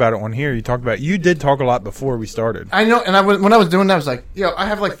didn't talk about it on here. You did talk a lot before we started. I know, and when I was doing that, I was like, yo, I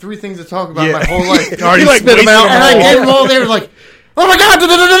have like 3 things to talk about Yeah. my whole life. Already You like spit 'em wasted out. And I all. gave them all there, like, oh my god,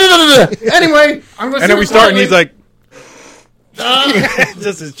 da-da-da-da-da-da-da. Anyway, I'm going to And then we start, and he's like,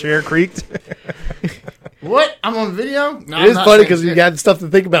 just his chair creaked. what? I'm on video? No, It is funny because you got stuff to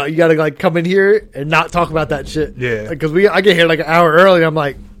think about. You got to like come in here and not talk about that shit. Yeah. Because I get here like an hour early. And I'm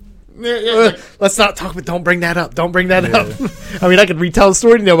like, Yeah, let's not talk. But don't bring that up. Don't bring that up. I mean, I could retell the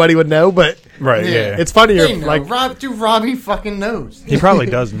story. Nobody would know, but Right, Yeah. yeah. it's funnier. They know. Like Robbie fucking knows. He probably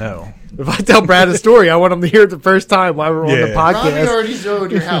does know. if I tell Brad a story, I want him to hear it the first time while we're on the Yeah. Robbie podcast. already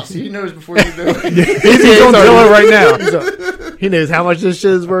showed your house. He knows before you do it. He's on Zillow right now. He knows how much this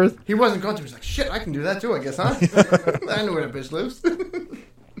shit is worth. He wasn't going to. He was like, shit, I can do that too, I guess, huh? I know where that bitch lives. I'm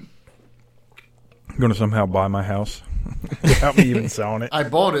going to somehow buy my house without me even selling it. I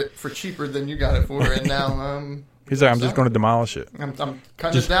bought it for cheaper than you got it for, and now He's like, I'm just going to demolish it. I'm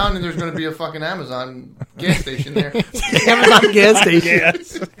cutting it down, and there's going to be a fucking Amazon gas station there. Amazon gas station.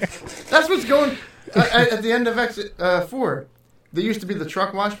 That's what's going at the end of exit 4. There used to be the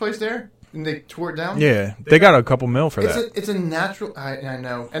truck wash place there, and they tore it down. Yeah, they got a couple mil for that. It's a natural. I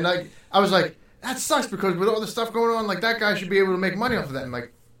know, and I was like, that sucks because with all the stuff going on, like that guy should be able to make money off of that. And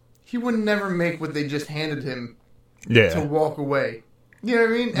like, he would never make what they just handed him to Yeah, walk away. You know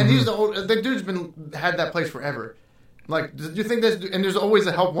what I mean? And he's the dude's had that place forever. Like, do you think that's? And there's always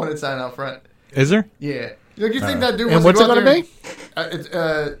a help wanted sign out front. is there? Yeah. Like, you think that dude? And wants what's to it go going out to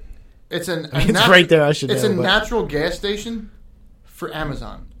there be? It's It's right there. I should It's know. a but- natural gas station for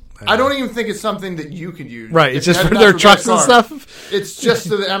Amazon. I don't even think it's something that you could use. Right. If It's you just had for a their natural trucks gas and car. stuff. It's just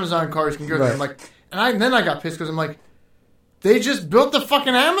so the Amazon cars can go there. Right. I'm like, then I got pissed because I'm like, they just built the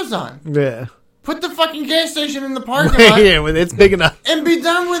fucking Amazon. Yeah. Put the fucking gas station in the parking lot Yeah. Well, it's big enough. and be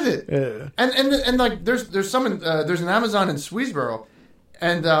done with it. Yeah. And like there's an Amazon in Swedesboro,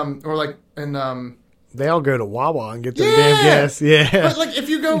 and They all go to Wawa and get their Yeah. damn gas. Yeah. But like if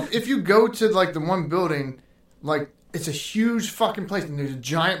you go to like the one building, like it's a huge fucking place and there's a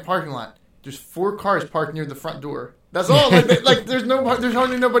giant parking lot. There's 4 cars parked near the front door. That's all. Like there's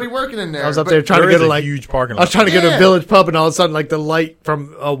hardly nobody working in there. I was up But- there trying to There go is to a like huge parking I was lot. trying to go to Yeah. a Village Pub, and all of a sudden, like the light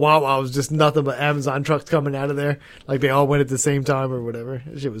from Wawa was just nothing but Amazon trucks coming out of there. Like they all went at the same time or whatever.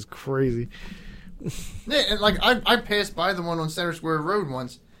 That shit was crazy. Yeah, and like I passed by the one on Center Square Road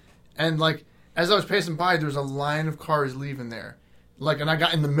once, and like as I was passing by, there was a line of cars leaving there. Like, and I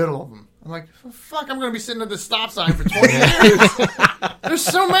got in the middle of them. I'm like, fuck, I'm gonna be sitting at this stop sign for 20 years. There's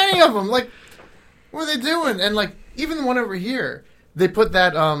so many of them. Like, what are they doing? And like, even the one over here, they put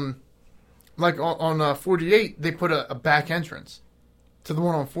that like on 48, they put a back entrance to the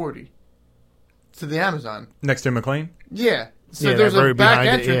one on 40, to the Amazon. Next to McLean. Yeah, So Yeah, there's that a road back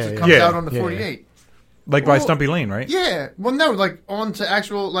behind it, entrance yeah, that yeah. comes Yeah. out on the Yeah. 48. Like by Well, Stumpy Lane, right? Yeah. Well, no, like on to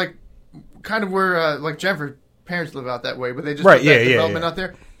actual like kind of where like Jennifer's parents live out that way, but they just Right, put that yeah, yeah, development yeah. out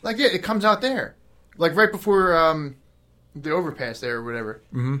there. Like it comes out there, like right before the overpass there or whatever.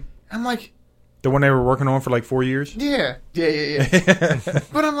 Mm-hmm. I'm like, The one they were working on for like 4 years. yeah.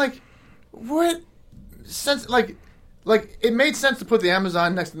 But I'm like, what sense? Like it made sense to put the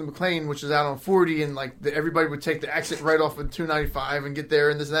Amazon next to the McLean, which is out on 40, and like everybody would take the exit right off of 295 and get there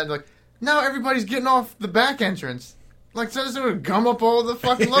and this and that. And like now everybody's getting off the back entrance. Like so it's gonna gum up all the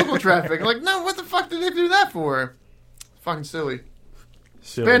fucking local traffic. Like no, what the fuck did they do that for? Fucking silly.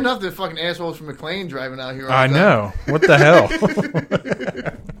 Silly. Bad enough the fucking assholes from McLean driving out here. All I the time. know. What the hell?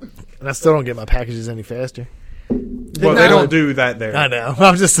 And I still don't get my packages any faster. Well, they don't do that there. I know.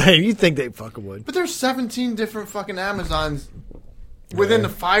 I'm just saying. You think they fucking would? But there's 17 different fucking Amazons within the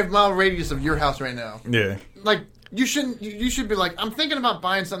 5-mile radius of your house right now. Yeah. Like you shouldn't. You should be like, I'm thinking about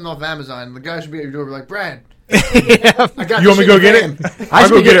buying something off Amazon. The guy should be at your door, be like, Brad. I got You want me to go get it? it? I'll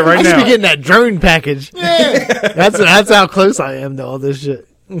go get it right I should now. be getting that drone package. Yeah. That's how close I am to all this shit.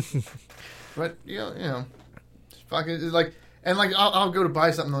 But you know, it's fucking it's like, and like I'll go to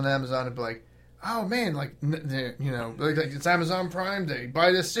buy something on Amazon and be like, oh man, like you know, like it's Amazon Prime Day,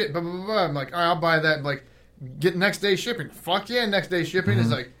 buy this shit, blah blah blah. blah. I'm like, all right, I'll buy that. Like, get next day shipping. Fuck yeah, next day shipping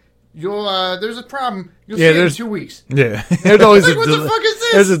is like. You'll there's a problem. You'll see it in there's- 2 weeks. Yeah. There's always Like, a what the delay. fuck is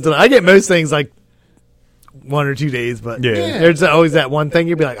this? There's a delay. I get most things like 1 or 2 days, but Yeah. Yeah. there's always that one thing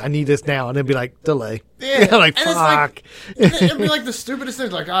you'll be like, I need this now, and it'll be like delay. Yeah, like and it's fuck. It'd be like the stupidest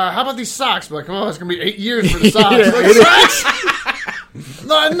thing. Like, how about these socks? Be like, oh, it's gonna be 8 years for the socks. Yeah, Like, it is. socks?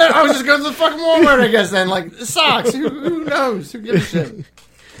 No, I was just going to the fucking Walmart, I guess. Then, like, socks. Who knows? Who gives a shit?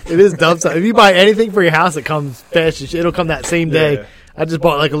 It is dumb stuff. If you buy anything for your house, it comes fast as shit. It'll come that same day. Yeah. I just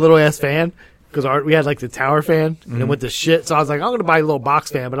bought like a little ass fan because we had like the tower fan and it went to shit. So I was like, I'm gonna buy a little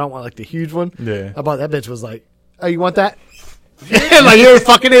box fan, but I don't want like the huge one. Yeah. I bought that bitch. Was like, oh, you want that? Like here it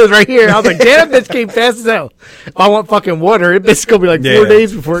fucking is right here. I was like, damn, that bitch came fast as hell. If I want fucking water, it bitch gonna be like 4 Yeah.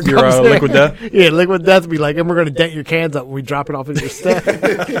 days before it Your, comes. there. Liquid Death? Yeah, liquid death. Be like, and we're gonna dent your cans up when we drop it off in your step.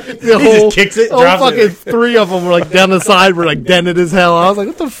 The just kicks it, whole drops fucking it. 3 of them were like down the side, were like dented as hell. I was like,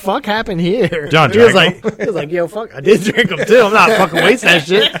 what the fuck happened here? John he was drank like, yo, fuck, I did drink them too. I'm not fucking wasting that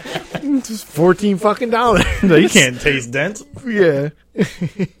shit. It's just $14 fucking dollars. No, you can't taste dents. Yeah.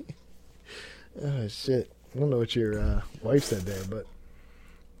 Oh shit. I don't know what your wife said there, but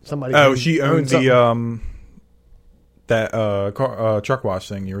somebody. Oh, she owned something. the truck wash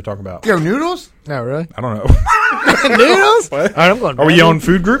thing you were talking about. Yo, noodles? No, really? I don't know. Noodles? What? All right, I'm going. Are we on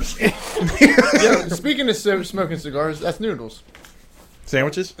food groups? Yo, speaking of smoking cigars, that's noodles.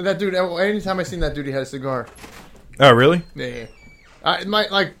 Sandwiches? That dude, anytime I seen that dude, he had a cigar. Oh, really? Yeah.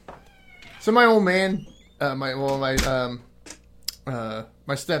 My old man, my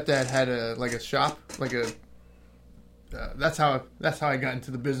stepdad had a shop, like a. That's how I got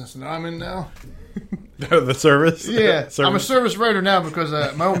into the business that I'm in now. The service? Yeah, Service. I'm a service writer now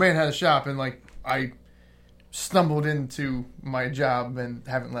because my old man had a shop and like I stumbled into my job and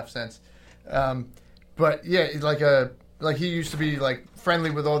haven't left since. But yeah, like he used to be like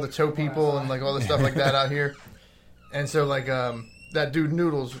friendly with all the tow people and like all the stuff like that out here, and so like that dude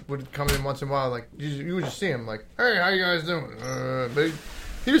Noodles would come in once in a while. Like you would just see him like, hey, how you guys doing? But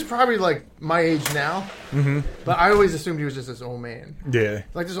he was probably like my age now, but I always assumed he was just this old man. Yeah.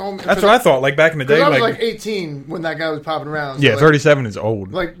 Like this old. That's what I thought. Like back in the day, I was like, like 18 when that guy was popping around. So yeah, like, 37 is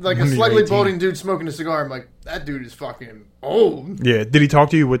old. like When a you're slightly 18. balding dude smoking a cigar. I'm like, that dude is fucking old. Yeah. Did he talk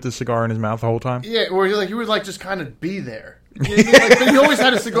to you with the cigar in his mouth the whole time? Yeah, or he would like just kind of be there. You know what I mean? Like, he always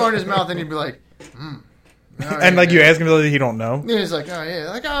had a cigar in his mouth, and he'd be like, all right, And like you man. ask him, he don't know. Yeah, he's like, oh yeah,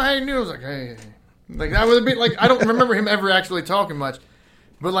 like oh hey Noodles, like hey, like that was a bit like I don't remember him ever actually talking much,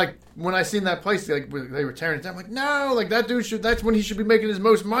 but like when I seen that place, like they were tearing it down, I'm like no, like that dude that's when he should be making his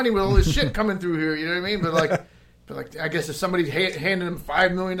most money with all this shit coming through here. You know what I mean? But like I guess if somebody handed him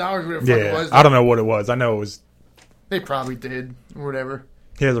 $5 million, whatever the fuck it Yeah. was, I don't know what it was. I know it was. they probably did or whatever.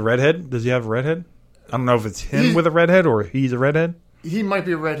 He has a redhead. Does he have a redhead? I don't know if it's him He's- with a redhead or he's a redhead. He might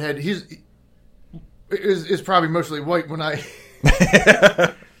be a redhead. Is probably mostly white when I.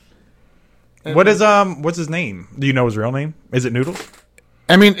 What is what's his name? Do you know his real name? Is it Noodles?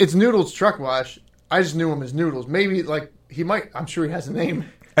 I mean, it's Noodles Truck Wash. I just knew him as Noodles. Maybe like he might. I'm sure he has a name,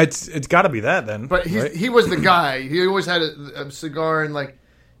 It's got to be that then. but right? he was the guy. He always had a cigar and like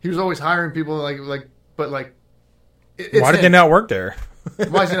he was always hiring people. But it's Why did they him. not work there?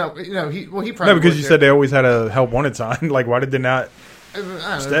 Why is it not? You know, he probably No, because worked you there. said they always had a help wanted sign. Like, why did they not I don't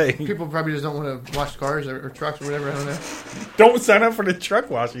know. Stay. People probably just don't want to wash cars or trucks or whatever. I don't know. Don't sign up for the truck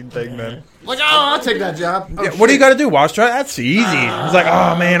washing thing, man. Like, I'll take that job. Oh, Yeah, what do you got to do? Wash truck? That's easy. It's like,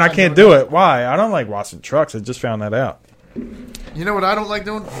 oh man, I can't do it. Why? I don't like washing trucks. I just found that out. You know what I don't like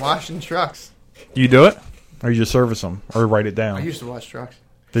doing? Washing trucks. Do you do it, or you just service them, or write it I down? used to wash trucks.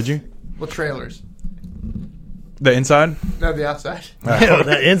 Did you? Well, trailers. The inside? No, the outside. Yo,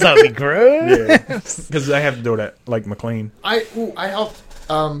 that inside would be gross. Because I have to do it at like McLean. I helped.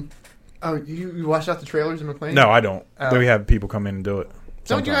 You wash out the trailers in McLean? No, I don't. Oh. We have people come in and do it.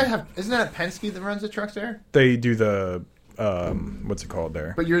 Don't you sometimes. guys have? Isn't that Penske that runs the trucks there? They do the what's it called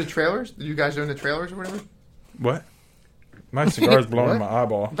there? But you're the trailers. You guys doing the trailers or whatever? What? My cigar's blowing What? in my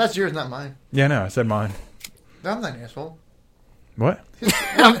eyeball. That's yours, not mine. Yeah, no, I said mine. No, I'm not an asshole. What?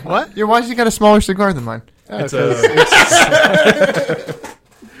 What? Why has he got a smaller cigar than mine? It's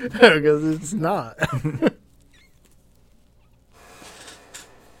Because it's not.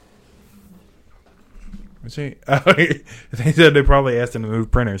 See, they said they probably asked him to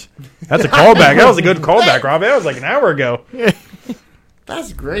move printers. That's a callback. That was a good callback, Rob. That was like an hour ago.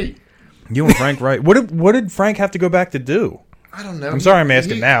 That's great. You and Frank, right? What did Frank have to go back to do? I don't know. I'm sorry I'm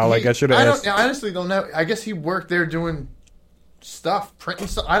asking now. Like, I should have asked. I honestly don't know. I guess he worked there doing stuff, printing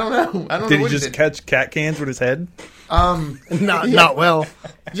stuff. I don't know. I don't Did know he what just did. catch cat cans with his head? Not well.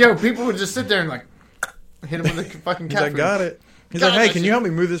 Yo, people would just sit there and like hit him with the fucking He's cat like, food. got it. He's Got like, hey, that can shit. you help me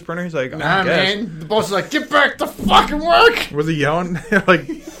move this printer? He's like, Nah, I guess. man. The boss is like, get back to fucking work. Was he yelling? Like,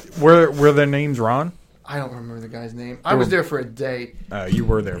 were their names Ron? I don't remember the guy's name. I was there for a day. You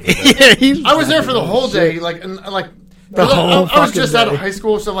were there. For that. I was there for the whole day. Like, and like. The whole I was fucking just out of day. high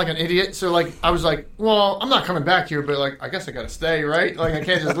school, so I'm like an idiot. So like, I was like, well, I'm not coming back here, but like, I guess I gotta stay, right? Like, I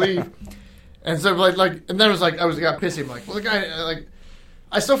can't just leave. And so like, and then it was like, I got pissy. I'm like, well, the guy, like,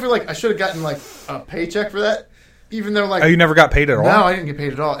 I still feel like I should have gotten like a paycheck for that, even though like, Oh, you never got paid at all? no, I didn't get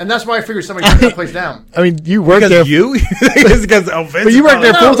paid at all, and that's why I figured somebody took that place down. I mean, you worked there. Because you? It's because But you worked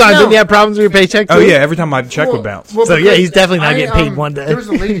there No, full time. no. Didn't you have problems with your paycheck? Oh too? yeah, every time my check would bounce. So, yeah, because he's definitely not getting paid one day. There was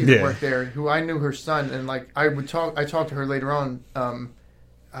a lady that Yeah. worked there who I knew her son, and like I talked to her later on.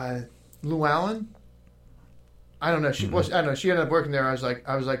 Lou Allen. I don't know. She was. I don't know. She ended up working there. I was like,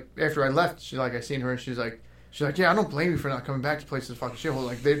 after I left, I seen her, and she's like, yeah, I don't blame you for not coming back to places fucking shithole.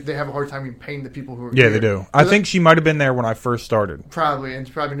 Like they have a hard time even paying the people who are. Yeah, here. they do. I think she might have been there when I first started. Probably, and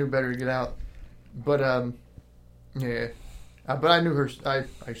she probably knew better to get out. But yeah. But I knew her. I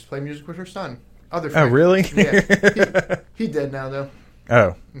used to play music with her son. Other. Oh, Frank. really? Yeah. He dead now though.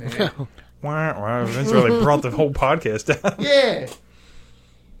 Oh. Yeah. Wow, that's really brought the whole podcast down. Yeah.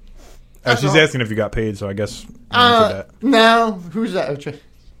 She's asking if you got paid, so I guess I answered that. No. Who's that?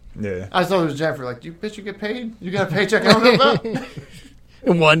 Yeah. I thought it was Jennifer. Like, you bitch, you get paid? You got a paycheck I don't know about?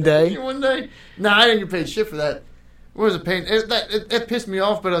 In one day. One day? No, I didn't get paid shit for that. What was it paying? It pissed me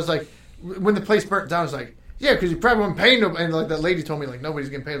off, but I was like, when the place burnt down, I was like, yeah, because you probably wasn't paying nobody. And like that lady told me, like, nobody's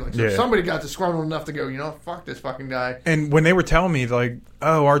getting paid. Like, so Yeah. somebody got disgruntled enough to go, you know, fuck this fucking guy. And when they were telling me, like,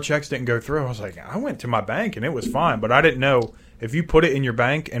 oh, our checks didn't go through, I was like, I went to my bank and it was fine. But I didn't know if you put it in your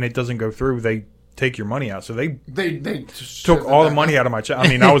bank and it doesn't go through, they take your money out. So they They took all the money out of my check. I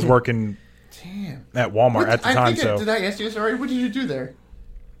mean, I was working Damn. at Walmart at the time, so Did I ask you this already? What did you do there?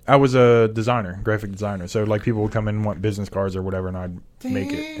 I was a designer, graphic designer. So like people would come in and want business cards or whatever, and I'd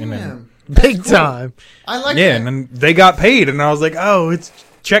make it. And then Big time. I like yeah, that. and then they got paid, and I was like, oh, it's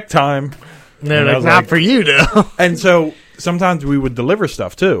check time. And they're And I like, was not like- for you, though. And so sometimes we would deliver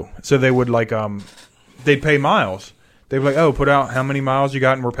stuff too. So they would like they'd pay miles. They'd be like, oh, put out how many miles you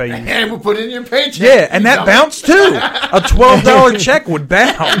got, and we'll pay you. And we'll put it in your paycheck. Yeah, and You that dumb- bounced too. A $12 check would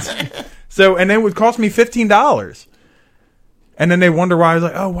bounce. So, and it would cost me $15. And then they wonder why. I was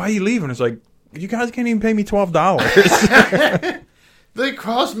like, oh, why are you leaving? It's like, you guys can't even pay me $12. They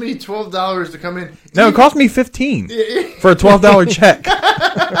cost me $12 to come in. No, it cost me $15 for a $12 check.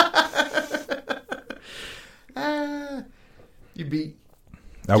 You beat.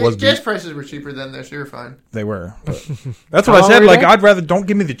 I was Gas beat. prices were cheaper then, though, so you're fine. They were. But that's How what I long said. were you Like, there? I'd rather don't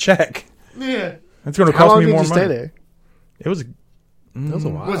give me the check. Yeah. It's going to How cost long me did more you money. stay there? It was. That was a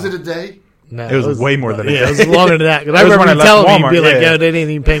while. Was it a day? No, It was way more than a yeah, day. it was longer than that. Because I It was remember when I you left telling me, you'd Walmart, be like, yeah. yo, they didn't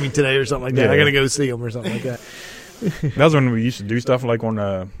even pay me today or something like that. Yeah. I got to go see them or something like that. That was when we used to do stuff like on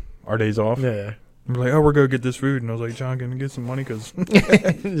our days off. Yeah. We're like, oh, we're going to get this food. And I was like, John, can you get some money? Because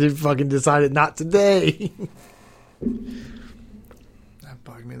They fucking decided not today. That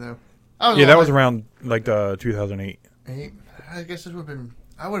bugged me, though. yeah, that was around like 2008. I guess it would have been.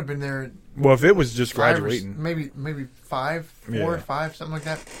 I would have been there. Well, if it was just 5 or graduating. maybe 5, 4, Yeah. 5, something like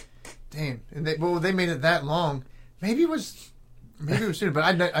that. Damn. And they made it that long. Maybe it was sooner, but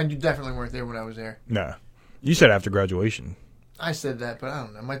I you definitely weren't there when I was there. No. You said after graduation. I said that, but I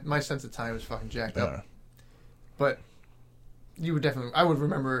don't know. My sense of time is fucking jacked up. Yeah. But you would definitely. I would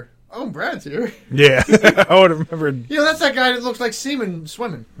remember. Oh, Brad's here. Yeah, I would have remembered. You know, that's that guy that looks like seaman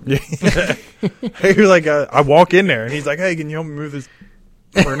swimming. Yeah, he was like, I walk in there and he's like, "Hey, can you help me move this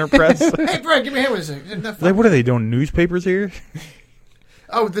printer press?" Hey, Brad, give me a hand with this thing. Like, what are they doing? Newspapers here?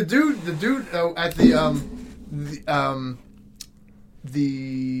 Oh, the dude at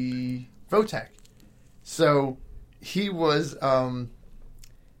the Votech. So he was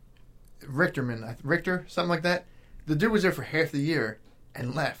Richter, something like that. The dude was there for half the year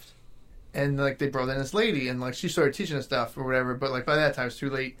and left. And like they brought in this lady and like she started teaching us stuff or whatever, but like by that time it's too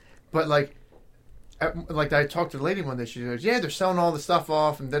late. But like I talked to the lady one day, she goes, "Yeah, they're selling all the stuff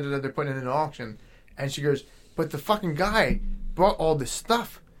off and they're putting it in an auction." And she goes, "But the fucking guy bought all this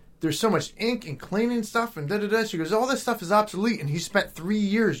stuff. There's so much ink and cleaning stuff and da-da-da." She goes, "All this stuff is obsolete." And he spent 3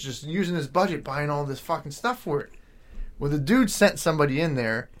 years just using his budget buying all this fucking stuff for it. Well, the dude sent somebody in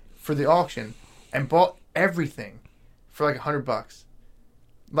there for the auction and bought everything for like $100.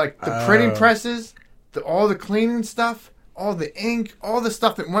 Like the printing presses, all the cleaning stuff, all the ink, all the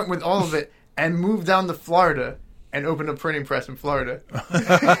stuff that went with all of it, and moved down to Florida and opened a printing press in Florida.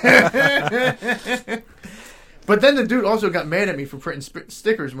 But then the dude also got mad at me for printing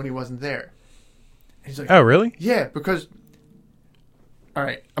stickers when he wasn't there. He's like, "Oh, really?" Yeah, because. All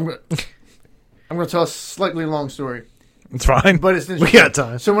right, I'm gonna tell a slightly long story, It's fine. but it's We interesting. got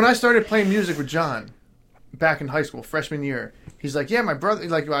time. So when I started playing music with John, back in high school, freshman year, he's like, "Yeah, my brother."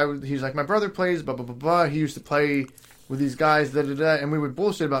 He's like, "My brother plays blah blah blah blah." He used to play with these guys, da da da, and we would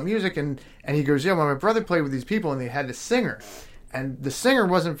bullshit about music. And he goes, "Yeah, well, my brother played with these people, and they had this singer, and the singer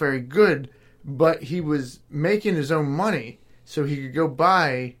wasn't very good, but he was making his own money, so he could go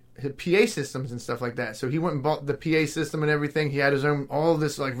buy PA systems and stuff like that. So he went and bought the PA system and everything. He had his own all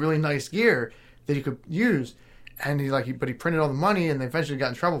this like really nice gear that he could use, and but he printed all the money, and they eventually got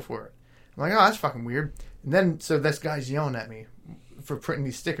in trouble for it. I'm like, oh, that's fucking weird." And then, so this guy's yelling at me for printing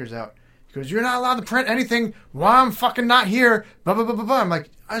these stickers out. He goes, "You're not allowed to print anything while I'm fucking not here, blah, blah, blah, blah, blah." I'm like,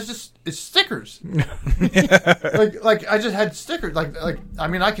 it's stickers. like, I just had stickers. I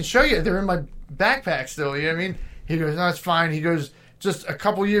mean, I can show you. They're in my backpack still, you know what I mean? He goes, "No, it's fine." He goes, "Just a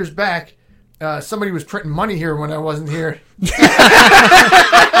couple years back, somebody was printing money here when I wasn't here."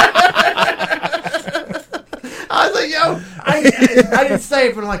 I was like, yo, I didn't say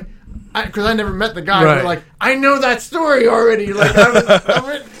it, but I'm like, because I never met the guy, Right. but like, I know that story already. Like,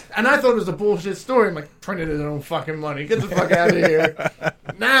 and I thought it was a bullshit story. I'm like, printed his own fucking money. Get the fuck out of here.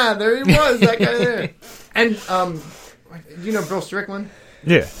 Nah, there he was, that guy there. And, you know Bill Strickland?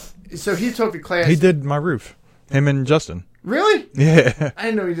 Yeah, So he took the class. he did my roof. Him and Justin. Really? Yeah, I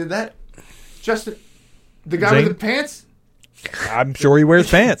didn't know he did that. Justin, the guy Zane? with the pants? I'm sure he wears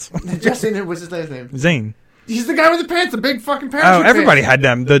pants. Justin, what's his last name? Zane. He's the guy with the pants, the big fucking parachute Oh, everybody pants. had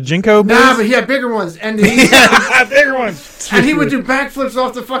them. The Jinko boys. Nah, but he had bigger ones. And he, bigger ones. and he would do backflips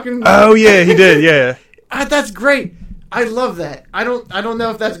off the fucking... Oh yeah, he did. Yeah. That's great. I love that. I don't know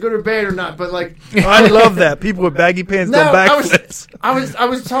if that's good or bad or not, but like... I love that. People with baggy pants No, doing backflips. I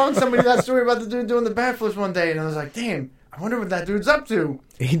was telling somebody that story about the dude doing the backflips one day, and I was like, damn, I wonder what that dude's up to.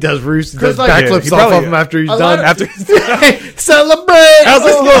 He does roofs. He 'Cause, does like- Yeah, backflips he off probably- of him after he's a lot done. of- After celebrate. How's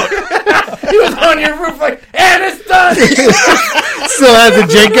this look? He was on your roof like, and it's done! Still has the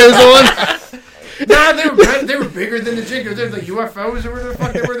Jenkos on. Nah, they were bigger than the Jinkos. They're like UFOs or whatever the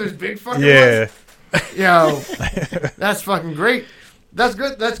fuck they were. Those big fucking Yeah. ones. Yo, that's fucking great. That's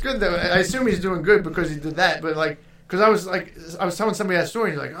good. That's good though. I assume he's doing good because he did that. But like, because I was telling somebody that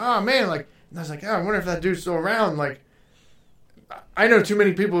story. And he's like, oh man, like, and I was like, oh, I wonder if that dude's still around. Like, I know too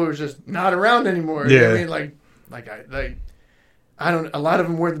many people who are just not around anymore. You know what I Yeah. mean, I don't. A lot of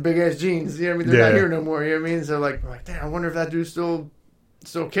them wear the big ass jeans. You know what I mean? They're not Yeah. here no more. You know what I mean? So like, damn, I wonder if that dude's still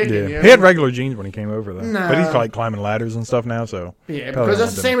kicking. Yeah. You know? He had regular jeans when he came over though, Nah. but he's like climbing ladders and stuff now. So Yeah, Probably because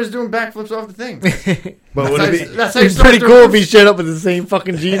that's the not same as doing backflips off the thing. But would how it you- be? that's how you It's start pretty doing cool if roofs. he showed up with the same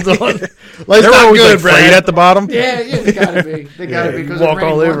fucking jeans on. Life's they were not always good, like frayed Brad. at the bottom. Yeah, they gotta be. They gotta be because Walk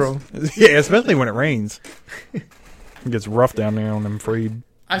all over them. Yeah, especially when it rains. It gets rough down there on them frayed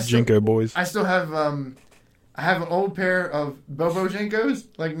I still, Jinko boys. I still have I have an old pair of Bobo Jinkos,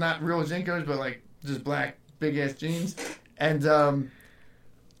 like not real Jinkos, but like just black big ass jeans, and a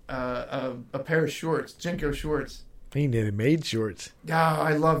pair of shorts, Jinko shorts. He nearly made shorts. Oh,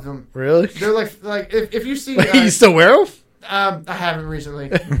 I love them. Really? They're like if you see. Wait, you still wear them? I haven't recently,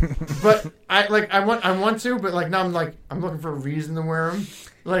 but I want to, but like now I'm looking for a reason to wear them.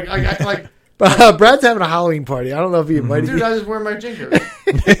 Like Brad's having a Halloween party. I don't know if he invited dude, you. I just wear my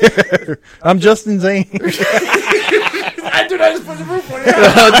Jinkos. I'm Justin Zane. I just put the roof on it.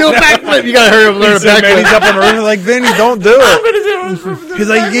 Do a backflip. You gotta hurry up and learn a He's backflip. up on the roof. Like, Vinny, don't do it. He's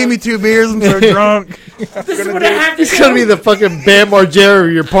like, you gave me 2 beers. I'm so drunk. This is what I have to It's gonna be the fucking Bam Margera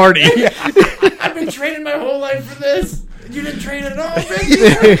of your party. I've been training my whole life for this. You didn't train at all,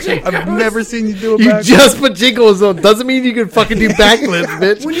 bitch. I've never seen you do a You backflip. just put jiggles on. Doesn't mean you can fucking do backflips,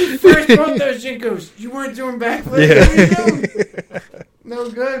 bitch. When you first bought those Jinkos, you weren't doing backflips. Yeah. What are you doing? No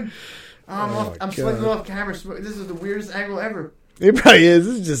good. Oh, I'm slipping off camera. This is the weirdest angle ever. It probably is.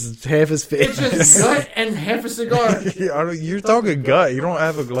 This is just half his face. It's just gut and half a cigar. You're talking gut. You don't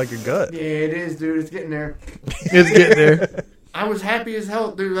have a gut. Yeah, it is, dude. It's getting there. It's getting there. I was happy as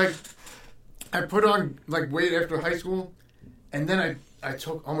hell, dude. Like, I put on like weight after high school, and then I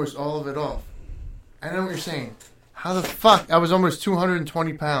took almost all of it off. I know what you're saying. How the fuck? I was almost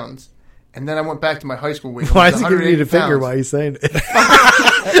 220 pounds, and then I went back to my high school weight. Why I is was he giving you the 180 finger pounds. while he's saying it?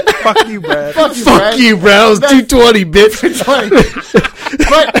 Fuck you, Brad. Fuck you, Fuck Brad. you, bro. I was 220, bitch.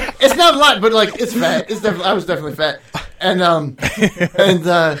 But it's not a lot. But like, it's fat. It's definitely. I was definitely fat,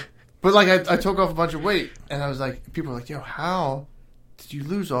 but like, I took off a bunch of weight, and I was like, people were like, "Yo, how did you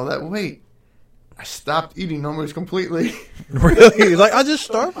lose all that weight?" I stopped eating almost completely. Really? He's like, I just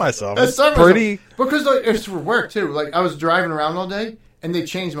starved myself. I It's starved myself. pretty. Because like, it's for work too. Like, I was driving around all day, and they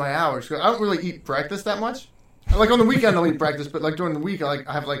changed my hours. 'Cause I don't really eat breakfast that much. Like on the weekend, I'll eat breakfast, but like during the week, I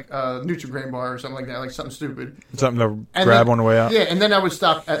have like a Nutri-Grain bar or something like that, like something stupid. Something to And grab then- on the way out. Yeah, and then I would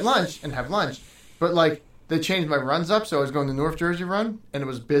stop at lunch and have lunch. But like, they changed my runs up, so I was going to North Jersey run, and it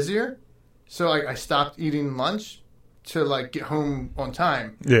was busier. So I stopped eating lunch to like get home on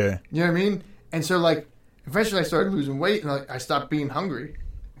time. Yeah. You know what I mean? And so like, eventually I started losing weight, and like I stopped being hungry.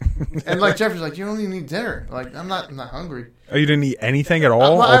 And like Jeffrey's like, you don't even eat dinner. Like, I'm not hungry. Oh, you didn't eat anything at all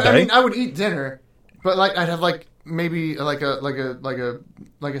Well, all day? I mean, I would eat dinner, but like I'd have like maybe like I said, like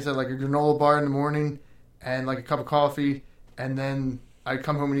a granola bar in the morning, and like a cup of coffee, and then I'd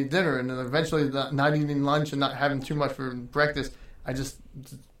come home and eat dinner, and then eventually not eating lunch and not having too much for breakfast, I just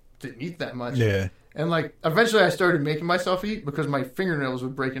didn't eat that much. Yeah. And like eventually I started making myself eat because my fingernails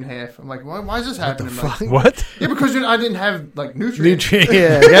would break in half. I'm like, why is this happening? Like, What? yeah, because I didn't have like nutrients.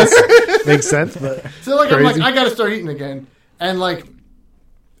 Yeah, I guess. Makes sense, but So like I'm like, Crazy. I got to start eating again, and like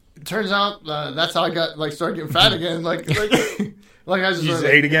it turns out that's how I got like started getting fat again. Like I just You just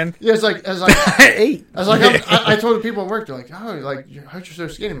like, ate again? Yeah, it's like I I told the people at work, they're like, oh, like how'd you so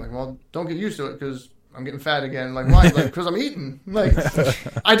skinny? I'm like, well, don't get used to it because I'm getting fat again. Like why? Like because I'm eating. Like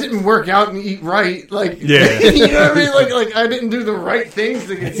I didn't work out and eat right. Like Yeah. you know what I mean? Like I didn't do the right things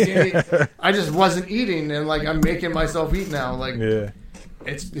to get skinny. I just wasn't eating, and like I'm making myself eat now. Like Yeah.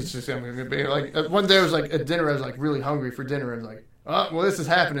 it's just I'm gonna be like one day I was like at dinner. I was like really hungry for dinner. I was like, oh well, this is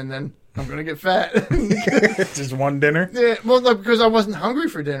happening. Then I'm gonna get fat. Just one dinner? Yeah, well, like, because I wasn't hungry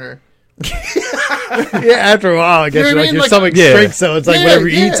for dinner. yeah, after a while, I guess You know what I like mean? your Like- stomach Yeah. shrinks, so it's like Yeah, whatever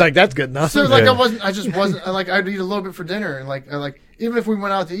you yeah. eat's like that's good enough. So like Yeah. I just wasn't like I'd eat a little bit for dinner, and like even if we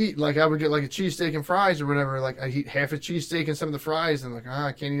went out to eat, like I would get like a cheesesteak and fries or whatever. Like I'd eat half a cheesesteak and some of the fries, and like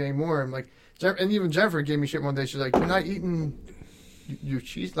I can't eat any more. I'm like, and even Jennifer gave me shit one day. She's like, you're not eating your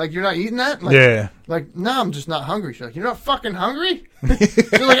cheese, like you're not eating that. Like, Yeah. Like, no, I'm just not hungry. She's like, you're not fucking hungry?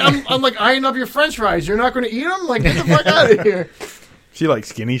 She's like, I'm like eyeing up your french fries. You're not going to eat them? Like, get the fuck out of here. She like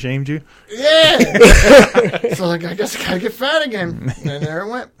skinny shamed you? Yeah. So, like, I guess I got to get fat again. And there it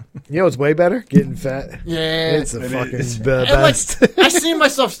went. You know what's way better? Getting fat. Yeah. It's the It fucking is. best. And, like, I see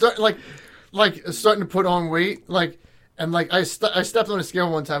myself starting to put on weight. Like, and like, I stepped on a scale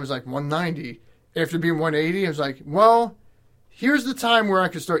one time. It was like 190. After being 180, I was like, well, here's the time where I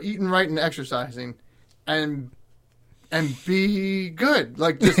could start eating right and exercising and be good.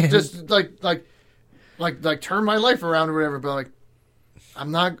 Like, just like turn my life around or whatever. But like,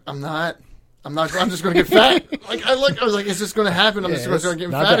 I'm just going to get fat. I was like, is this going to happen? I'm just going to start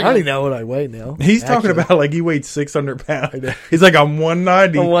getting Not fat that- I don't again. even know what I weigh now. He's talking Actually. about like he weighed 600 pounds. He's like, I'm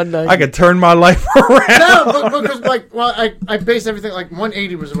 190. I'm 190. I could turn my life around. No, but because like, well, I base everything like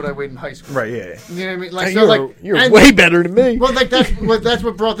 180 was what I weighed in high school. Right, yeah. You know what I mean? Like, Hey, so like, you're and- way better than me. well, like that's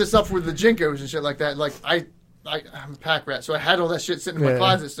what brought this up with the Jinkos and shit like that. Like I'm a pack rat, so I had all that shit sitting in my Yeah.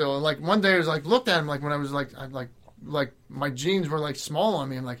 closet still. And like one day I was like looked at them like when I was like like my jeans were like small on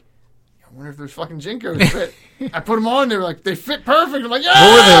me. I'm like, I wonder if there's fucking Jinkos fit. I put them on. They were like they fit perfect. I'm like, yeah.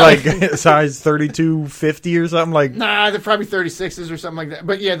 What were they like, size 32, 50 or something? Like, Nah, they're probably 36s or something like that.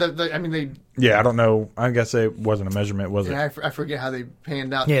 But yeah, I mean they. yeah, I don't know. I guess it wasn't a measurement, was it? Yeah, I forget how they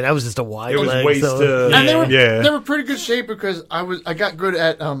panned out. Yeah, that was just a wide It was leg. waist so, to- And Yeah. they were pretty good shape because I got good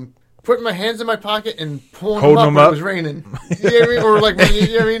at putting my hands in my pocket and pulling Holding them them up when up? it was raining. You know what I mean? Or like when you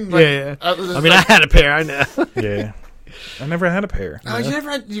know what I mean? Like, Yeah. I was just I mean, like, I had a pair. I know. Yeah. I never had a pair. Oh, you never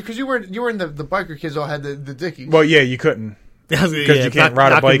had because you were in the biker kids all had the Dickies. Well, yeah, you couldn't because you can't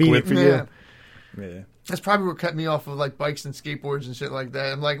ride a bike with. Yeah. Yeah. That's probably what cut me off of like bikes and skateboards and shit like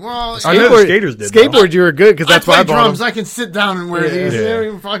that. I'm like, well, I know the skaters did. Skateboard, you were good because that's why I play bought drums. them. I can sit down and wear these.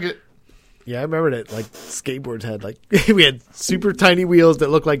 Yeah. Fuck it. Yeah, I remember that. Like skateboards had like we had super tiny wheels that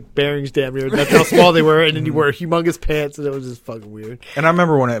looked like bearings, damn near. That's how small they were, and then you wore humongous pants, and it was just fucking weird. And I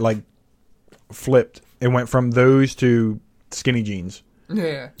remember when it like flipped. It went from those to skinny jeans.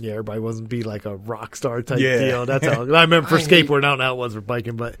 Yeah. Yeah, everybody wasn't be like a rock star type Yeah. deal. That's how I remember for I hate- skateboard. I don't know how it was for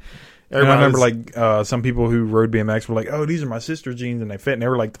biking, but And I everybody remember like some people who rode BMX were like, "Oh, these are my sister's jeans," and they fit. And they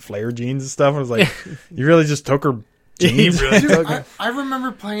were like the flare jeans and stuff. I was like, "You really just took her jeans?" Really Dude, took it. I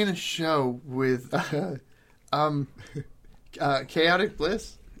remember playing a show with Chaotic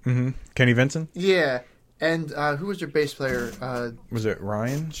Bliss. Kenny Vinson? Yeah. And who was their bass player? Was it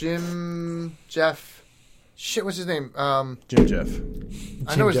Ryan? Jeff. Shit, what's his name? Jim Jeff.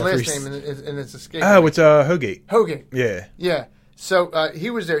 I know his Jeffries. last name, and it's escaping. Oh, it's Hogate. Hogan. Yeah. Yeah. So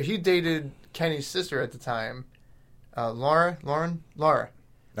he was there. He dated Kenny's sister at the time, Laura.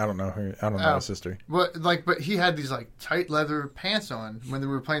 I don't know her. I don't know Oh. his sister. But he had these like tight leather pants on when they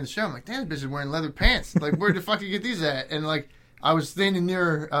were playing the show. I'm like, damn, this bitch is wearing leather pants. Like, where the fuck you get these at? And like, I was standing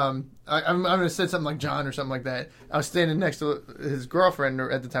near. I'm gonna say something like John or something like that. I was standing next to his girlfriend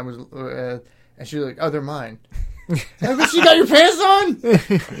at the time and she was like, oh, they're mine. Like, but she got your pants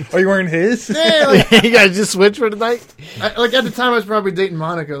on? Are you wearing his? Yeah, like, you guys just switch for tonight. like at the time I was probably dating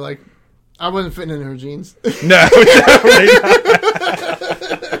Monica. Like, I wasn't fitting in her jeans. No.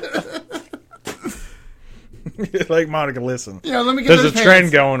 Like Monica, listen. Yeah, let me get There's those a pants.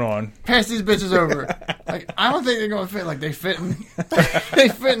 trend going on. Pass these bitches over. Like, I don't think they're gonna fit like they fitting. They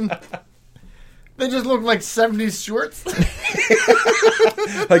fitting. They just look like 70s shorts.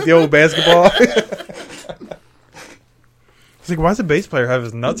 Like the old basketball. It's like, why does the bass player have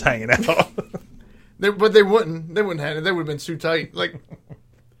his nuts hanging out? But they wouldn't. They wouldn't have it. They would have been too tight. Like,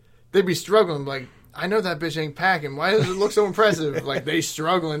 they'd be struggling. Like, I know that bitch ain't packing. Why does it look so impressive? Like, they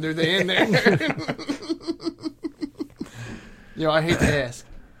struggling, dude. They in there. You know, I hate to ask.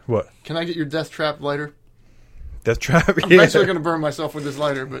 What? Can I get your death trap lighter? Death Trap? I'm Yeah. actually going to burn myself with this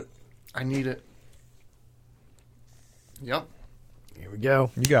lighter, but I need it. Yep. Here we go.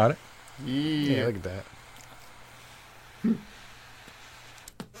 You got it. Yeah, look at that.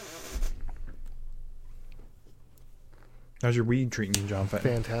 How's your weed treating you, John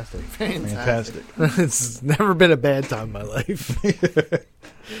Fenton? Fantastic. Fantastic. It's never been a bad time in my life.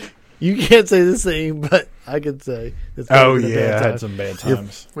 You can't say the same, but I could say it's never Oh, been a yeah. bad I time. had some bad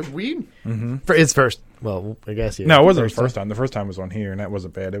times. With weed? For its first. Well, I guess yeah. No, it wasn't the first time. The first time was on here, and that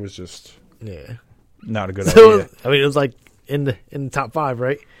wasn't bad. It was just Yeah. not a good So idea. I mean, it was like in the top 5,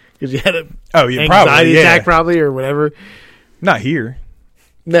 right? Because you had an Oh, yeah, anxiety probably. attack, Yeah. probably, or whatever. Not here.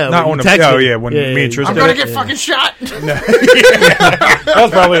 No, Not you on the- texted oh, me. yeah, when me and Tristan I'm did going to it. get fucking shot. That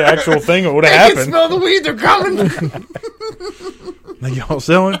was probably the actual thing that would have I can happened. smell the weed. They're coming. Like, y'all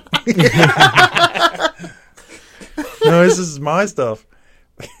selling? No, this is my stuff.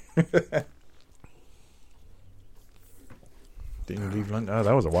 Didn't leave London. Oh,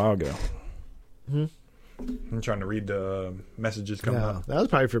 that was a while ago. I'm trying to read the messages coming No, up. that was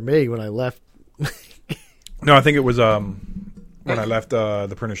probably for me when I left. No, I think it was when I left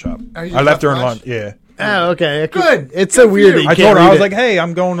the printer shop. Oh, you I left left during lunch? lunch. Yeah. Oh, okay. Good. It's so Good for weird you. that you I can't told her, I read was it. like, hey,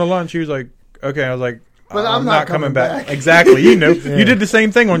 I'm going to lunch. She was like, okay. I was like, But I'm I'm not not coming coming back. back. Exactly. You know, you did the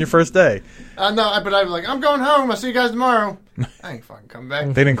same thing on your first day. No, but I was like, I'm going home. I'll see you guys tomorrow. I ain't fucking coming back.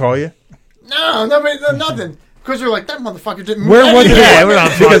 They didn't call you? No, nothing. Because they're like, that motherfucker didn't move. Where was it? Yeah, we're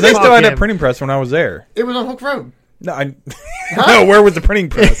not Because they fuck still had that him. printing press when I was there. It was on Hook Road. No, no. Where was the printing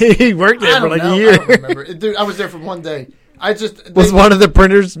press? He worked there I for don't like know. a I year. don't remember. Dude, I was there for one day. Was one of the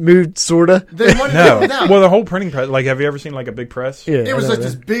printers moved, sorta? They wanted No. to down. Well, the whole printing press. Like, have you ever seen like a big press? Yeah, It was I like know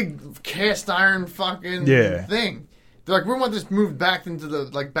this that. big cast iron fucking Yeah. thing. They're like, we want this moved back into the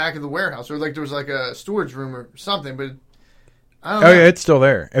back of the warehouse, or like there was like a storage room or something. But I don't Oh know. yeah, it's still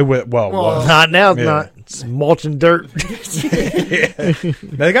there. It was, well, was. Not now, it's Yeah. not. It's mulching dirt.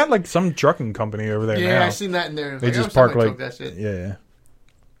 They got like some trucking company over there Yeah, now. I seen that in there. They Like, just oh, park somebody like took that shit. yeah.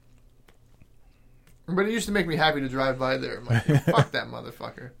 But it used to make me happy to drive by there. I'm like, fuck that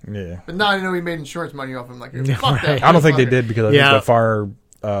motherfucker. Yeah. But now I know he made insurance money off him. Like, fuck right. that. I don't think they motherfucker. did because I Yeah. think the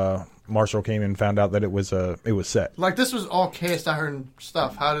fire marshal came and found out that it was set. Like, this was all cast iron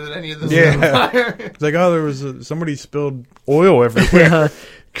stuff. How did any of this Yeah. fire? It's like, oh, there was somebody spilled oil everywhere.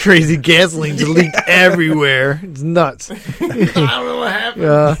 Crazy gasoline just leaked everywhere. It's nuts. I don't know what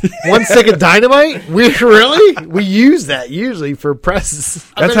happened. One stick of dynamite? We use that usually for presses.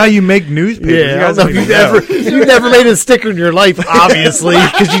 That's how you make newspapers. Yeah, You guys I don't know don't if even know. you've never made a sticker in your life, obviously,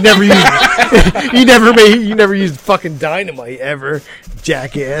 because you never used fucking dynamite ever,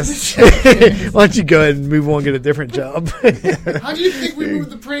 jackass. Why don't you go ahead and move on, and get a different job? How do you think we moved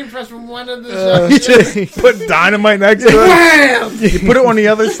the printing press from one end of the shop? Put dynamite next to it. Bam! You put it on the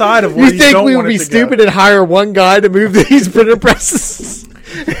other side of where You you, think don't we want would it be to go. stupid and hire one guy to move these printer presses?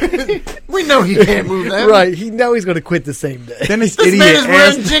 We know he can't move them. Right. He know he's going to quit the same day. Then this This man idiot is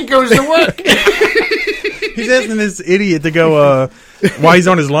wearing asked, Jinkos to work. he's asking this idiot to go while he's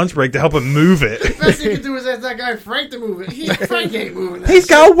on his lunch break to help him move it. Best thing he can do is ask that guy Frank to move it. Frank ain't moving that. He's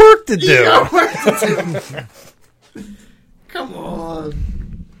got work to He do. got work to do. Come on.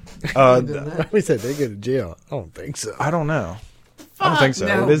 We said they go to jail. I don't think so. I don't know. I don't think so.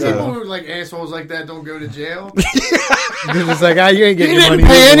 No, It is people who are like assholes like that don't go to jail. They're just like, you ain't He getting your didn't money.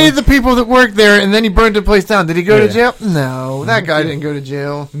 pay Move any on. of the people that worked there, and then he burned the place down. Did he go to Yeah. jail? No, that guy didn't go to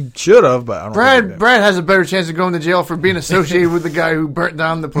jail. Should have, but I don't think Brad has a better chance of going to jail for being associated with the guy who burnt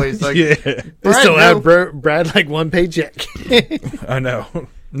down the place. Like, Yeah, They Brad, still no. have Brad like one paycheck. I know.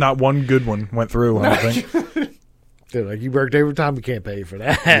 Not one good one went through, I don't think. They're like, you worked overtime, we can't pay you for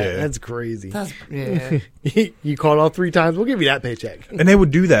that. Yeah. That's crazy. yeah. You called all 3 times, we'll give you that paycheck. And they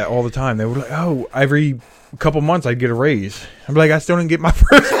would do that all the time. They were like, oh, every couple months I'd get a raise. I'm like, I still didn't get my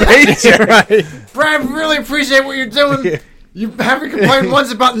first paycheck. Right. Brad, really appreciate what you're doing. Yeah. You haven't complained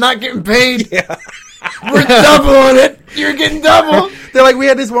once about not getting paid. Yeah. We're doubling it. You're getting double. They're like, we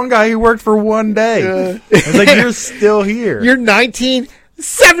had this one guy who worked for one day. I was like, you're still here. You're 19,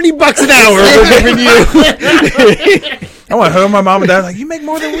 $70 an hour we're giving you. I went home. My mom and dad were like, you make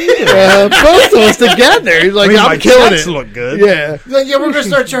more than we do. Both of us together. He's like, I mean, I'm my killing checks it. look good. Yeah. Like, yeah, we're gonna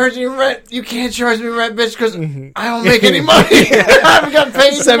start charging you rent. You can't charge me rent, bitch, because I don't make any money. I haven't got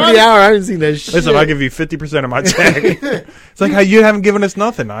paid. 70 hour, I haven't seen that shit. Listen, I give you 50% of my check. It's like, how you haven't given us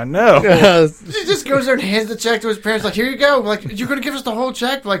nothing. I know. He just goes there and hands the check to his parents. Like, here you go. Like, you're gonna give us the whole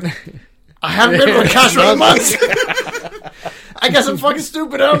check? Like, I haven't been able to cash for months. I guess I'm fucking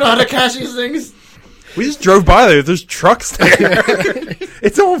stupid. I don't know how to cash these things. We just drove by there. There's trucks there.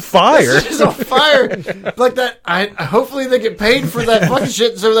 It's on fire. It's on fire. Like that. I hopefully they get paid for that fucking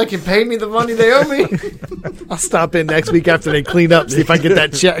shit so they can pay me the money they owe me. I'll stop in next week after they clean up, see if I get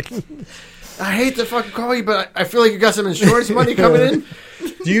that check. I hate to fucking call you, but I feel like you got some insurance money coming in.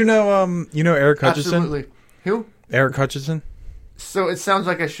 Do you know Eric Hutchison? Absolutely. Who? Eric Hutchison? So it sounds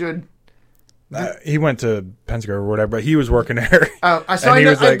like I should. He went to Pensacola or whatever, but he was working there. So And I he know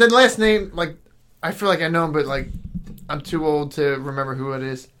was like- the last name. Like, I feel like I know him, but like, I'm too old to remember who it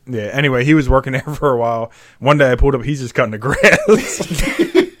is. Yeah, anyway, he was working there for a while. One day I pulled up, he's just cutting the grass.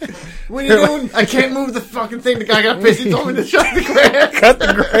 What are you doing? I can't move the fucking thing. The guy got pissed. He told me to shut the grass. Cut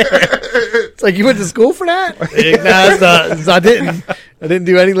the grass. It's like, you went to school for that? Nah, I didn't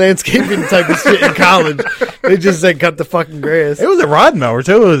do any landscaping type of shit in college. They just said cut the fucking grass. It was a rod mower,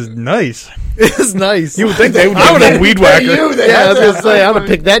 too. It was nice. It was nice. You would think they would I have would've a weed Hey, whacker. you, they Yeah, I had was that. going to say, I'm going to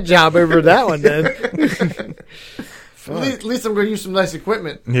pick that job over that one then. At least I'm going to use some nice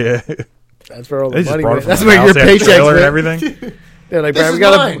equipment. Yeah. That's where all They the just money brought went. it from That's the where your house, they had a paychecks trailer went. and everything. They're like, This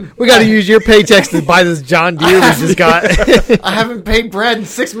Brad, is we mine. got to use your paychecks to buy this John Deere we just got. I haven't paid Brad in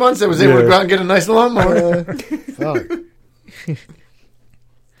 6 months. I was able to Yeah. go out and get a nice lawnmower. Fuck.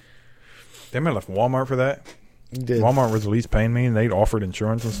 They might have left Walmart for that. You did. Walmart was at least paying me, and they'd offered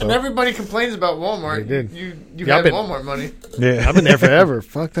insurance and And stuff. everybody complains about Walmart. They did. You Yeah, have I've been- Walmart money. Yeah. I've been there forever.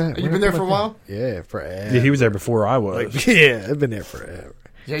 Fuck that. You've been there for a while? Yeah, forever. Yeah, he was there before I was. Yeah, I've been there forever.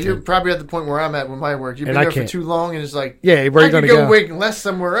 Yeah, you're probably at the point where I'm at with my work. You've been And I there for can't. too long, and it's like, Yeah, where I you could gonna go go? work less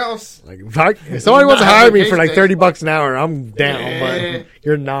somewhere else. Like, if somebody wants to Not hire have me for vacation like days. $30 an hour, I'm down. Yeah. But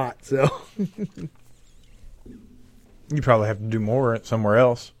you're not. So You probably have to do more somewhere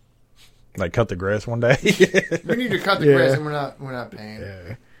else. Like cut the grass one day. We need to cut the Yeah. grass, and we're not paying.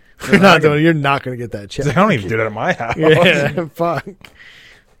 you're not doing. You're not going to get that I check. don't even do that at my house. Yeah, fuck.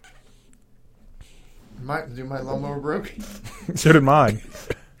 My lawnmower broke. So did mine.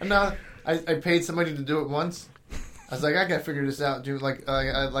 And now I paid somebody to do it once. I was like, I gotta figure this out, dude. Like,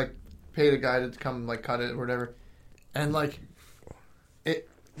 I like paid a guy to come like cut it or whatever, and like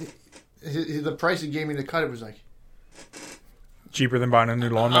the price he gave me to cut it was like Cheaper than buying a new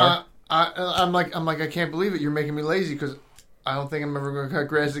lawnmower. I'm like I can't believe it. You're making me lazy because I don't think I'm ever gonna cut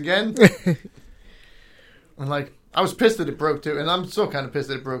grass again. And like I was pissed that it broke too, and I'm still kind of pissed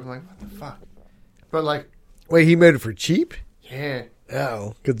that it broke. I'm like, what the fuck? But like, Wait, he made it for cheap? yeah.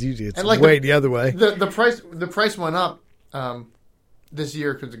 Oh, because usually it's And, like, way the other way. The price went up. this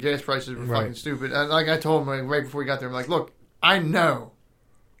year because the gas prices were Right. fucking stupid. And like I told him like, right before we got there, I'm like, look, I know.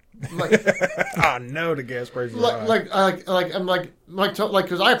 Like, I know the gas prices. because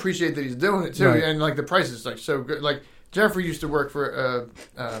I appreciate that he's doing it too, Right. and like the price is like so good. Like Jennifer used to work for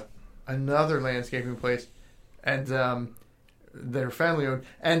another landscaping place, and they're family owned,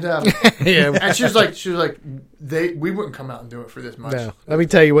 and Yeah. and she was like we wouldn't come out and do it for this much. No. Let me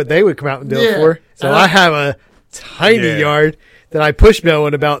tell you what they would come out and do it Yeah. for. So I have a tiny Yeah. yard that I push mow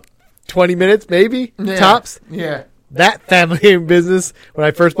in about 20 minutes, maybe, Yeah. tops. Yeah, That family-owned business, when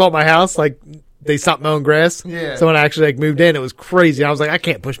I first bought my house, like, they stopped mowing grass. Yeah. So when I actually like moved in, it was crazy. I was like, I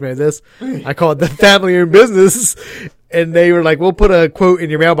can't push mow this. I called the family-owned business, and they were like, "We'll put a quote in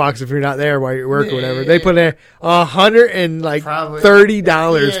your mailbox if you're not there while you're at work or whatever." Yeah. They put in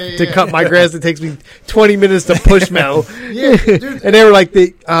 $130 Yeah, to yeah. cut my grass. It takes me 20 minutes to push mow. Yeah, dude. And they were like,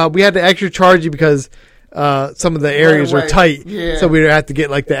 we had to extra charge you because some of the areas were away. tight. Yeah. So we'd have to get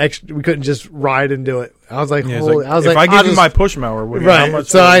like the extra. We couldn't just ride and do it. I was like, Yeah, it's holy, like, I was if like, I give I'll you just- my push mower, how right. much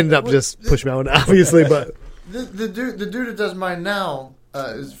So I ended up just push mowing, obviously, but The dude that does mine now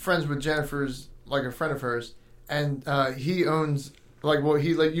is friends with Jennifer's, like a friend of hers, and he owns he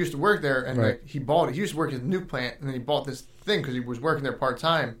used to work there, and Right. like he bought it. He used to work at a new plant, and then he bought this thing because he was working there part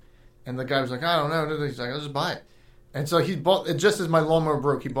time, and the guy was like, I don't know. He's like, I'll just buy it, and so he bought it just as my lawnmower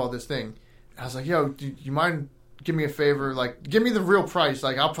broke. He bought this thing. I was like, yo, do you mind? Give me a favor, like give me the real price.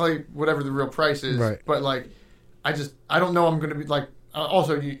 Like I'll pay whatever the real price is, Right. but like I don't know I'm gonna be like.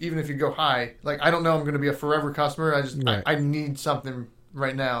 Also, even if you go high, like I don't know I'm going to be a forever customer. Right. I need something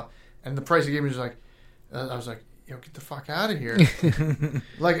right now, and the price he gave me was like, I was like, yo, get the fuck out of here.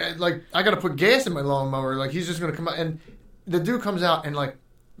 like I got to put gas in my lawnmower. Like he's just going to come out, and the dude comes out and like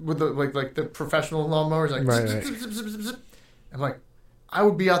with the like the professional lawnmowers, like Right, zip, zip, zip, zip, zip, zip. I'm like, I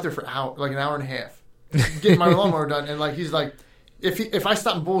would be out there for an hour and a half, getting my lawnmower done, and like he's like, if I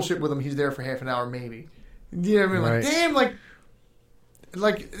stop and bullshit with him, he's there for half an hour maybe. You know what I mean? Right. Like damn,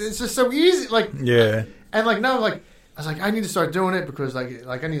 like it's just so easy. Like Yeah. and like now, like I was like, I need to start doing it because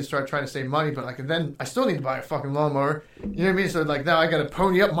like I need to start trying to save money, but like and then I still need to buy a fucking lawnmower. You know what I mean? So like now I got to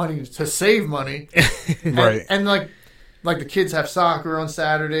pony up money to save money, Right. And like the kids have soccer on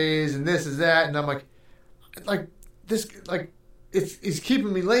Saturdays and this is that, and I'm like this like it's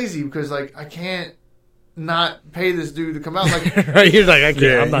keeping me lazy because like I can't not pay this dude to come out. Like right, you're like, I can't.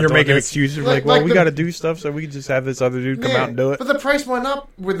 Yeah, I'm not you're doing making this. excuses Like- well, like we the- got to do stuff, so we can just have this other dude come Yeah, out and do it. But the price went up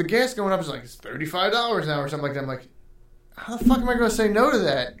with the gas going up. It's like it's $35 now or something like that. I'm like, how the fuck am I going to say no to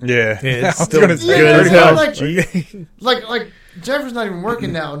that? Yeah, Yeah, it's I was still gonna good say Yeah, as you know, hell. like like Jennifer's not even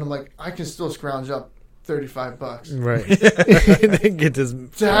working now, and I'm like, I can still scrounge up $35 Right. And then get this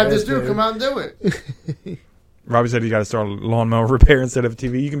to have this dude come out and do it. Robbie said you got to start a lawnmower repair instead of a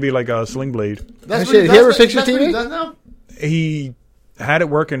TV. You can be like a Sling Blade. That's Shit, what he ever fix your that's what he TV? does now? He had it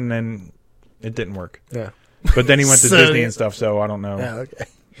working and it didn't work. Yeah. But then he went to So- Disney and stuff, so I don't know. Yeah. Okay.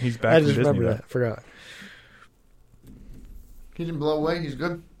 He's back I from just Disney. remember though. that. I forgot. He didn't blow away. He's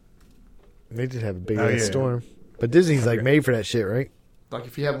good. They did have a big Oh, ass yeah. storm, but Disney's like made for that shit, right? Like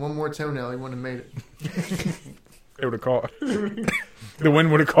if he had one more toenail, he wouldn't have made it. It would have caught. The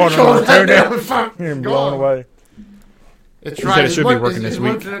wind would have caught him on the toenail Fuck, and gone. blown away. It said tried. it His should be one- working his this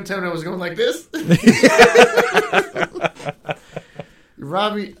one week. toenail was going like this.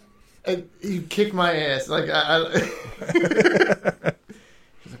 Robbie, you kicked my ass. Like He's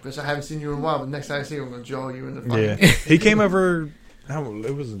like, "Bitch, I haven't seen you in a while, but next time I see you, I'm gonna jaw you in the fucking." Yeah, he came over.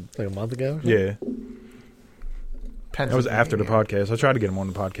 It was Like a month ago. yeah. That was after the podcast. I tried to get him on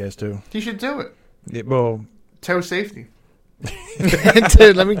the podcast too. He should do it. Yeah, well, Toe safety.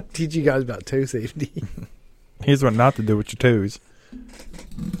 Dude, let me teach you guys about toe safety. here's what not to do with your toes. You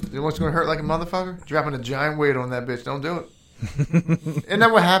know what's gonna hurt like a motherfucker? Dropping a giant weight on that bitch. Don't do it. Isn't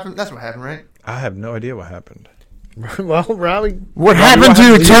that what happened? That's what happened, right? I have no idea what happened. Well, Robbie, What happened to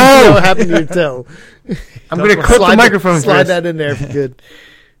your you know what happened to your toe? I'm gonna clip the Slide microphone. Slide Chris. that in there if you could.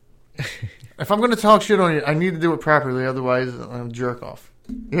 If I'm gonna talk shit on you, I need to do it properly. Otherwise, I'm a jerk off.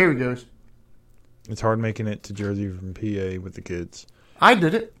 Here he goes. It's hard making it to Jersey from PA with the kids. I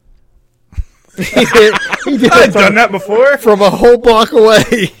did it. He did I've it done that before. from a whole block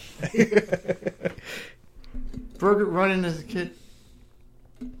away. Broke it running as a kid.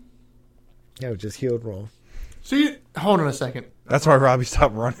 Yeah, it was just healed wrong. See, hold on a second. That's why Robbie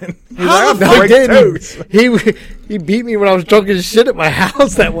stopped running. He's How like, the "I'll No, he break didn't. toes." He beat me when I was drunk as shit at my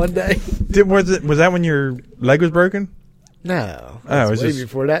house that one day. Was that when your leg was broken? No, Oh, that's it was way just-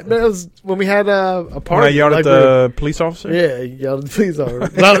 before that. But it was when we had a When party. I yelled at the police officer? Yeah, he yelled at the police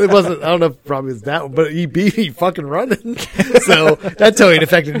officer. No, it wasn't. I don't know if probably was that one, but he beat me fucking running. So that totally ain't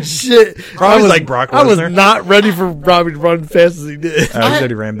affected shit. Probably like Brock I was Lesnar. not ready for Robbie to run fast as he did. He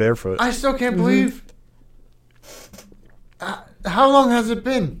said he ran barefoot. I still can't believe. How long has it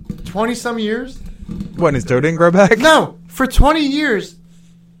been? 20-some years? What, and his toe didn't grow back? No, for 20 years,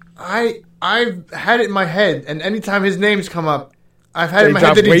 I've had it in my head, and anytime his name's come up, I've had it in my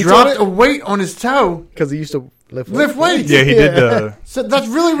head that he dropped a weight on his toe. Because he used to lift weights. Yeah, he did the... So that's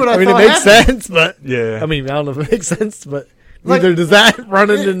really what I I mean, thought it makes happened. sense, but Yeah. I mean, I don't know if it makes sense, but Like- neither does that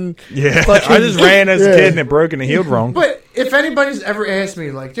running and Yeah, fucking- I just ran as a Yeah. kid and it broke and it healed wrong. But if anybody's ever asked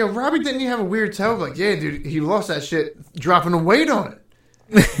me, like, yo, Robbie, didn't you have a weird toe? I'm like, yeah, dude, he lost that shit dropping a weight on it.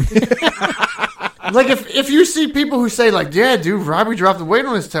 Like, if you see people who say, like, yeah, dude, Robbie dropped the weight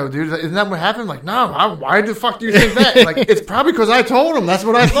on his toe, dude, isn't that what happened? Like, no, why the fuck do you think that? Like, it's probably because I told him. That's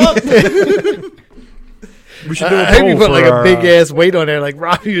what I thought. We should do a I hope you poll put for like a our, big ass weight on there. Like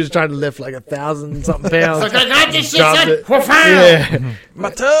Robbie was trying to lift like 1,000-something pounds. Like, I got this shit, Dropped son. it. Profound. Yeah.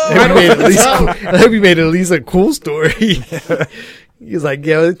 My toe! I hope you made at least a cool story. He was like,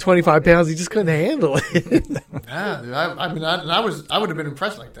 yeah, 25 pounds, he just couldn't handle it. Yeah, dude, I mean, I would have been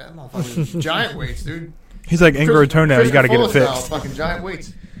impressed like that. Motherfucker, giant weights, dude. He's like Ingrid toenail. You got to get it Christopher Fuller fixed. style, fucking giant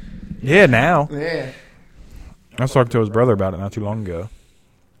weights. Yeah, now. Yeah. I was talking to his brother about it not too long ago.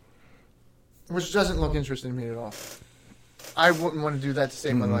 Which doesn't look interesting to me at all. I wouldn't want to do that to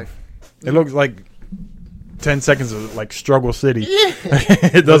save my life. It looks like 10 seconds of like Struggle City. Yeah.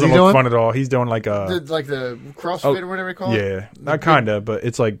 It doesn't he look doing? fun at all. He's doing like a... Like the CrossFit Oh, or whatever you call it? yeah, not kind of, but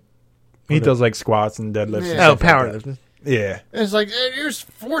it's like... He does like squats and deadlifts. Yeah. And Oh, stuff like that. powerlifting. Yeah. And it's like, hey, here's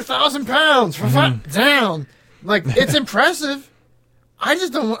 4,000 pounds for down. Like, it's impressive. I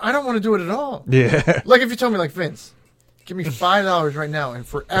just don't want to do it at all. Yeah. Like, if you told me, like, Vince, give me $5 right now and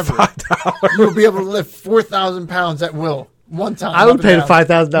forever you'll be able to lift 4,000 pounds at will. One time. I up would and pay the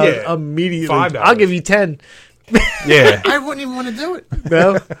down. $5,000 Yeah. immediately. $5. I'll give you 10. Yeah. I wouldn't even want to do it.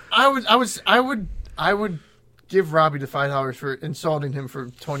 No? I would give Robbie the $5 for insulting him for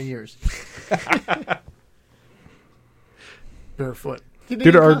 20 years. Barefoot. He didn't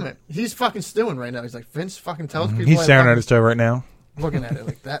Dude, even our- comment. He's fucking stewing right now. He's like, Vince fucking tells people. He's I'm staring at fucking his toe right now. looking at it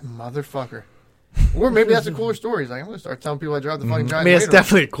like that motherfucker. Or maybe that's a cooler story. He's like, I'm gonna start telling people I dropped the fucking I giant mean, it's weight on.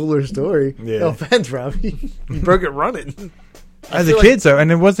 definitely a cooler story. Yeah. No offense, Robbie. You broke it running. As a feel kid, so,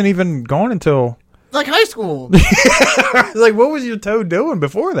 and it wasn't even gone until... Like high school. Like, what was your toe doing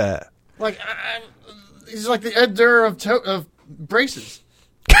before that? Like he's like the Ed Durr of braces.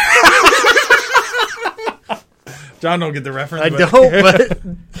 John don't get the reference. I don't, but...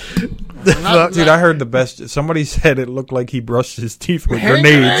 Not- Dude, I heard the best. Somebody said it looked like he brushed his teeth with Hand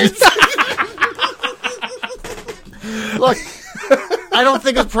grenades. Look, I don't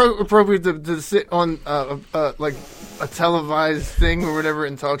think it's appropriate to sit on like a televised thing or whatever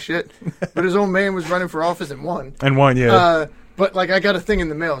and talk shit. But his old man was running for office and won. And one, yeah. But like I got a thing in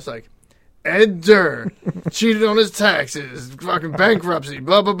the mail. It's like Ed Durr cheated on his taxes, fucking bankruptcy,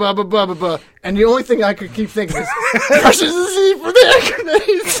 blah blah blah blah blah blah blah. And the only thing I could keep thinking is brushes his teeth for the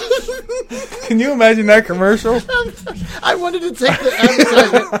grenades. Can you imagine that commercial? I wanted to take the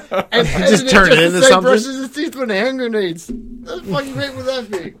advertisement and Just turn it to into say something? brushes his teeth with the hand grenades. How fucking great would that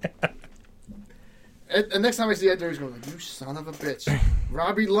be? And next time I see Ed Durr, he's going like, "You son of a bitch,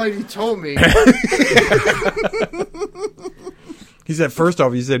 Robbie Lighty told me." He said, first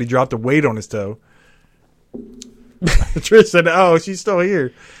off, he said he dropped a weight on his toe. Trish said, oh, she's still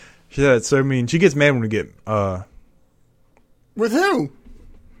here. She said, it's so mean. She gets mad when we get, With who?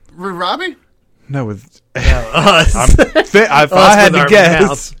 With Robbie? no, with, Us. if I Us had with to our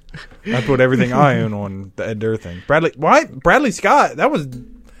guess, I put everything I own on the Ed Durr thing. Bradley Scott, that was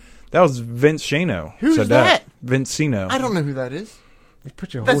Vince Shano. Who's said that? Vince Cino. I don't know who that is.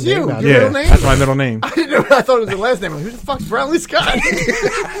 Put your That's whole name you. out Your Yeah, middle name? that's my middle name. I didn't know. I thought it was the last name. Who the fuck's Bradley Scott?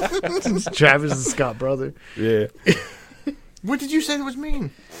 there. Travis is Scott brother. Yeah. What did you say that was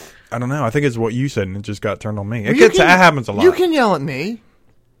mean? I don't know. I think it's what you said, and it just got turned on me. Well, you That happens a lot. You can yell at me.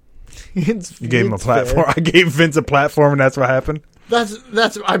 You gave him a platform. I gave Vince a platform, and that's what happened. That's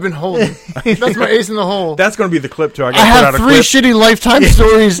what I've been holding. That's my ace in the hole. That's going to be the clip, too. I I got to put have out a 3 clip. shitty Lifetime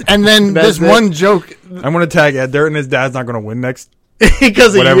stories and then That's this it. one joke. I'm going to tag Ed Durr, and his dad's not going to win next.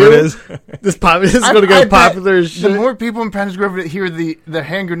 Because of Whatever you. it is. This is going to go I bet popular as The shit. more people in Prentice Grove that hear the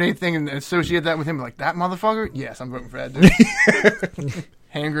hand grenade thing and associate that with him, like, that motherfucker? Yes, I'm voting for that dude.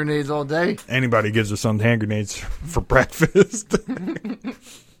 Hand grenades all day. Anybody gives their son hand grenades for breakfast.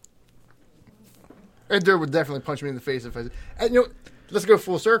 Ed Durr would definitely punch me in the face if I. And, let's go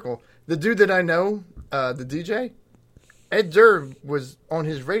full circle. The dude that I know, the DJ, Ed Durr was on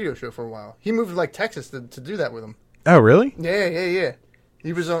his radio show for a while. He moved to like Texas to do that with him. Oh, really? Yeah.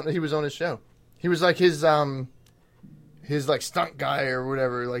 He was on his show. He was like his like stunt guy or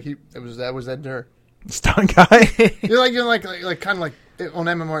whatever. Like that was Ed Durr. Stunt guy? You're like kind of like on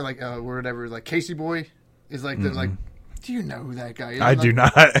MMR like whatever, like Casey Boy is like the like. Do you know who that guy is? I do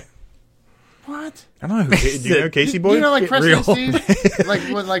not. What? I don't know. Do you know Casey Boy? You know, like Preston real. and Steve, like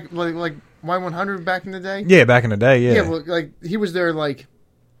Y100 back in the day. Yeah, back in the day, yeah. Yeah, well, like he was there, like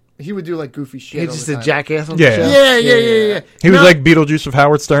he would do like goofy shit. He's all just the a time. jackass on Yeah. the show. Yeah. He was No, like Beetlejuice of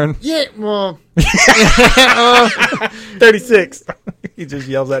Howard Stern. yeah, well, 36. He just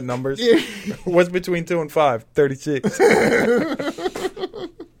yells at numbers. yeah. What's between 2 and 5? 36.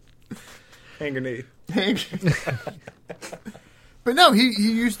 Hand grenade. But no, he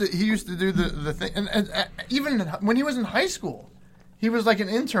used to do the thing, and even when he was in high school, he was like an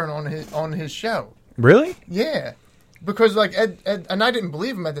intern on his show. Really? Yeah, because like Ed, and I didn't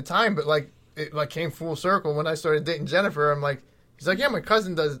believe him at the time, but like it like came full circle when I started dating Jennifer. I'm like, he's like, yeah, my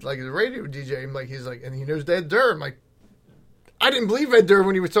cousin does like a radio DJ. I'm like, he's like, and he knows Ed Durr. I'm like, I didn't believe Ed Durr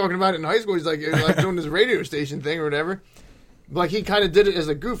when he was talking about it in high school. He's like doing this radio station thing or whatever. Like he kind of did it as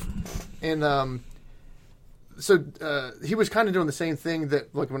a goof, and so he was kind of doing the same thing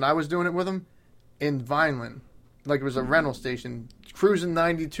that like when I was doing it with him in Vineland. Like it was a rental station, cruising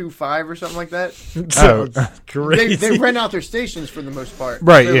 92.5 or something like that. Sounds crazy. They rent out their stations for the most part.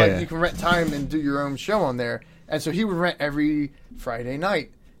 Right, So, yeah. Like, you can rent time and do your own show on there. And so he would rent every Friday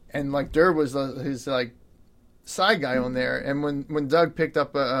night. And, like, Durr was his, like, side guy on there. And when Doug picked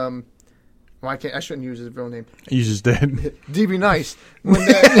up, I shouldn't use his real name. You just did. DB Nice.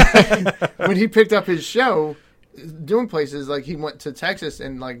 When he picked up his show, doing places, like, he went to Texas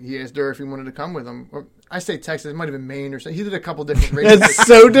and, like, he asked Durr if he wanted to come with him. Or, I say Texas, it might have been Maine or something. He did a couple different radio That's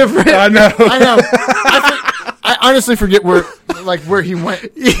so different. I know. I know. I honestly forget where he went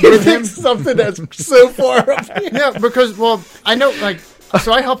with him. Something that's so far up. Yeah, because I know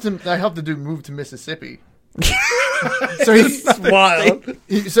so I helped him. I helped the dude move to Mississippi. So he's Wild.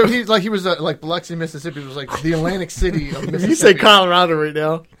 he was like Biloxi, Mississippi was like the Atlantic City of Mississippi. If you say Colorado right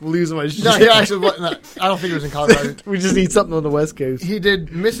now, I'm losing my shit. No, he actually wasn't. I don't think it was in Colorado. We just need something on the West Coast. He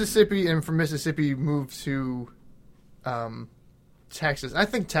did Mississippi, and from Mississippi moved to Texas. I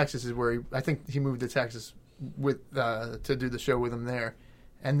think Texas is where I think he moved to Texas with to do the show with him there,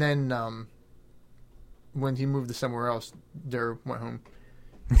 and then when he moved to somewhere else, Durr went home.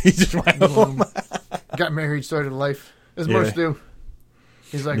 He just went home. Got married, started a life, as Yeah. most do.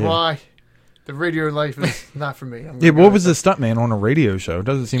 He's like, Yeah. why? The radio life is not for me. I'm Yeah, gonna what go was the with stuntman on a radio show? It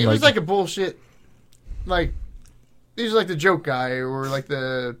doesn't seem It like... was like a bullshit, like, he was like the joke guy, or like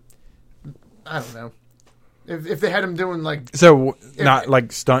the, I don't know. If they had him doing like, So, not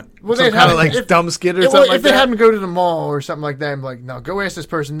like stunt... well, Some they'd kind have of like if, dumb skit or if, something like if they that. had him go to the mall or something like that, I'm like, no, go ask this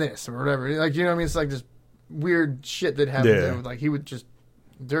person this or whatever. Like, you know what I mean? It's like this weird shit that happened. Yeah. Like, he would just,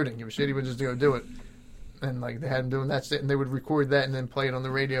 Durr didn't give a shit. He would just go do it. And like they had him doing that shit, and they would record that and then play it on the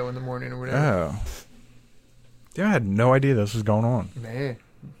radio in the morning or whatever. Oh. Yeah, I had no idea this was going on. Man,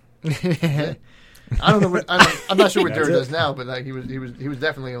 I don't know. I'm not sure what That's Durr it. does now, but like he was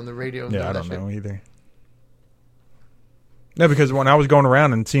definitely on the radio. And Yeah, doing I that don't shit. know either. No, because when I was going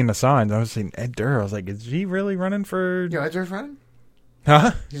around and seeing the signs, I was seeing Ed Durr. I was like, is he really running for... Yeah, Durr's running.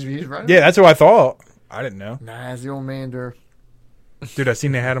 Huh? He's running. Yeah, that's what I thought. I didn't know. Nah, it's the old man Durr. Dude, I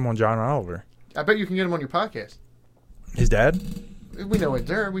seen they had him on John Oliver. I bet you can get him on your podcast. His dad? We know Ed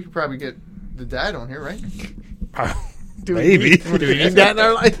Durr. We could probably get the dad on here, right? Do we Maybe. need- do we need that in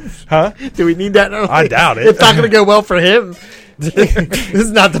our life? Huh? Do we need that in our life? I doubt it. It's not going to go well for him. This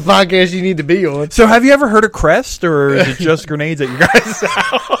is not the podcast you need to be on. So have you ever heard of Crest, or is it just grenades at your guys'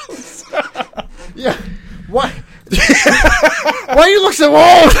 house? Yeah. Why? Why you look so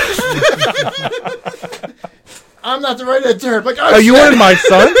old? I'm not the right Ed Durr. Like, Oh, you wanted my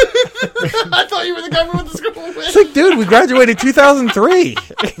son? I thought you were the guy we went to school with. It's like, dude, we graduated 2003.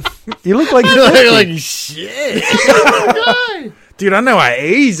 You look like you're Like, shit. Guy. Dude, I know I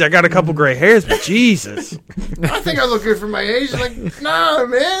aged. I got a couple gray hairs, but Jesus. I think I look good for my age. Like, nah,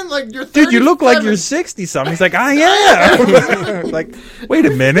 man. Like, you're 37. Dude, you look like you're 60-something. He's like, I am. Like, wait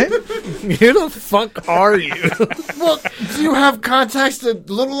a minute. Who the fuck are you? Well, do you have contacts to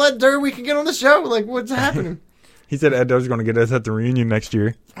little Ed Durr we can get on the show? Like, what's happening? He said Ed Durr's going to get us at the reunion next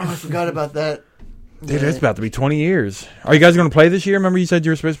year. Oh, I forgot about that. Dude, it's about to be 20 years. Are you guys going to play this year? Remember you said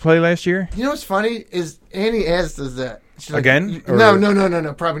you were supposed to play last year? You know what's funny is Annie asked us that. She's like, Again?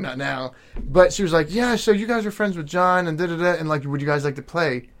 No, probably not now. But she was like, yeah, so you guys are friends with John and da-da-da, and like, would you guys like to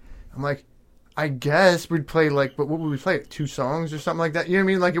play? I'm like, I guess we'd play like, but what would we play? 2 songs or something like that? You know what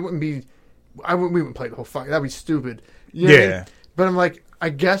I mean? Like, it wouldn't be, we wouldn't play the whole fuck. That'd be stupid. You know what I mean? Yeah. But I'm like, I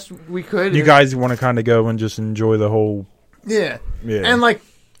guess we could. You guys want to kind of go and just enjoy the whole. Yeah. Yeah. And like,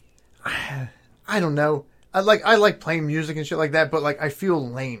 I don't know. I like playing music and shit like that, but like I feel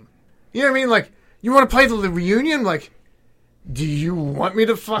lame. You know what I mean? Like, you want to play the reunion? Like, do you want me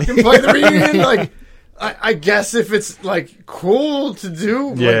to fucking play the reunion? Like, I guess if it's like cool to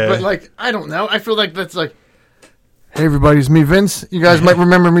do, Yeah. but like I don't know. I feel like that's like, hey everybody, it's me, Vince. You guys might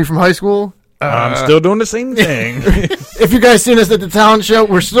remember me from high school. I'm still doing the same thing. If you guys seen us at the talent show,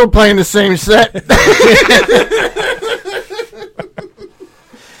 we're still playing the same set.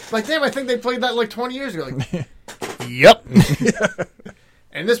 Like, damn, I think they played that like 20 years ago. Like, yep.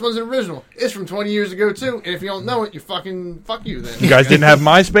 And this one's an original. It's from 20 years ago, too. And if you don't know it, fuck you then. You guys didn't have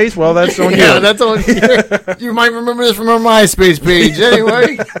MySpace? Well, that's on you. Yeah, that's on you. You might remember this from our MySpace page.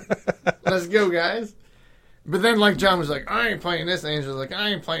 Anyway, let's go, guys. But then, like, John was like, I ain't playing this. And Angela's like, I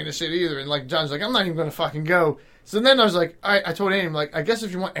ain't playing this shit either. And, like, John's like, I'm not even going to fucking go. So then I was like, I told Andy, like, I guess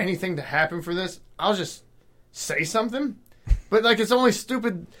if you want anything to happen for this, I'll just say something. But, like, it's only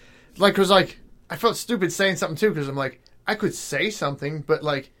stupid. Like, because, like, I felt stupid saying something, too, because I'm like, I could say something, but,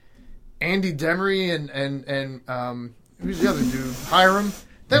 like, Andy Demery and who's the other dude? Hiram.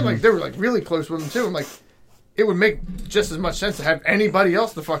 They're, like, they were, like, really close with him, too. I'm like, it would make just as much sense to have anybody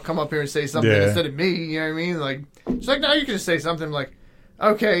else the fuck come up here and say something instead of me. You know what I mean? Like, she's like, no, you can just say something. I'm like,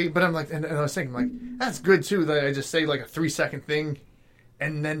 okay. But I'm like, and I was thinking, like, that's good, too, that I just say, like, a 3-second thing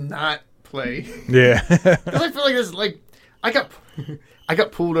and then not play. Yeah. 'Cause I feel like this, like, I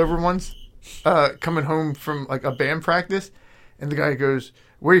got pulled over once coming home from, like, a band practice, and the guy goes,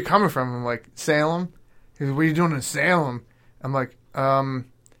 where are you coming from? I'm like, Salem. He goes, what are you doing in Salem? I'm like, I'm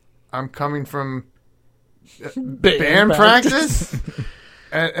coming from band practice.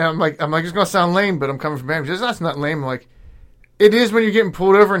 and I'm like, it's gonna sound lame, but I'm coming from band practice. That's not lame. I'm like, it is when you're getting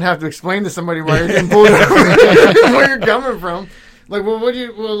pulled over and have to explain to somebody why you're getting pulled over, where you're coming from. Like, well, what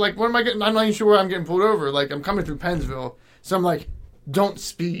am I getting? I'm not even sure where I'm getting pulled over. Like, I'm coming through Pennsville, so I'm like, don't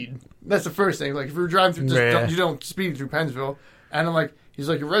speed. That's the first thing. Like, if you're driving through, you don't speed through Pennsville. And I'm like, he's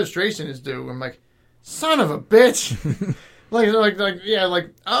like, your registration is due. I'm like, son of a bitch. I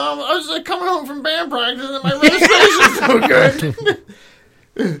was like coming home from band practice and my registration's so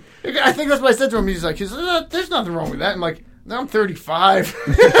good. I think that's what I said to him. He's like, there's nothing wrong with that. I'm like, no, I'm 35.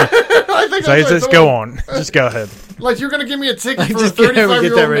 I think So just go on. Just go ahead. Like, you're going to give me a ticket for a just get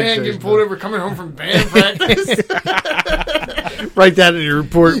 35-year-old man registration, getting pulled over coming home from band practice? Write that in your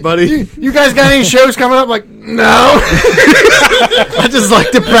report, buddy. You guys got any shows coming up? Like, no. I just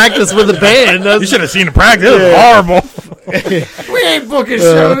like to practice with the band. You should have seen the practice. It was horrible. We ain't booking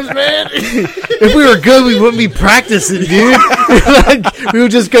shows, man. If we were good, we wouldn't be practicing, dude. We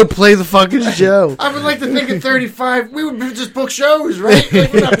would just go play the fucking show. I would like to think at 35, we would just book shows, right?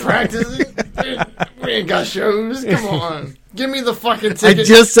 Like, we're not practicing. We ain't got shows. Come on. Give me the fucking I ticket.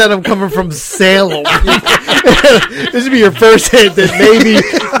 just said I'm coming from Salem. This would be your first hint that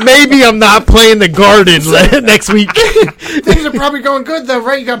maybe I'm not playing the Garden next week. Things are probably going good, though,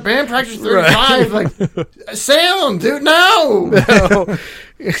 right? You got band practice 35. Like, Salem, dude, no.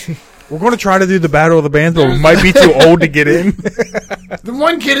 We're going to try to do the Battle of the Bands, but we might be too old to get in. The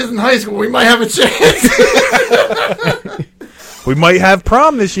one kid is in high school. We might have a chance. We might have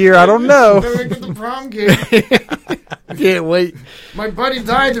prom this year. I don't know. Then we get the prom kid. Can't wait. My buddy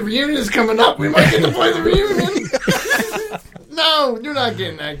died. The reunion is coming up. We might get to play the reunion. No, you're not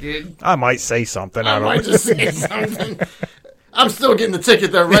getting that, kid. I might say something. I I don't might just say something. I'm still getting the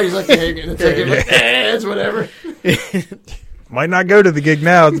ticket, though, right? He's like, yeah, you're getting the ticket. Like, it's whatever. Might not go to the gig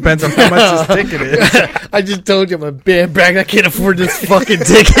now. It depends on how much this ticket is. I just told you I'm a band brag. I can't afford this fucking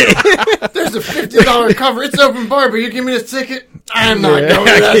ticket. There's a $50 cover. It's open bar, but you give me this ticket? I'm not going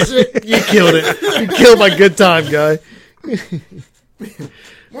to that shit. You killed it. You killed my good time, guy.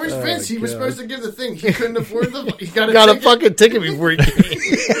 Where's Vince? He was supposed to give the thing. He couldn't afford the... He got Got a ticket. fucking ticket before he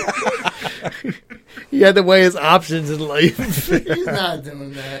came. He had to weigh his options in life. He's not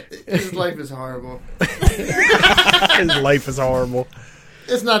doing that. His life is horrible. His life is horrible.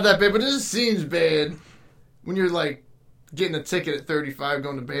 It's not that bad, but it just seems bad when you're, like, getting a ticket at 35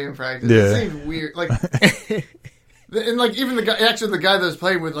 going to band practice. Yeah. It seems weird. Like... And, like, even the guy that was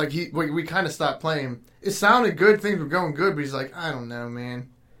playing with, like, we kind of stopped playing. It sounded good. Things were going good, but he's like, I don't know, man.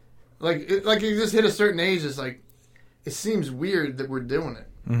 Like, he just hit a certain age. It's like, it seems weird that we're doing it.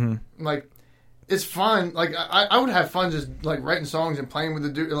 Mm-hmm. Like, it's fun. Like, I would have fun just, like, writing songs and playing with the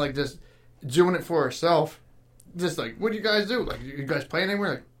dude and, like, just doing it for ourselves. Just, like, what do you guys do? Like, you guys playing anywhere?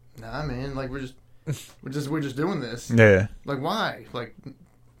 Like, nah, man. Like, we're just doing this. Yeah. Like, why? Like,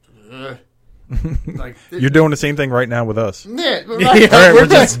 Like You're doing the same thing right now with us. yeah, Yeah. All right, we're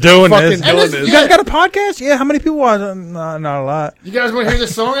just doing fucking this. doing this. You guys got a podcast? Yeah. How many people watch? Not a lot. You guys want to hear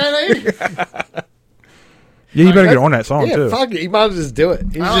this song I made? Yeah, you better get on that song Yeah, too. fuck it. You might as well just do it.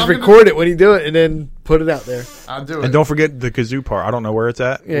 You I'm just gonna- record it when you do it and then put it out there. I'll do it. And don't forget the kazoo part. I don't know where it's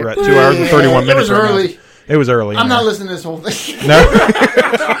at. Yeah. We're at 2 hours and 31 It minutes. was right now. early. It was early. I'm yeah. not listening to this whole thing. No.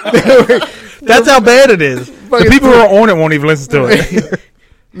 That's how bad it is. The people who are on it won't even listen to it.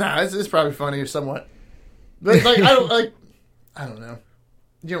 Nah, it's probably funny somewhat. But I don't know.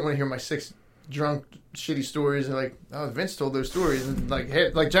 You don't want to hear my 6 drunk, shitty stories and like, oh, Vince told those stories and like,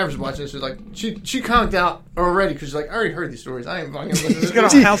 hey, like Jennifer's watching this. She's like, she conked out already because she's like, I already heard these stories. I ain't fucking listening to He's this.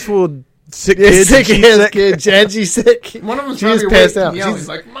 got a house full of sick Yeah, kids. sick and she's ass kid. And she's sick. One of them's She just probably passed awake out. and yelling. She's- He's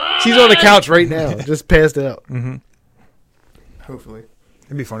like, Mom! She's on the couch right now, just passed out. Hopefully.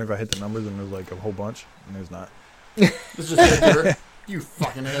 It'd be funny if I hit the numbers and there's like a whole bunch, and there's not. It's just her. You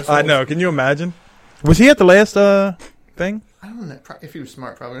fucking asshole. I know. Can you imagine? Was he at the last thing? I don't know. If he was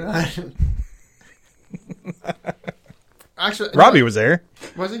smart, probably not. Actually, Robbie was there.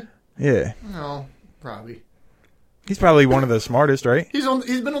 Was he? Yeah. No, Robbie. He's probably one of the smartest, right? He's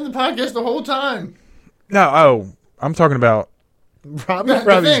been on the podcast the whole time. No, I'm talking about. Robbie, The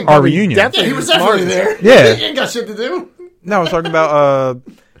Robbie's thing. Our reunion. Yeah, he was definitely there. Yeah. He ain't got shit to do. No, I was talking about.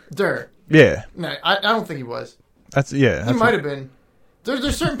 Dirt. Yeah. No, I don't think he was. That's yeah. He That's might have been.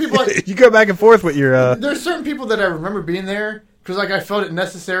 There's certain people. Like, you go back and forth with your. there's certain people that I remember being there because like I felt it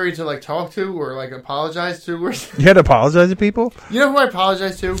necessary to like talk to or like apologize to. Or You had to apologize to people. you know who I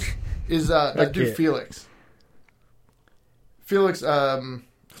apologize to is that dude can't. Felix. Felix. What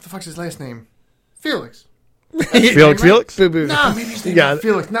the fuck's his last name? Felix. Felix. Felix. Boo boo. Nah, maybe his name got is it.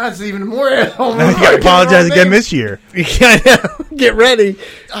 Felix. Nah, it's even more asshole. Now you got to apologize again this year. Get ready.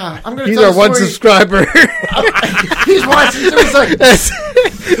 I'm gonna He's tell our the one story. subscriber. He's watching. So he's like, It's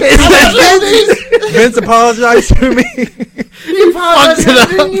Vince apologized to me. you apologize. Fucked it I up.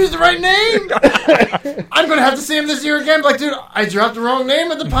 didn't use the right name. I'm gonna have to see him this year again. Like, dude, I dropped the wrong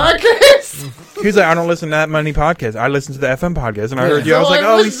name at the podcast. He's like, I don't listen to that many podcasts. I listen to the FM podcast, and I Yeah. heard you. I was So like,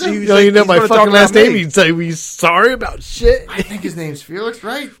 I oh, listen- he's you don't even know my gonna talk fucking last about name. me. You'd say, we sorry about shit. I think his name's Felix,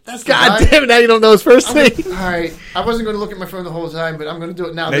 right? That's the God guy. damn it, now you don't know his first All name. right, I wasn't going to look at my phone the whole time, but I'm going to do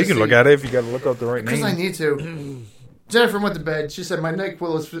it now. Now you can look at it if you got to look up the right because I name. need to. Jennifer went to bed. She said my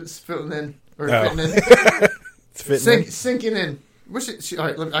NyQuil is fitting in or Oh. fitting in, It's fitting. sinking in. All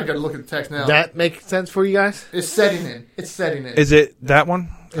right, I got to look at the text now. That make sense for you guys? It's setting in. It's setting in. Is it that one?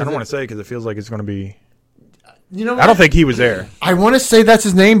 I don't it- want to say because it feels like it's going to be. You know what? I don't think he was there. I want to say that's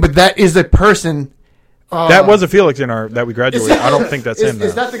his name, but that is a person. That was a Felix in our that we graduated. I don't think that's him.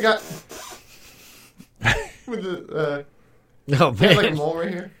 Is though. that the guy with the No, he had like a man. mole right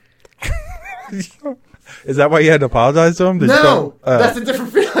here? Is that why you had to apologize to him? Did you No, tell- that's a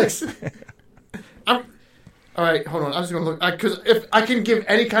different Felix. All right, hold on. I'm just gonna look because if I can give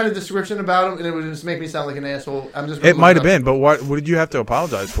any kind of description about him, and it would just make me sound like an asshole. I'm just. Gonna It look might have up. been, but what did you have to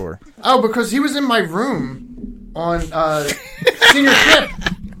apologize for? Oh, because he was in my room on senior trip.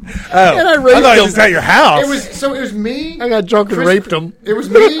 Oh, And I raped thought it him. was at your house. It was me. I got drunk and Chris- raped him. It was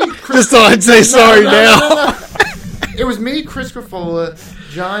me. Chris, Just so I'd say sorry now. no. It was me, Chris Crafola,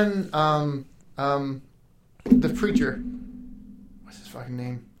 John, the preacher. What's his fucking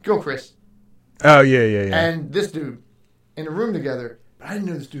name? Chris. Oh yeah. And this dude in a room together. But I didn't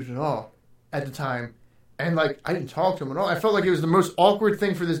know this dude at all at the time. And, like, I didn't talk to him at all. I felt like it was the most awkward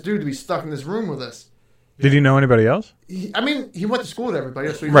thing for this dude to be stuck in this room with us. Did you know anybody else? He went to school with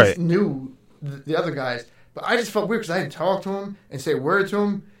everybody, so he Right. just knew the other guys. But I just felt weird because I didn't talk to him and say a word to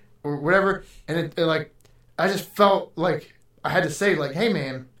him or whatever. And I just felt like I had to say, like, hey,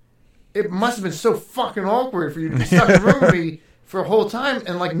 man, it must have been so fucking awkward for you to be stuck in a room with me for a whole time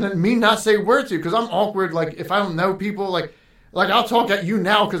and, like, me not say a word to you because I'm awkward. Like, if I don't know people, like I'll talk at you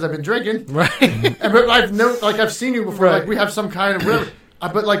now because I've been drinking. Right. But I've seen you before. Right. Like, we have some kind of whatever.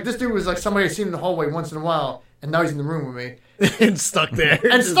 But, like, this dude was, like, somebody I've seen in the hallway once in a while, and now he's in the room with me. And stuck there.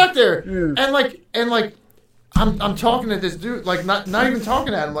 And stuck there. And like I'm talking to this dude, like not even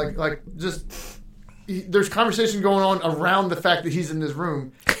talking at him, like just there's conversation going on around the fact that he's in this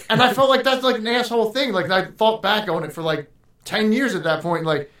room. And I felt like that's like an asshole thing. Like I thought back on it for like 10 years at that point,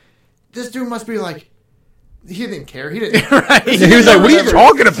 like this dude must be like he didn't care. He didn't. Right. He was like, "What are you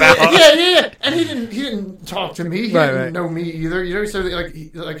talking about?" Yeah. And he didn't talk to me. He Right, didn't right. know me either. You know, so like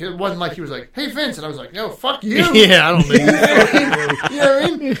it wasn't like he was like, "Hey Vince," and I was like, "No, fuck you." Yeah, I don't think. You know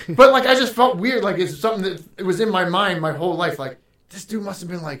what I mean? But like I just felt weird. Like it's something that it was in my mind my whole life. Like this dude must have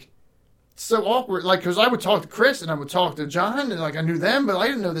been like so awkward. Like because I would talk to Chris and I would talk to John and like I knew them, but I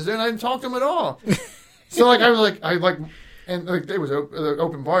didn't know this dude and I didn't talk to him at all. So like I was like and like there was an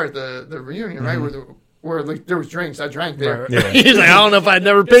open bar at the reunion, right? Where like there was drinks. I drank there. Yeah. He's like, I don't know if I'd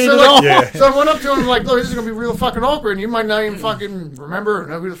never paid So, at like, all. Yeah. so I went up to him like, look, this is gonna be real fucking awkward, and you might not even fucking remember or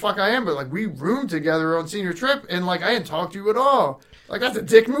know who the fuck I am, but like we roomed together on senior trip, and like I didn't talk to you at all. Like that's a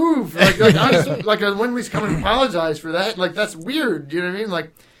dick move. Like honestly, like when we come and apologize for that, like that's weird. You know what I mean?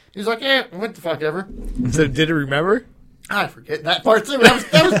 Like he's like, yeah, what the fuck ever. So did he remember? I forget that part too.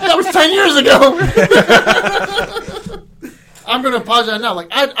 That was 10 years ago. I'm going to apologize now. Like,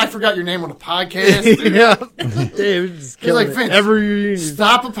 I forgot your name on the podcast. Dude. Yeah. Dude, just He's like, killing it. Vince, Every reunion.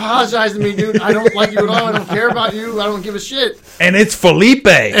 stop apologizing to me, dude. I don't like you at all. I don't care about you. I don't give a shit. And it's Felipe.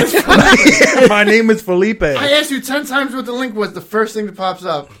 My name is Felipe. I asked you 10 times what the link was. The first thing that pops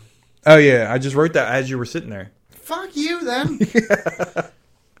up. Oh, yeah. I just wrote that as you were sitting there. Fuck you, then.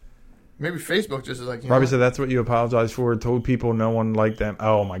 Maybe Facebook just is like, you Robbie know, said that's what you apologized for. Told people no one liked them.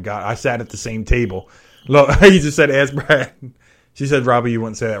 Oh, my God. I sat at the same table. Look, he just said, ask Brad. She said, Robbie, you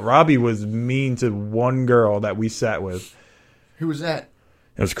wouldn't say that. Robbie was mean to one girl that we sat with. Who was that?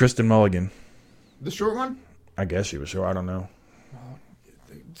 It was Kristen Mulligan. The short one? I guess she was sure. I don't know.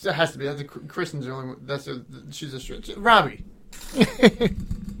 That has to be. That's Kristen's the only one. She's a short. Robbie.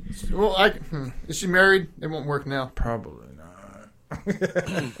 Well, is she married? It won't work now. Probably not.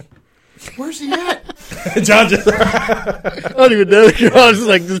 Where's he at? John just... I don't even know the girl. I was just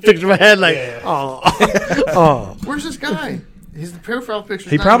like, just picture in my head, like, oh. Where's this guy? His profile picture.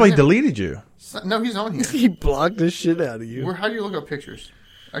 He probably deleted you. No, he's on here. He blocked the shit out of you. How do you look up pictures?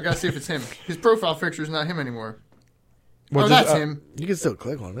 I gotta see if it's him. His profile picture is not him anymore. Well, oh, just, that's him. You can still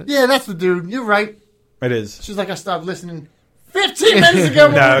click on it. Yeah, that's the dude. You're right. It is. She's like, I stopped listening 15 minutes ago.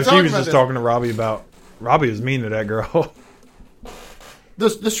 When we No, were she was about just this. talking to Robbie about... Robbie was mean to that girl.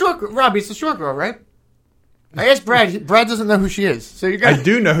 The short Robbie. It's the short girl, right? I asked Brad. Brad doesn't know who she is. So you I got.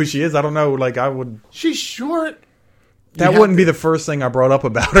 do know who she is. I don't know. Like, I would... She's short. That wouldn't be the first thing I brought up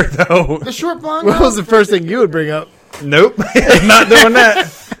about her, though. The short blonde. What girl? was the first thing you would bring up? Nope. Not doing that.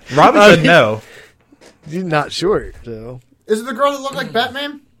 Robbie said no. You're not short, so. Is it the girl that looked like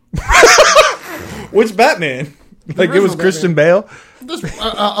Batman? Which Batman? Like, it was original Christian Bale? This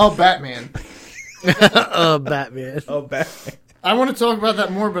Batman. Batman. Oh, Batman. I want to talk about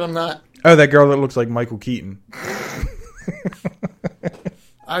that more, but I'm not. Oh, that girl that looks like Michael Keaton.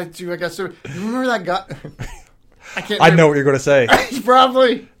 I got so. You remember that guy? I can't. I know what you're going to say.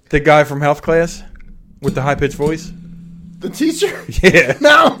 Probably The guy from health class with the high-pitched voice? the teacher. Yeah.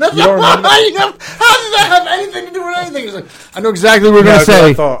 No, that's You don't not remember? why. How did that have anything to do with anything? It's like, I know exactly what we're No,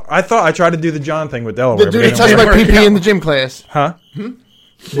 gonna 'cause say. I thought I tried to do the John thing with Delaware. The dude but that it touched didn't my work. PP in the gym class. Huh?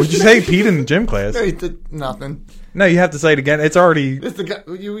 What'd you say? Pete in the gym class? He did nothing. No, you have to say it again. It's already... It's the guy.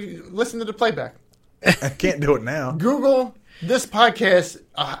 You listen to the playback. I can't do it now. Google this podcast.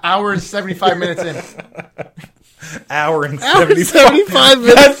 Hour and 75 minutes in. Hour and Hour 75. 75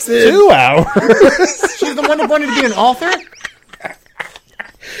 minutes That's in. 2 hours. She's the one that wanted to be an author.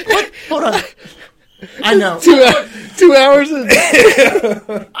 What? Hold on. I know. 2 hours and...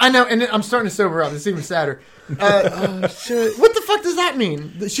 I know, and I'm starting to sober up. It's even sadder. Oh, shit. What the fuck does that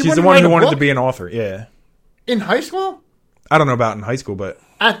mean? She's the one who wanted to be an author, yeah. in high school. I don't know about in high school, but...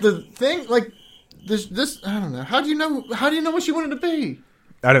 At the thing, like this. I don't know. How do you know? How do you know what she wanted to be?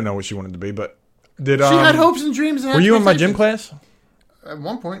 I didn't know what she wanted to be, but... Did She had hopes and dreams. And Were you in my gym expectations. class? At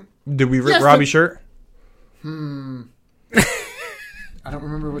one point? Did we rip Yes, Robbie's shirt? I don't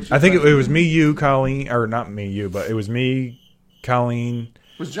remember what. I think it was me, you, Colleen... Or not me, you, but it was me, Colleen...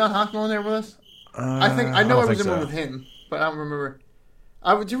 Was John Hockman there with us? I think I know I was in one with him, but I don't remember.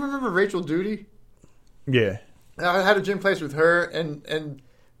 Do you remember Rachel Duty? Yeah. I had a gym class with her, and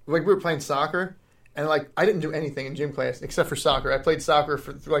like we were playing soccer, and like I didn't do anything in gym class except for soccer. I played soccer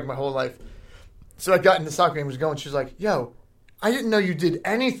for like my whole life. So I got in the soccer game, was going. She's like, "Yo, I didn't know you did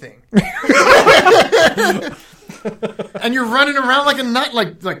anything." And you're running around like a nut,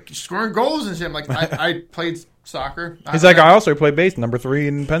 like scoring goals and shit. I'm like, I played soccer. He's like, I also play bass, number 3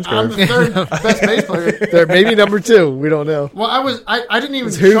 in I'm Pensgrove. the third best bass player. There, maybe number 2. We don't know. Well, I didn't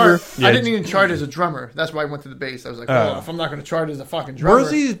even Hoover. chart. Yeah. I didn't even chart as a drummer. That's why I went to the bass. I was like, well, if I'm not going to chart as a fucking drummer,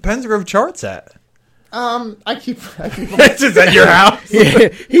 Where's these Pensgrove charts at? I keep It's just at your house. Yeah,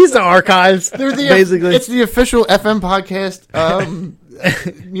 he's the archives, They're the, basically. it's the official FM podcast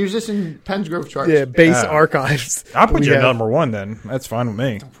musician Pensgrove chart. Yeah, bass Oh. archives. I'll put We you at have- number 1 then. That's fine with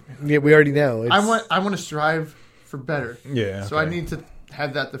me. Yeah, we already know. It's, I want to strive for better. Yeah. So I okay. need to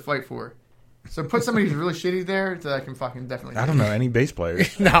have that to fight for. So put somebody who's really shitty there that I can fucking definitely. I don't know any bass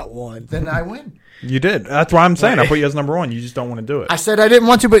players. not one. Then I win. You did. That's why I'm saying I put you as number 1. You just don't want to do it. I said I didn't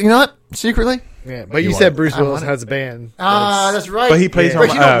want to, but you know what? Secretly. Yeah, but you You said want- Bruce I Willis want it. has a band. That's right. But he plays Yeah. But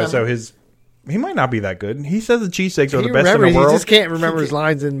you don't harmonica. remember. So his He might not be that good. He says the cheesesteaks are He the best in the remembers, world. he just can't remember his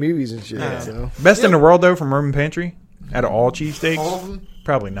lines in movies and shit. Yeah. So Best in the world though from Roman Pantry. Out of all cheesesteaks, All of them.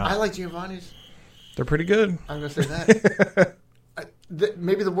 probably not. I like Giovanni's. They're pretty good. I'm gonna say that.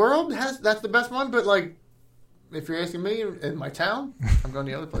 Maybe the world that's the best one, but like, if you're asking me in my town, I'm going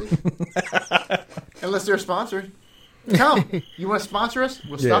the other place. Unless they're sponsored. Come, you want to sponsor us?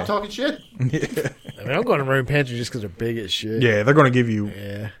 We'll Yeah. stop talking shit. I mean, I'm going to Roman Pantry just because they're big as shit. Yeah, they're going to give you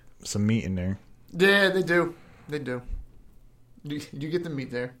Yeah. some meat in there. Yeah, they do. They do. You get the meat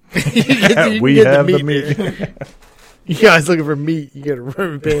there. You can We get have the there. meat. You guys looking for meat? You get a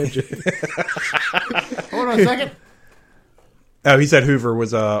Roman Pantry. Hold on a second. Oh, he said Hoover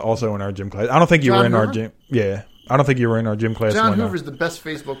was also in our gym class. I don't think you John were in our Hoover? gym. Yeah, I don't think you were in our gym class. John when, Hoover's the best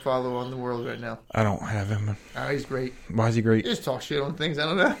Facebook follower in the world right now. I don't have him. Oh, he's great. Why is he great? He just talks shit on things. I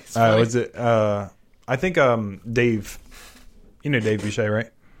don't know. It's funny. Was it? I think Dave. You know Dave Boucher, right?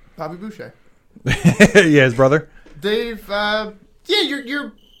 Bobby Boucher. Yeah, his brother. Dave. Yeah,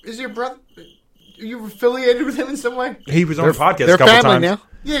 you're. Is your brother? Are you affiliated with him in some way? He was on the podcast They're a couple family times. now.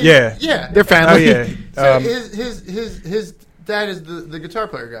 Yeah. Yeah. They're Oh family. yeah. So his dad is the guitar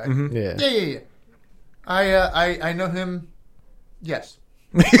player guy. Mm-hmm. Yeah. Yeah. I know him. Yes.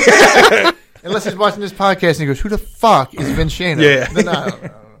 Unless he's watching this podcast and he goes, "Who the fuck is Vince Shano?" Yeah. Then I don't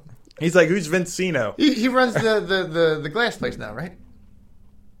know. He's like, who's Vincino? He runs the glass place now, right?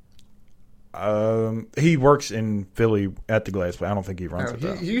 He works in Philly at the glass, but I don't think he runs No, it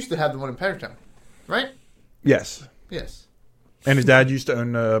though. he used to have the one in Pattertown, right? Yes, Yes. and his dad used to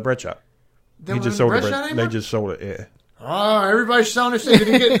own a bread shop. They He don't just own sold the the bread bread. shop They anymore? just sold it. Yeah. Oh, everybody's selling their shit. Did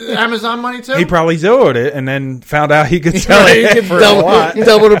he get Amazon money too? He probably sold it and then found out he could sell He it could for a double, lot.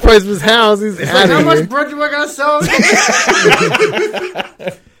 double the price of his house. He's It's out like, how of much here. bread do I gotta sell?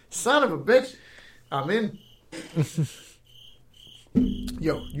 Son of a bitch. I'm in.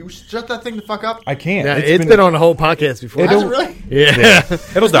 Yo, you shut that thing the fuck up. I can't. Yeah, it's been on the whole podcast before. Has it really? Yeah.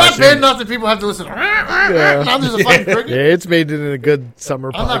 It'll die Not bad soon. enough that people have to listen. Now there's a fucking cricket. Yeah, it's made it in a good summer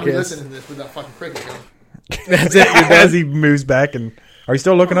I'm not podcast. listening to this with that fucking cricket going. That's it. You're As done. he moves back, and are you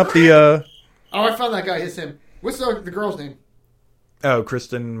still looking up the? Oh, I found that guy. It's him. What's the girl's name?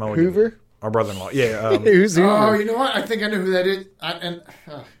 Kristen Mulligan. Hoover? Our brother-in-law. Yeah. Who's Hoover? Oh, you know what? I think I know who that is. I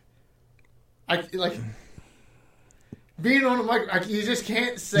like being on the mic. You just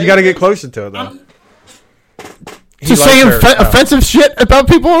can't say. you got to get closer to it though. I'm- He to likes say her. Oh. offensive shit about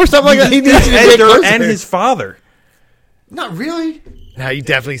people or something like that. He needs you to get closer. and his father. Not really. Now you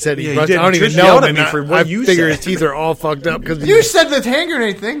definitely said he. Yeah, you runs. did. I don't even Trish know yelled him. at me and for I what you figure said. his teeth are all fucked up because You said the hand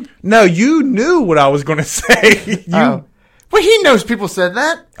grenade thing. No, you knew what I was going to say. Well, he knows people said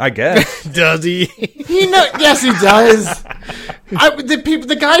that. I guess. does he? He know. Yes, he does.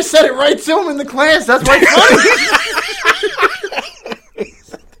 The guy said it right to him in the class. That's why it's funny.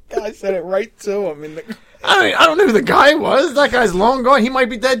 I said it right to him. I don't know who the guy was. That guy's long gone. He might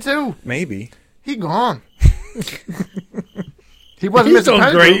be dead too. Maybe. He gone. He wasn't He's missing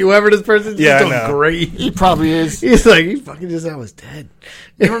doing great. Whoever this person is, Yeah, I he's doing know. great. He probably is. He's like, he fucking just I was dead.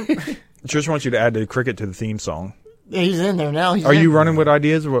 Trish wants you to add the cricket to the theme song. Yeah, he's in there now. Are you running with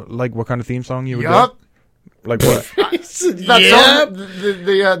ideas? What kind of theme song you would Yup. do? Like what? That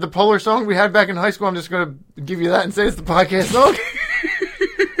song, the Polar song we had back in high school. I'm just going to give you that and say it's the podcast song.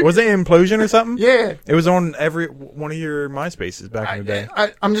 Was it Implosion or something? Yeah. It was on every one of your MySpaces back in the day.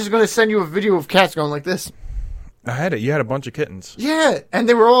 I'm just going to send you a video of cats going like this. I had it. You had a bunch of kittens. Yeah, and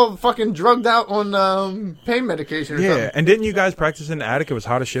they were all fucking drugged out on pain medication or Yeah, something. and didn't you guys practice in the attic? It was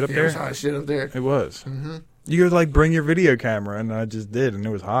hot as shit up It there. was hot as shit up there. It was. Mm-hmm. You could like bring your video camera, and I just did, and it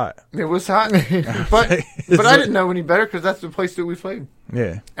was hot. It was hot. but I didn't know any better because that's the place that we played.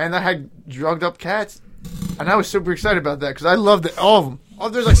 Yeah. And I had drugged up cats. And I was super excited about that because I loved it, all of them. Oh,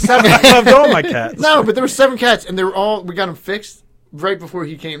 there's like 7. I loved all my cats. No, but there were 7 cats, and they were all. We got them fixed right before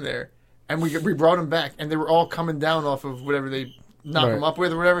he came there, and we brought them back, and they were all coming down off of whatever they knocked them up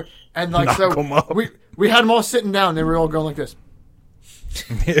with or whatever. And like Knock 'em up. we had them all sitting down. They were all going like this.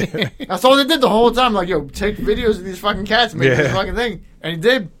 That's all they did the whole time. Like, yo, take videos of these fucking cats, make this fucking thing, and he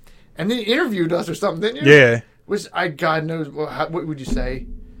did. And then he interviewed us or something, didn't you? Yeah. Which God knows what would you say?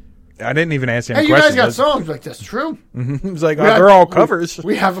 I didn't even answer any Hey, you guys questions. got songs like that's true. It was like, had- they're all covers.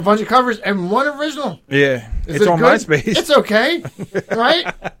 We have a bunch of covers and one original. Yeah. Is It's it on good? MySpace. It's okay,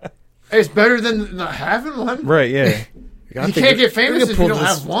 right? It's better than not having one. Right, yeah. You can't get famous if you don't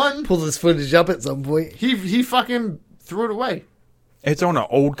have one. Pull this footage up at some point. He fucking threw it away. It's on an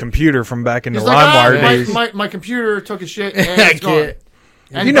old computer from back in the He's like, LimeWire days. my computer took a shit and I it's gone. can't.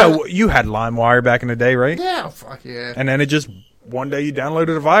 And You know, you had LimeWire back in the day, right? yeah, fuck yeah. And then it just one day you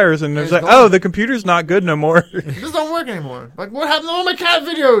downloaded a virus and it's It's like, gone. oh, the computer's not good no more. This don't work anymore. Like, what happened to all my cat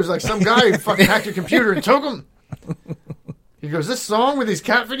videos? Like, some guy fucking hacked your computer and took them. He goes, this song with these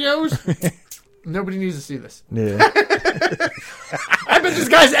cat videos? Nobody needs to see this. Yeah. I bet this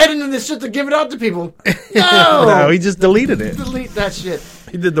guy's editing this shit to give it out to people. No! No, he just deleted it. Delete that shit.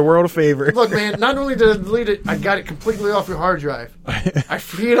 He did the world a favor. Look, man, not only did I delete it, I got it completely off your hard drive. I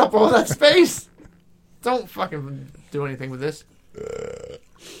freed up all that space. Don't fucking do anything with this.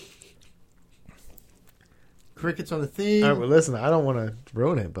 Crickets on the theme. All right, well, listen, I don't want to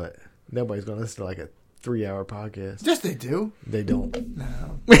ruin it, but nobody's going to listen to like a 3-hour podcast. Yes, they do. They don't.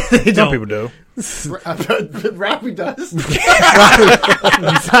 No. They Some don't. people do. Robbie does.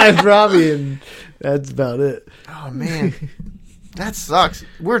 Besides Robbie, and that's about it. Oh, man. That sucks.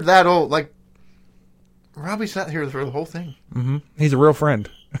 We're that old. Like, Robbie sat here for the whole thing. Hmm. He's a real friend.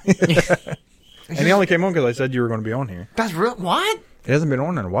 And he only came on because I said you were going to be on here. That's real. What? He hasn't been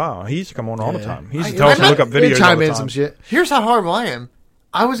on in a while. He used to come on all the Yeah. time. He used to I- tell us to I- look up They videos all chime the in time. some shit. Here's how horrible I am.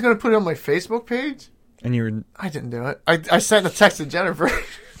 I was going to put it on my Facebook page. And you were... I didn't do it. I sent a text to Jennifer.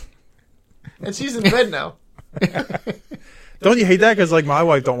 And she's in bed now. Don't you hate that? Because, like, my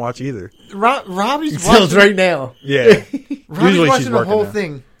wife don't watch either. Robbie's Tells watching, right now. Yeah. Robbie's Usually watching she's the working whole now.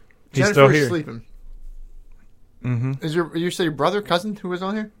 thing. He's Jennifer's still here. sleeping. Mm-hmm. Is you say your brother, cousin who was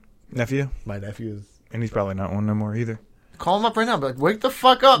on here? Nephew. My nephew is. And he's probably not on no more either. Call him up right now. Be like, wake the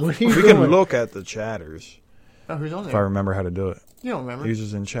fuck up. What are you We doing? can look at the chatters Oh, who's on if I there? remember how to do it. You don't remember.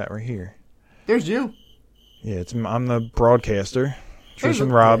 Users in chat right here. There's you. Yeah, I'm the broadcaster. There's Trish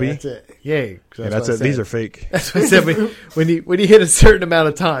and a- Robbie. Yeah, that's it. Yay. Yeah, that's it. These are fake. That's what I said. When you hit a certain amount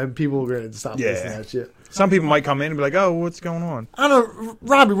of time, people are going to stop Yeah. listening to that shit. Some people might come in and be like, "Oh, what's going on?" I don't know.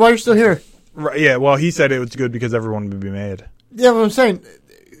 Robbie, why are you still here? Right, yeah, well, he said it was good because everyone would be mad. Yeah, what I'm saying.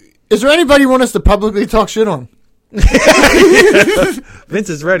 Is there anybody you want us to publicly talk shit on? Vince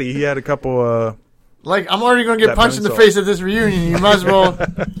is ready. He had a couple. Like, I'm already going to get That punched in the pencil. face at this reunion. You might as well.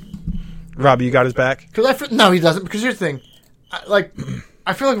 Robbie, you got his back. No, he doesn't. Because here's the thing.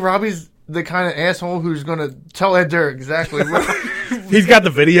 I feel like Robbie's the kind of asshole who's going to tell Ed Durr exactly what. He's got the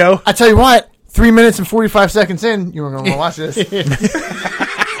video. I tell you what, 3 minutes and 45 seconds in, you were going to watch this.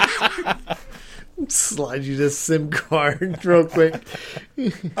 Slide you this SIM card real quick.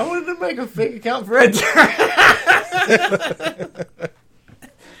 I wanted to make a fake account for Ed Durr.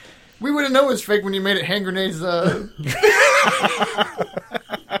 We wouldn't know it was fake when you made it hand grenades.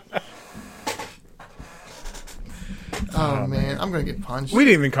 Oh, man. I'm going to get punched. We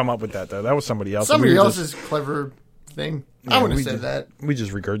didn't even come up with that though. That was somebody else. Somebody We were else's clever thing. Yeah, I wouldn't we have said just- that. We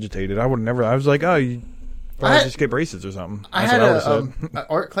just regurgitated. I would never. I was like, "Oh, you probably just get braces or something." I That's had what I would've a, said. an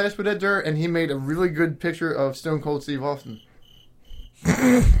art class with Ed Durr, and he made a really good picture of Stone Cold Steve Austin.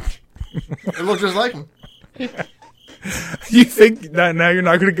 It looked just like him. You think that now you're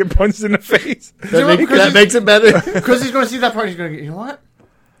not going to get punched in the face? That makes it better. Because he's going to see that part, he's going to get, you know what?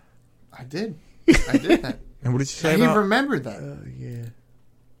 I did that. And what did you say He about? remembered that. Yeah.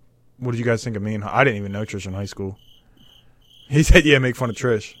 What did you guys think of me? I didn't even know Trish in high school. He said, "Yeah, make fun of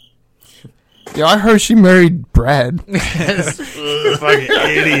Trish." Yeah, I heard she married Brad. Fucking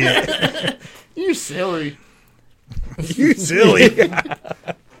idiot! You silly. You silly.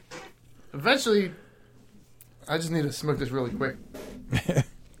 Eventually, I just need to smoke this really quick.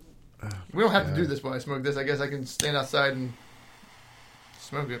 We don't have to do this while I smoke this. I guess I can stand outside and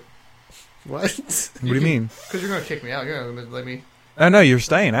smoke it. What? What do you mean? Because you're going to kick me out. You're not going to let me. Oh no, you're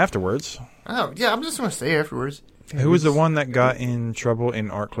staying afterwards. Oh, yeah, I'm just going to stay afterwards. Who was the one that got in trouble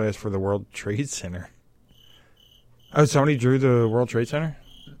in art class for the World Trade Center? Oh, somebody drew the World Trade Center?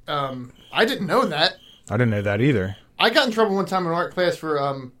 I didn't know that. I didn't know that either. I got in trouble one time in art class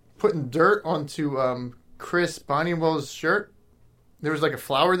for putting dirt onto Chris Bonnewell's shirt. There was like a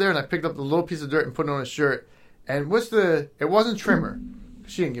flower there, and I picked up the little piece of dirt and put it on his shirt. And it wasn't Trimmer.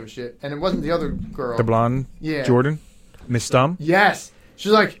 She didn't give a shit. And it wasn't the other girl. The blonde Yeah. Jordan? Miss Stum? Yes.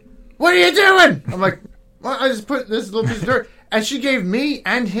 She's like, what are you doing? I'm like, well, I just put this little piece of dirt. And she gave me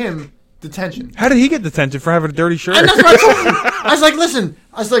and him detention. How did he get detention for having a dirty shirt? And that's what I told him. I was like, listen.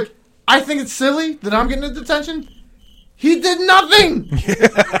 I think it's silly that I'm getting a detention. He did nothing.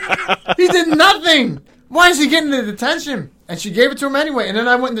 He did nothing. Why is he getting the detention? And she gave it to him anyway. And then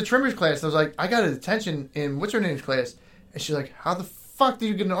I went into Trimmer's class. And I was like, I got a detention in what's her name's class. And she's like, how the fuck did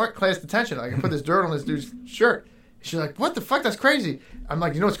you get an art class detention? I can put this dirt on this dude's shirt. She's like, what the fuck? That's crazy. I'm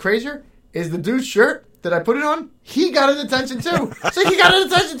like, you know what's crazier? Is the dude's shirt that I put it on, he got a detention too. So he got a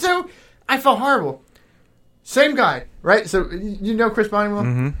detention too. I felt horrible. Same guy, right? So you know Chris Bonnewell?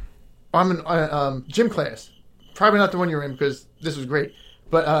 Mm-hmm. I'm in gym class. Probably not the one you're in because this was great.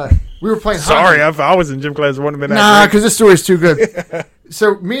 But we were playing hockey. Sorry, if I was in gym class, it wouldn't have been Nah, that great. because this story's too good.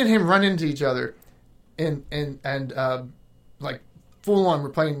 So me and him run into each other, and like full on, we're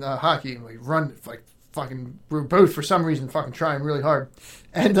playing hockey, and we run like fucking. We're both for some reason fucking trying really hard,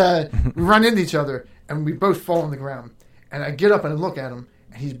 and we run into each other, and we both fall on the ground. And I get up and I look at him,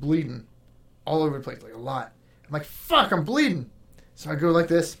 and he's bleeding all over the place, like a lot. I'm like, fuck, I'm bleeding. So I go like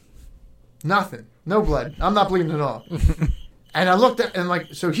this, nothing, no blood. I'm not bleeding at all. And I looked at, and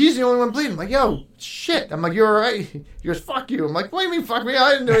like, so he's the only one bleeding. I'm like, yo, shit. I'm like, you're all right? He goes, fuck you. I'm like, what do you mean, fuck me?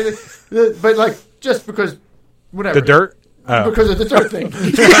 I didn't do anything. But like, just because, whatever. The dirt? Oh. Because of the dirt thing.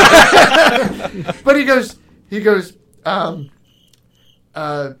 But he goes,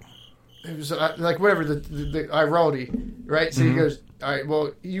 it was like whatever, the irony, right? So he goes, all right,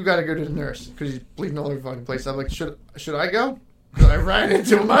 well, you got to go to the nurse because he's bleeding all over the fucking place. I'm like, should I go? 'Cause I ran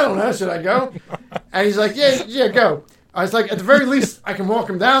into him. I don't know. Should I go? And he's like, yeah, go. I was like, at the very least, I can walk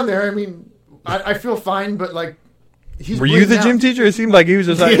him down there. I mean, I feel fine, but like, he's Were you the bleeding gym out. teacher? It seemed like he was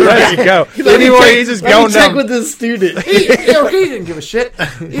just like, let's go. Let me Anyway, check- he's just let me going check down, with this student. He didn't give a shit.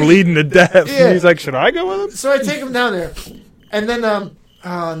 bleeding to death. Yeah. And he's like, should I go with him? So I take him down there, and then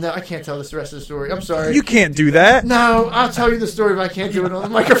oh no, I can't tell this the rest of the story. I'm sorry. You can't do that. No, I'll tell you the story, but I can't do it on the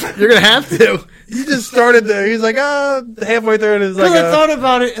microphone. You're gonna have to. You just started there. He's like, halfway through it is like, Because I thought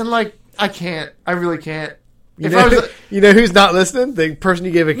about it, and like, I can't. I really can't. You If know, I was, you know who's not listening? The person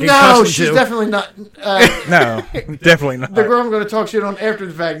you gave a concussion no, to. she's definitely not. no, definitely not. The girl I'm going to talk shit on after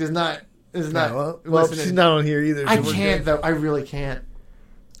the fact is not. No, well, listening. she's not on here either. I so we're can't good. though. I really can't.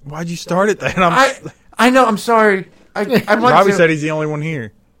 Why'd you start it then? I know. I'm sorry. I want Robbie to. said he's the only one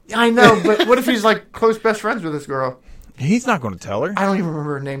here. I know, but what if he's like close best friends with this girl? He's not going to tell her. I don't even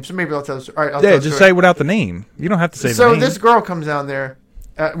remember her name, so maybe I'll tell the story. All right, I'll Yeah, tell the just story. say without the name. You don't have to say the So name. this girl comes down there.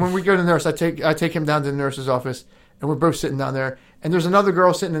 When we go to the nurse, I take him down to the nurse's office, and we're both sitting down there. And there's another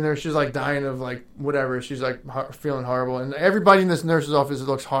girl sitting in there. She's like dying of like whatever. She's like feeling horrible, and everybody in this nurse's office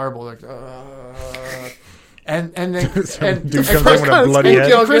looks horrible. Like, and then Dude comes in with a bloody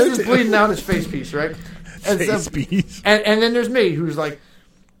head. Chris is bleeding out his face piece, right? And Face piece. and then there's me, who's like,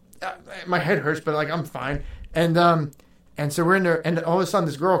 my head hurts, but like I'm fine. And so we're in there, and all of a sudden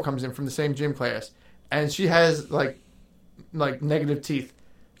this girl comes in from the same gym class, and she has like negative teeth.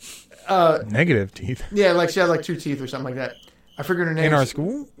 Negative teeth. Yeah, like she had like 2 teeth or something like that. I forget her name. In our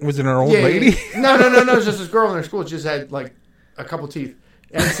school? Was it an old Yeah, lady? No. It's just this girl in her school. She just had like a couple teeth,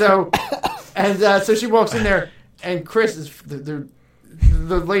 and so so she walks in there, and Chris is the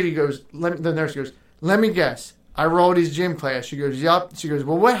lady goes. The nurse goes, "Let me guess. I rolled his gym class." She goes, "Yup." She goes,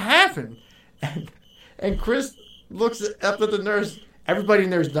 "Well, what happened?" And Chris looks up at the nurse. Everybody in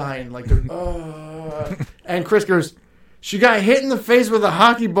there is dying. Like, they're, and Chris goes, "She got hit in the face with a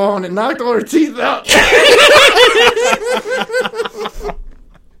hockey ball and it knocked all her teeth out."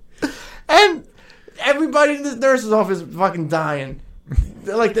 And everybody in this nurse's office is fucking dying.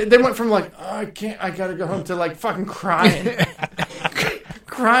 Like, they went from like, "Oh, I gotta go home," to like fucking crying.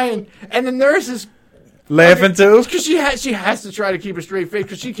 Crying. And the nurse is Laughing too? because she has to try to keep a straight face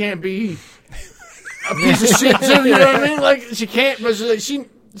because she can't be a piece of shit too. You know what I mean? Like, she can't, but she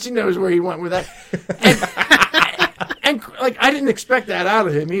knows where he went with that. And like, I didn't expect that out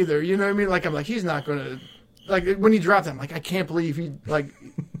of him either. You know what I mean? Like, I'm like, he's not gonna, like, when he dropped it, I'm like, I can't believe he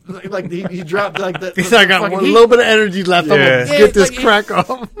he dropped like that. He's like, got a little bit of energy left. I'm Yeah. gonna get this like, crack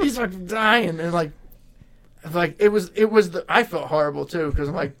off. He's like dying, and like it was I felt horrible too because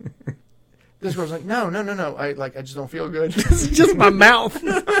I'm like, this girl's like, no, I just don't feel good. This is just my mouth.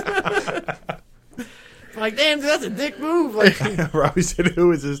 Like, damn, dude, that's a dick move. Like, Robbie said,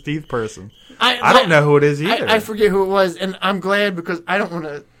 who is this teeth person? I I don't know who it is either. I forget who it was, and I'm glad because I don't want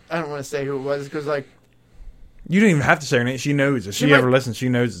to say who it was because like You don't even have to say her name. She knows. If she might- ever listens, she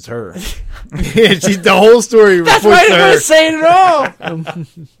knows it's her. Yeah, the whole story. that's reports why I didn't to want her. to say it at all.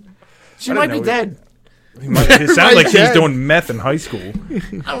 She I might didn't be know dead. It sounds like she's dead. doing meth in high school.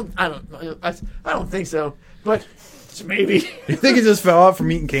 I don't think so, but maybe You think it just fell out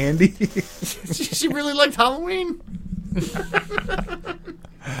from eating candy? she really liked Halloween.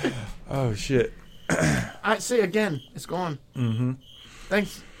 Oh, shit. I say again, it's gone. Mm-hmm.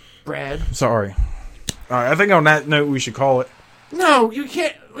 Thanks, Brad. Sorry. All right, I think on that note, we should call it. No, you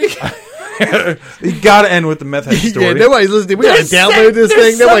can't. You got to end with the meth head story. Yeah, nobody's listening. We gotta download this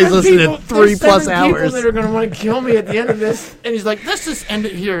thing. Nobody's listening to 3+ hours. That are going to want to kill me at the end of this, and he's like, "Let's just end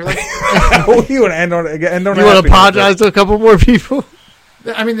it here." Like, You want to end on a You happy want note, to apologize to a couple more people?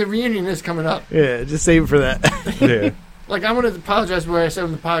 I mean, the reunion is coming up. Yeah, just save it for that. but- Yeah. Like, I want to apologize for what I said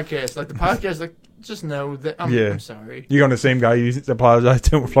on the podcast. Like, the podcast, like, just know that I'm sorry. You on the same guy you apologized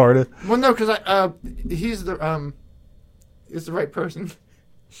to in Florida? Well, no, because he's the right person.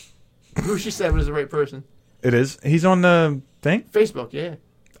 Who she said was the right person. It is. He's on the thing? Facebook, yeah.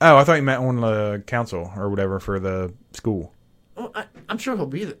 Oh, I thought you meant on the council or whatever for the school. Well, I'm sure he'll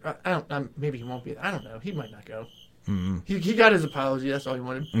be there. Maybe he won't be there. I don't know. He might not go. He got his apology. That's all he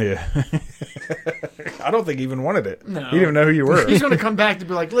wanted. Yeah. I don't think he even wanted it. No. He didn't even know who you were. He's going to come back to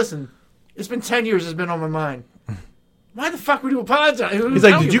be like, listen, it's been 10 years. It's been on my mind. Why the fuck would you apologize? He's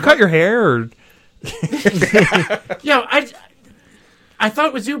like, did you cut your hair? Or? Yeah, I thought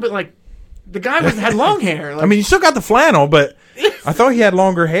it was you, but like, the guy had long hair. Like, I mean, you still got the flannel, but I thought he had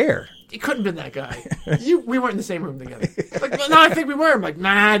longer hair. it couldn't have been that guy. We weren't in the same room together. Like, no, I think we were. I'm like,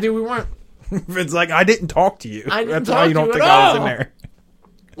 nah, dude, we weren't. It's like, I didn't talk to you. I didn't That's talk why to you don't you think at I was in all. there.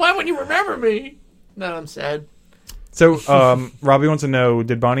 Why wouldn't you remember me? No, I'm sad. So, Robbie wants to know,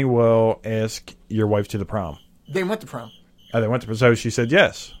 did Bonnie Will ask your wife to the prom? They went to prom. Oh, they went to, so she said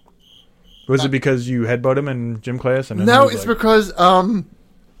yes. Was it because you headbutt him in gym class? And then No, he was it's like, because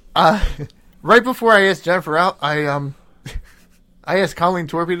right before I asked Jennifer out, I asked Colleen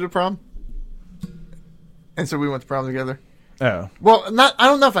Torpy to the prom, and so we went to prom together. oh. Well, I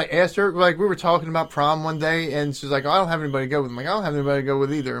don't know if I asked her. Like, we were talking about prom one day, and she's like, oh, I don't have anybody to go with. I'm like, I don't have anybody to go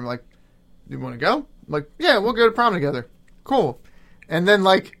with either. I'm like, do you want to go? I'm like, yeah, we'll go to prom together. Cool. And then,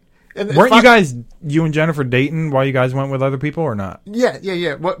 like... Weren't you and Jennifer dating while you guys went with other people or not?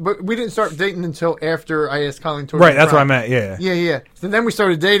 Yeah. But we didn't start dating until after I asked Colleen Torpy. Right, that's what I meant, yeah. Yeah. So then we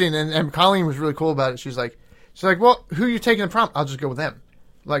started dating, and Colleen was really cool about it. She's like, well, who are you taking to prom? I'll just go with them.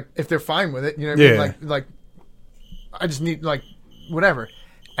 Like, if they're fine with it, you know what I mean? Like, I just need, like, whatever.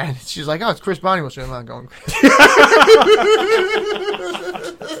 And she's like, oh, it's Chris Bonnie. Well, I'm not going.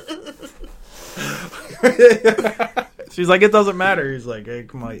 She's like, it doesn't matter. He's like, hey,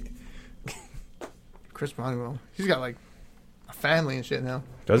 come on. Chris Bonnie. He's got, like, a family and shit now.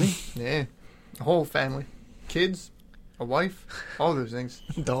 Does he? Yeah. A whole family. Kids, a wife, all those things.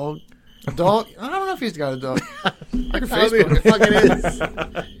 Dog. A dog. I don't know if he's got a dog. I can Facebook it. Fucking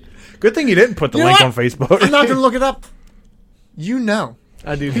is. Good thing you didn't put the You know link what? on Facebook. I'm not going to look it up. You know.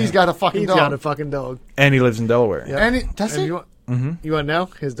 I do. He's got a fucking He's dog. got a fucking dog. And he lives in Delaware. Yep. And that's And it. you want to know?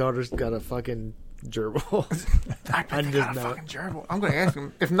 His daughter's got a fucking gerbil. I just just know fucking gerbil. I'm going to ask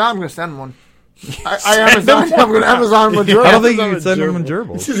him. If not, I'm going to send him one. I Amazon. I'm going to Amazon him a gerbil. I don't think you can send him a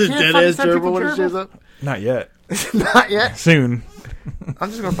gerbil. This is a can't dead fucking ass send people gerbil when it gerbils. shows up. Not yet. Not yet. Soon. I'm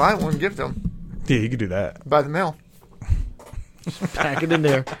just going to buy one and give them Yeah, you could do that. by the mail. Pack it in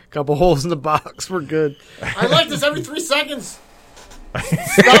there. Couple holes in the box. We're good. I like this every 3 seconds.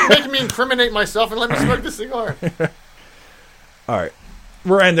 Stop making me incriminate myself and let me smoke the cigar. All right.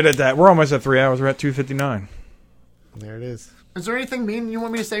 We're ended at that. We're almost at 3 hours. We're at 2:59. There it is. Is there anything mean you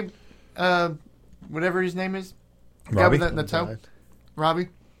want me to say? Whatever his name is? The guy Robbie? with the toe? Robbie?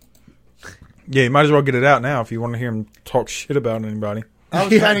 Yeah, you might as well get it out now if you want to hear him talk shit about anybody. I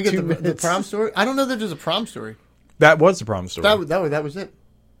was Yeah, trying to get 2 the minutes. prom story. I don't know that there's a prom story. That was the problem story. That was it.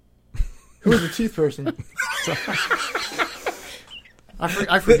 Who was the teeth person?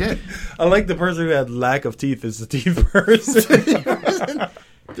 I forget. I like the person who had lack of teeth is the teeth person.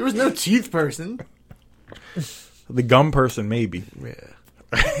 There was no teeth person. The gum person, maybe.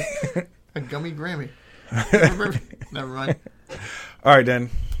 Yeah. A gummy Grammy. Never mind. All right, then.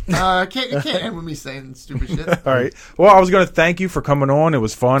 You can't end with me saying stupid shit. All right. Well, I was going to thank you for coming on. It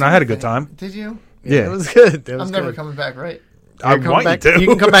was fun. I had a good time. Did you? Yeah. It was good. It was I'm never good. coming back, right? I You're coming want back, you to. You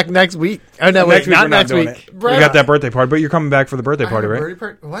can come back next week. Oh, no, wait. Next week we're Not not next doing week. it. We got that birthday party, but you're coming back for the birthday party, I have a right?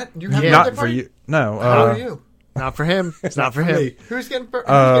 birthday party. What? You have a Yeah. birthday Not for party? you. No. How are you? Not for him. It's not for him. me. Who's getting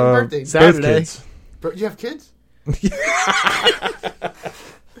birthdays? Saturday. Both kids. Bro, you have kids?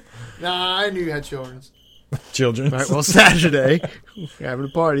 Nah, I knew you had children. Children. All right, well, Saturday, we're having a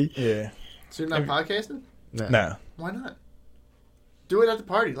party. Yeah. So you're not podcasting? No. Why not? Do it at the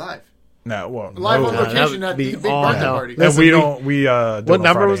party live. No. Well, Live no. on that location would at be the big all birthday hell. party. No, Listen, we we- don't. We do it What on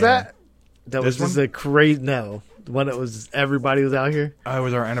number Friday was night. that? That This was just one? a crazy. No, the one that was everybody was out here. Oh, it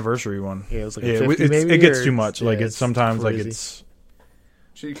was our anniversary one. Yeah, it was like Yeah, a 50 it's, maybe, it gets or- too much. yeah, Like it's sometimes like crazy. it's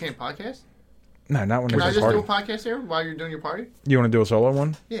So you can't podcast? no, not when Can we're I at just the do a party. podcast here while you're doing your party? You want to do a solo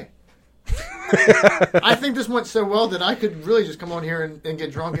one? Yeah. I think this went so well that I could really just come on here and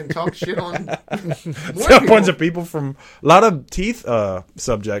get drunk and talk shit on more A bunch of people from a lot of teeth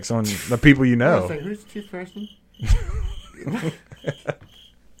subjects on the people you I know. was like, who's the teeth person?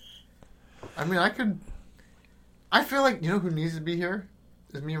 I mean, I feel like, you know who needs to be here?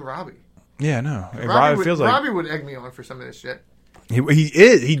 Is me and Robbie. Yeah, no. Robbie feels like would egg me on for some of this shit. he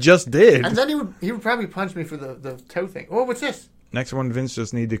is. He just did. And then he would probably punch me for the toe thing. Oh, what's this? Next one, Vince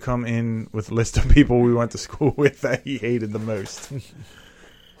just need to come in with a list of people we went to school with that he hated the most.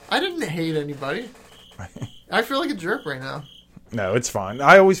 I didn't hate anybody. I feel like a jerk right now. No, it's fine.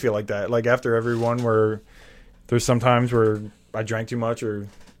 I always feel like that. Like after every one where there's some times where I drank too much or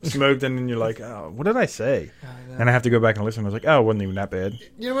smoked, and then you're like, oh, what did I say? And I have to go back and listen. I was like, oh, it wasn't even that bad.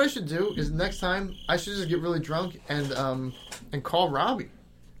 You know what I should do is next time I should just get really drunk and call Robbie.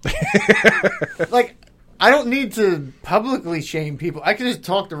 Like, I don't need to publicly shame people. I can just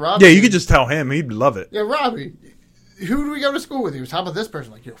talk to Robbie. Yeah, you could just tell him. He'd love it. Yeah, Robbie, who do we go to school with? He was, how about this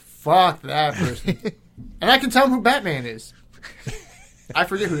person? Like, yo, fuck that person. And I can tell him who Batman is. I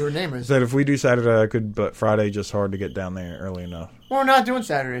forget who her name is. Said if we do Saturday, I could, but Friday just hard to get down there early enough. Well, we're not doing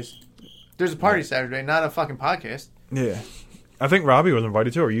Saturdays. There's a party Saturday, not a fucking podcast. Yeah. I think Robbie was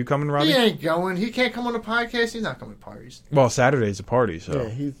invited too. Are you coming, Robbie? He ain't going. He can't come on the podcast. He's not coming to parties. Well, Saturday's a party, so. Yeah,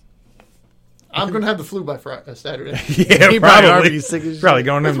 he's I'm going to have the flu by Saturday. Yeah, he probably. already sick as shit. Probably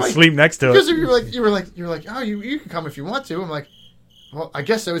going home to sleep next to Because it. you were like, oh, you can come if you want to. I'm like, well, I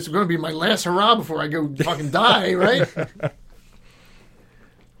guess so. It's going to be my last hurrah before I go fucking die, right?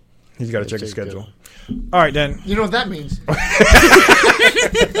 He's got to check his schedule. All right, then. You know what that means?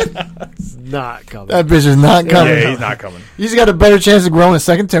 It's not coming. That bitch is not coming. Yeah, he's not coming. He's got a better chance of growing a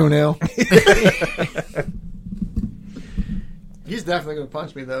second toenail. He's definitely going to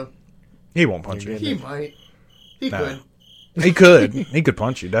punch me, though. He won't punch you. He might. He No. could. He could. He could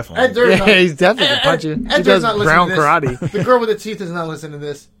punch you, Ed definitely. Durr's Yeah, not- he's definitely Ed- gonna punch you. Ed He Durr's does not listening brown to this. karate. The girl with the teeth does not listen to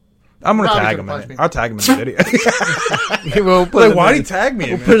this. I'm going to Robbie's tag gonna him punch in me. it. I'll tag him in the video. We'll put Like, it why'd in he tag me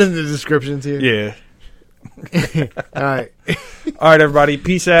the, in we'll put it? it in the descriptions here. Yeah. All right. All right, everybody.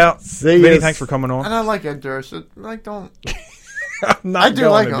 Peace out. See Vinny, ya. thanks for coming And on. I like Ed Dur, so like don't. I'm not I do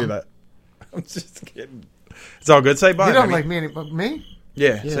going like to do him. that. I'm just kidding. It's all good. Say bye. You don't Vinny. like me, but me?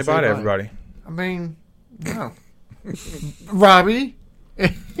 Yeah, Yeah, say say bye to bye. everybody. I mean, no. Robbie.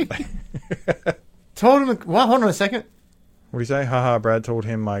 Told him. Well, hold on a second. What do you say? Haha, Brad told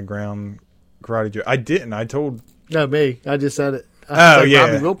him my ground karate joke. I didn't. I told. No, me. I just said it. Oh, yeah.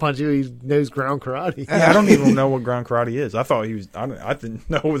 Robbie will punch you. He knows ground karate. Yeah, I don't even know what ground karate is. I thought he was. I didn't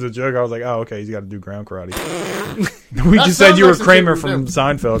know it was a joke. I was like, oh, okay, he's got to do ground karate. We That just said sounds you were like some Kramer shit we from do.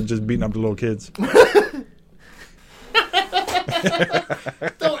 Seinfeld, just beating up the little kids.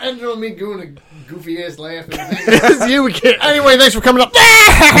 Don't end it on me doing a goofy ass laugh. It's you. We can't. Anyway, thanks for coming up.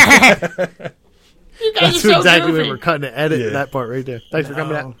 You guys That's are so exactly goofy. when we're cutting the edit. Yeah. That part right there. Thanks for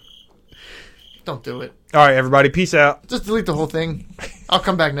coming out. Don't do it. All right, everybody, peace out. Just delete the whole thing. I'll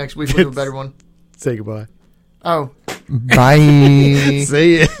come back next week with a better one. Say goodbye. Oh. Bye.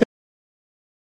 See ya.